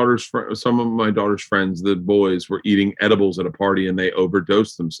 some of my daughter's friends, the boys, were eating edibles at a party and they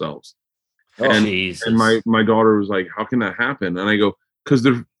overdosed themselves. and Jesus. and my daughter was like, "How can that happen?" And I go, "Because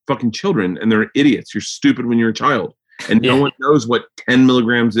they're fucking children and they're idiots. You're stupid when you're a child." and no one knows what 10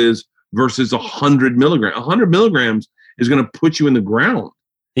 milligrams is versus 100 milligrams. 100 milligrams is going to put you in the ground.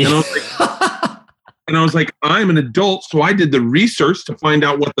 And I was like, I'm an adult, so I did the research to find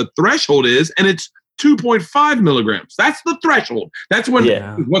out what the threshold is, and it's 2.5 milligrams. That's the threshold. That's when.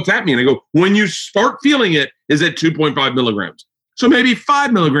 What's that mean? I go, when you start feeling it, is at 2.5 milligrams. So maybe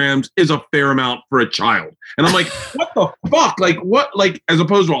 5 milligrams is a fair amount for a child. And I'm like, what the fuck? Like what? Like as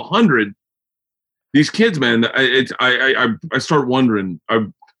opposed to 100. These kids, man. I start wondering. I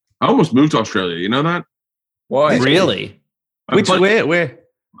almost moved to Australia. You know that? Why? Really? Where?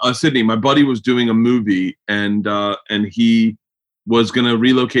 Sydney. My buddy was doing a movie, and he was going to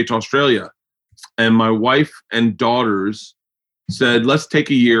relocate to Australia. And my wife and daughters said, let's take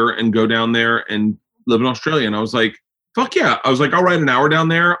a year and go down there and live in Australia. And I was like, fuck yeah. I was like, I'll ride an hour down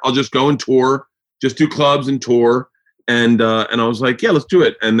there. I'll just go and tour, just do clubs and tour. And I was like, yeah, let's do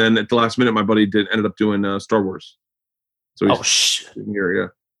it. And then at the last minute, my buddy ended up doing Star Wars. So he's here, yeah.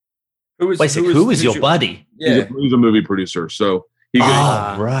 Who was your buddy? Yeah. He's a movie producer. So he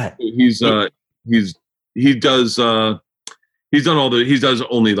right. He does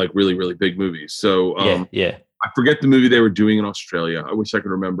only like really, really big movies. So I forget the movie they were doing in Australia. I wish I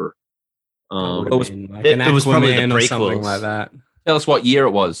could remember. It was probably the prequels or something like that. Tell us what year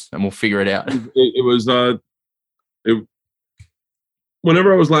it was, and we'll figure it out. It was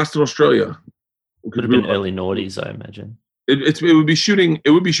whenever I was last in Australia. It would have been early noughties, I imagine. It would be shooting.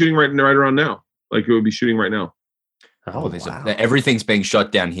 It would be shooting right around now. Like it would be shooting right now. Oh, wow. Everything's being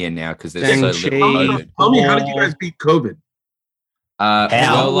shut down here now because there's so little COVID. Tell me, how did you guys beat COVID?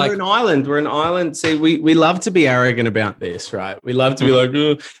 We're an island. We're an island. See, we love to be arrogant about this, right? We love to be like,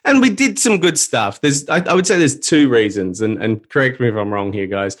 and we did some good stuff. I would say there's two reasons, and correct me if I'm wrong here,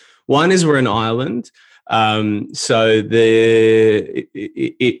 guys. One is we're an island. So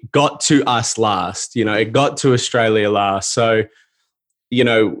it got to us last, it got to Australia last. So,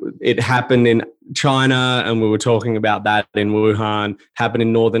 it happened in China and we were talking about that in Wuhan, happened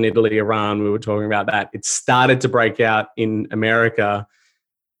in Northern Italy, Iran. We were talking about that. It started to break out in America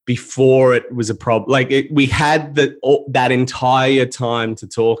before it was a problem. Like we had that entire time to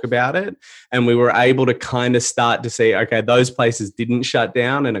talk about it, and we were able to kind of start to see, okay, those places didn't shut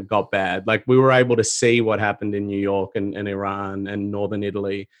down and it got bad. Like we were able to see what happened in New York and Iran and Northern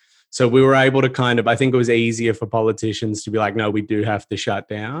Italy. So we were able to I think it was easier for politicians to be like, no, we do have to shut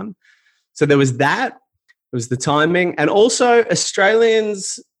down. So there was that. It was the timing. And also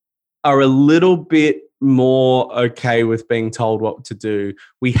Australians are a little bit more okay with being told what to do.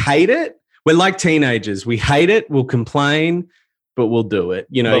 We hate it. We're like teenagers. We hate it. We'll complain, but we'll do it.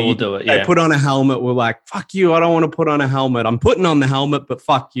 We'll do it. They put on a helmet. We're like, fuck you. I don't want to put on a helmet. I'm putting on the helmet, but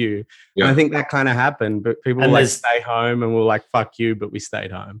fuck you. Yeah. And I think that kind of happened, but people were like, stay home, and we're like, fuck you, but we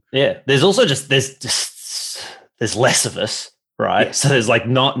stayed home. Yeah. There's also there's less of us, right? Yeah. So there's like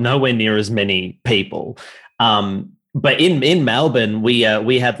nowhere near as many people. But in Melbourne, we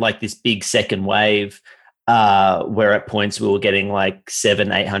had like this big second wave where at points we were getting like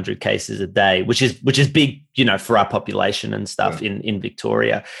 700-800 cases a day, which is big, for our population and stuff in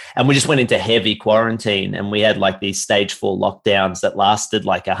Victoria. And we just went into heavy quarantine, and we had like these stage 4 lockdowns that lasted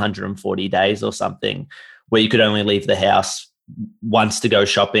like 140 days or something, where you could only leave the house once to go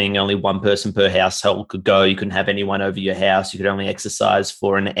shopping. Only one person per household could go. You couldn't have anyone over your house. You could only exercise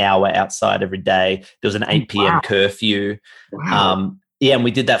for an hour outside every day. There was an 8 p.m. curfew. Wow. And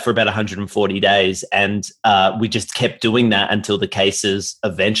we did that for about 140 days. And we just kept doing that until the cases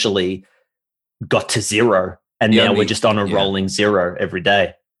eventually got to zero. And now we're just on a rolling zero every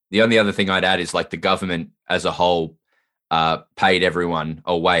day. The only other thing I'd add is like the government as a whole paid everyone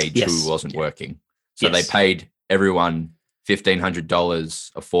a wage who wasn't working. So they paid everyone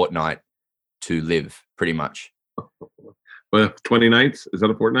 $1,500 a fortnight to live, pretty much. Well, 20 nights? Is that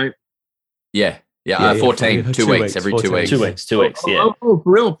a fortnight? Yeah. 14, 2 weeks, every 2 weeks. 2 weeks, yeah. Oh, for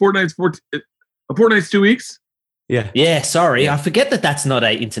real? A fortnight's 2 weeks? Yeah. Yeah, sorry. I forget that's not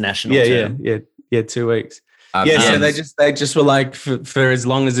a international term. Yeah, 2 weeks. So they just were like, for as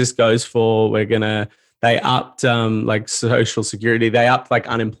long as this goes for, they upped like social security, they upped like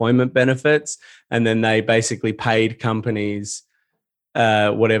unemployment benefits, and then they basically paid companies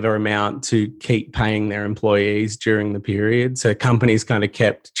whatever amount to keep paying their employees during the period. So companies kind of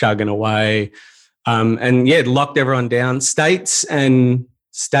kept chugging away. It locked everyone down. States and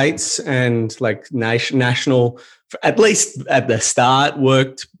like national, at least at the start,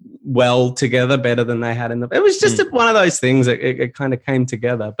 worked well together, better than they had in the. It was just one of those things that it kind of came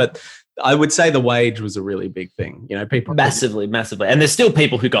together. But I would say the wage was a really big thing. People massively, and there's still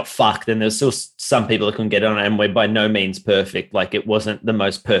people who got fucked, and there's still some people that couldn't get on it, and we're by no means perfect. Like it wasn't the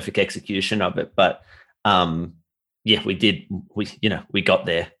most perfect execution of it, but yeah, we did. We got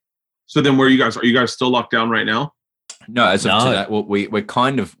there. So then, where are you guys still locked down right now? No, as of No. today, we're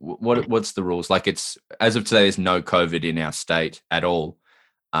kind of what's the rules? Like it's as of today, there's no COVID in our state at all.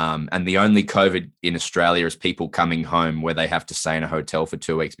 And the only COVID in Australia is people coming home where they have to stay in a hotel for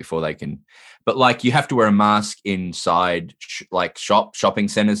 2 weeks before they can. But like you have to wear a mask inside shopping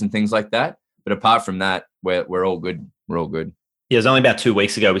centers and things like that. But apart from that, we're all good. We're all good. Yeah, it was only about 2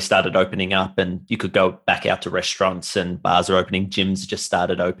 weeks ago we started opening up, and you could go back out to restaurants and bars are opening. Gyms just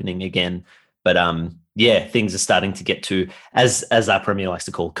started opening again. But yeah, things are starting to get to, as our premier likes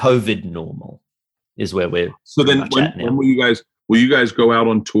to call, COVID normal, is where we're. So then, when will you guys go out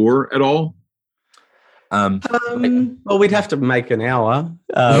on tour at all? Well, we'd have to make an hour.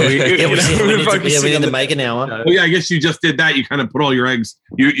 We need to make an hour. Oh yeah, I guess you just did that. You kind of put all your eggs.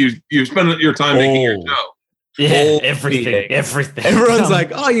 You spend your time making your show. Yeah, everything. Everyone's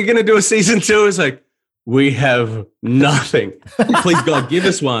like, "Oh, you're going to do a season 2?" It's like, we have nothing. Please God, give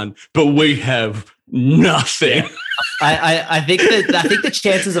us one, but we have nothing. I think the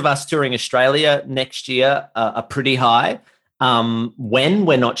chances of us touring Australia next year are pretty high. When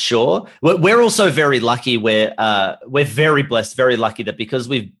we're not sure. We're also very lucky. We're very blessed, very lucky that because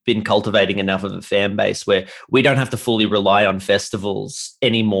we've been cultivating enough of a fan base where we don't have to fully rely on festivals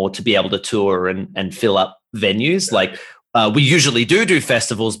anymore to be able to tour and fill up venues. Like we usually do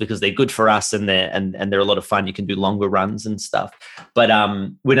festivals because they're good for us and they're a lot of fun. You can do longer runs and stuff, but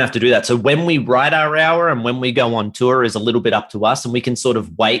we don't have to do that. So when we write our hour and when we go on tour is a little bit up to us, and we can sort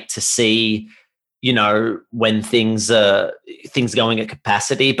of wait to see, when things going at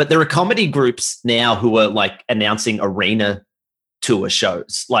capacity. But there are comedy groups now who are like announcing arena tour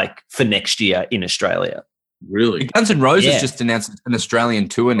shows like for next year in Australia. Really? Guns N' Roses just announced an Australian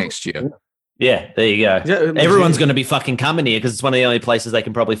tour next year. Yeah, there you go. Yeah, everyone's going to be fucking coming here because it's one of the only places they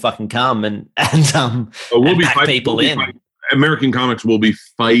can probably fucking come and pack people in. American comics will be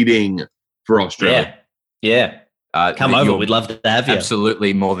fighting for Australia. Yeah. Come over. We'd love to have you.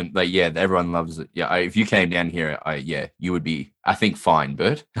 Absolutely, more than everyone loves it. Yeah, if you came down here, you would be, I think, fine,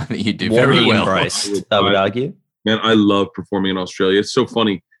 Bert. I think you'd do very well. Embraced, I would argue. Man, I love performing in Australia. It's so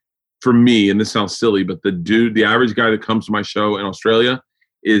funny for me, and this sounds silly, but the average guy that comes to my show in Australia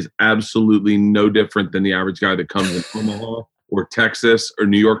is absolutely no different than the average guy that comes in Omaha or Texas or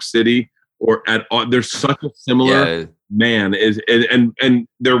New York City there's such a similar man and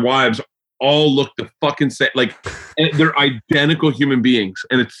their wives all look the fucking same. Like they're identical human beings.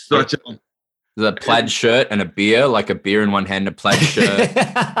 And it's such a plaid shirt and a beer, like a beer in one hand, a plaid shirt.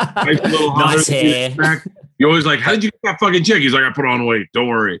 Nice hair. You're always like, how did you get that fucking chick? He's like, I put on weight. Don't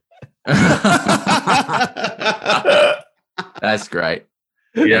worry. That's great.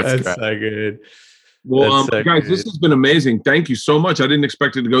 Yeah, that's so good. Well, guys, this has been amazing. Thank you so much. I didn't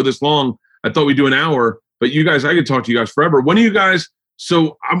expect it to go this long. I thought we'd do an hour, but you guys, I could talk to you guys forever. When are you guys?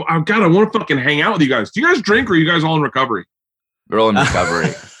 So, I want to fucking hang out with you guys. Do you guys drink, or are you guys all in recovery? We're all in recovery.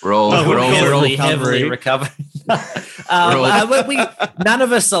 We're all heavily recovering. None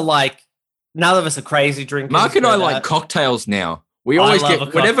of us are crazy drinkers. Mark and I like cocktails now. We always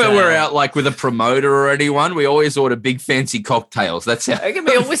get, whenever we're out like with a promoter or anyone, we always order big fancy cocktails. That's how. Give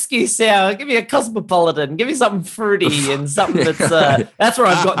me a whiskey sour, give me a cosmopolitan, give me something fruity and something that's where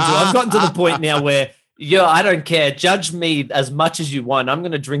I've gotten to. I've gotten to the point now where I don't care. Judge me as much as you want. I'm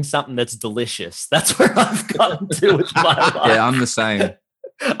going to drink something that's delicious. That's where I've gotten to with my life. Yeah, I'm the same.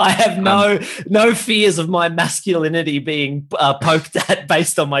 I have no fears of my masculinity being poked at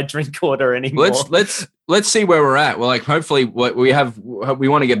based on my drink order anymore. Let's see where we're at. Well, like hopefully we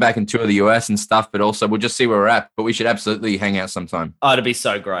want to get back and tour the US and stuff, but also we'll just see where we're at. But we should absolutely hang out sometime. Oh, it'd be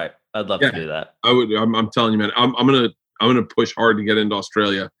so great. I'd love to do that. I would. I'm telling you, man. I'm gonna push hard to get into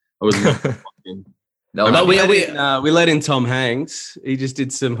Australia. I was. We let in Tom Hanks. He just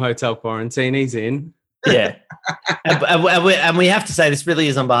did some hotel quarantine. He's in. Yeah. and we have to say this really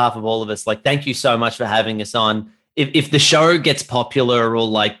is on behalf of all of us. Like, thank you so much for having us on. If the show gets popular or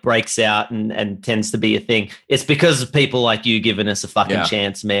like breaks out and tends to be a thing, it's because of people like you giving us a fucking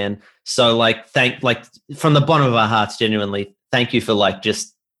chance, man. So like, from the bottom of our hearts, genuinely, thank you for like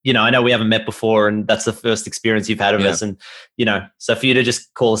just, I know we haven't met before and that's the first experience you've had of us. And, so for you to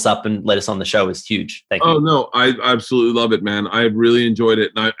just call us up and let us on the show is huge. Thank you. Oh, no, I absolutely love it, man. I really enjoyed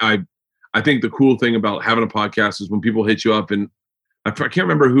it. And I think the cool thing about having a podcast is when people hit you up, and I can't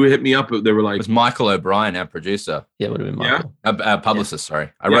remember who hit me up, but they were like, it was Michael O'Brien, our producer. Yeah, it would have been Michael. Our publicist, sorry.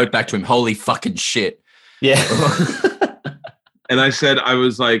 I wrote back to him, holy fucking shit. Yeah. And I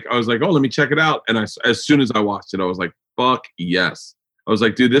was like, oh, let me check it out. And as soon as I watched it, I was like, fuck yes. I was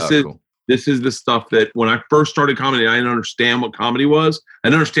like, dude, this is the stuff that when I first started comedy, I didn't understand what comedy was. I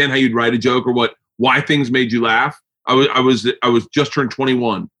didn't understand how you'd write a joke or why things made you laugh. I was just turned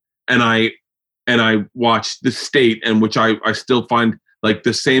 21, and I watched The State, and which I still find like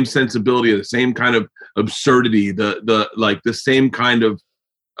the same sensibility, the same kind of absurdity, the same kind of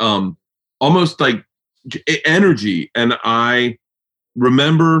almost like energy. And I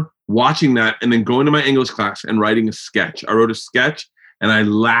remember watching that and then going to my English class and writing a sketch. I wrote a sketch and I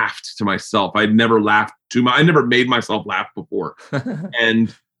laughed to myself. I'd never laughed I never made myself laugh before.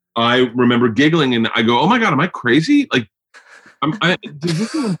 And I remember giggling and I go, oh my God, am I crazy? Like, does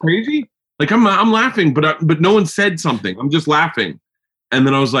this sound crazy? Like I'm laughing, but no one said something. I'm just laughing. And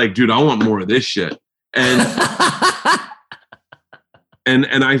then I was like, dude, I want more of this shit. And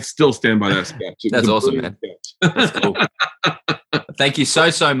and I still stand by that sketch. That's awesome, man. That's cool. Thank you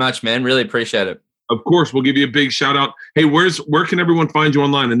so much, man. Really appreciate it. Of course, we'll give you a big shout out. Hey, where can everyone find you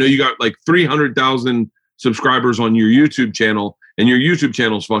online? I know you got like 300,000 subscribers on your YouTube channel, and your YouTube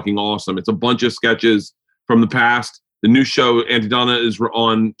channel is fucking awesome. It's a bunch of sketches from the past. The new show, Aunty Donna, is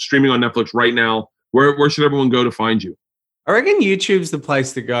streaming on Netflix right now. Where should everyone go to find you? I reckon YouTube's the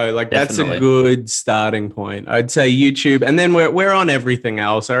place to go. Like Definitely. That's a good starting point. I'd say YouTube, and then we're on everything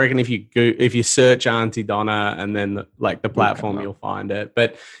else. I reckon if you search Aunty Donna and then the platform, you'll find it.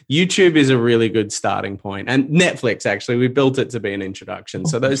 But YouTube is a really good starting point, and Netflix actually we built it to be an introduction.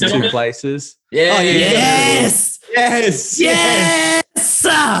 So those two places. Yeah. Oh, Yes.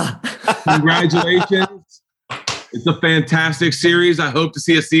 Congratulations. It's a fantastic series. I hope to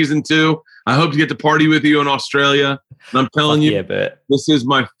see a season 2. I hope to get to party with you in Australia. And I'm telling you, this is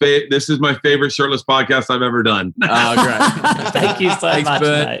my favorite shirtless podcast I've ever done. Oh, great. Thank you so much,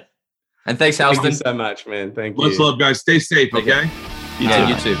 mate. And thanks, Thank Halston. you so much, man. Thank you. Much love, guys. Stay safe, okay? You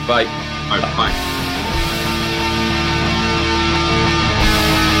too. Bye. All right, bye.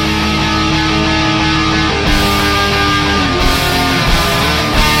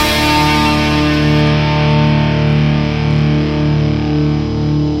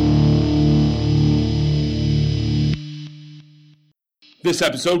 This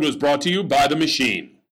episode was brought to you by The Machine.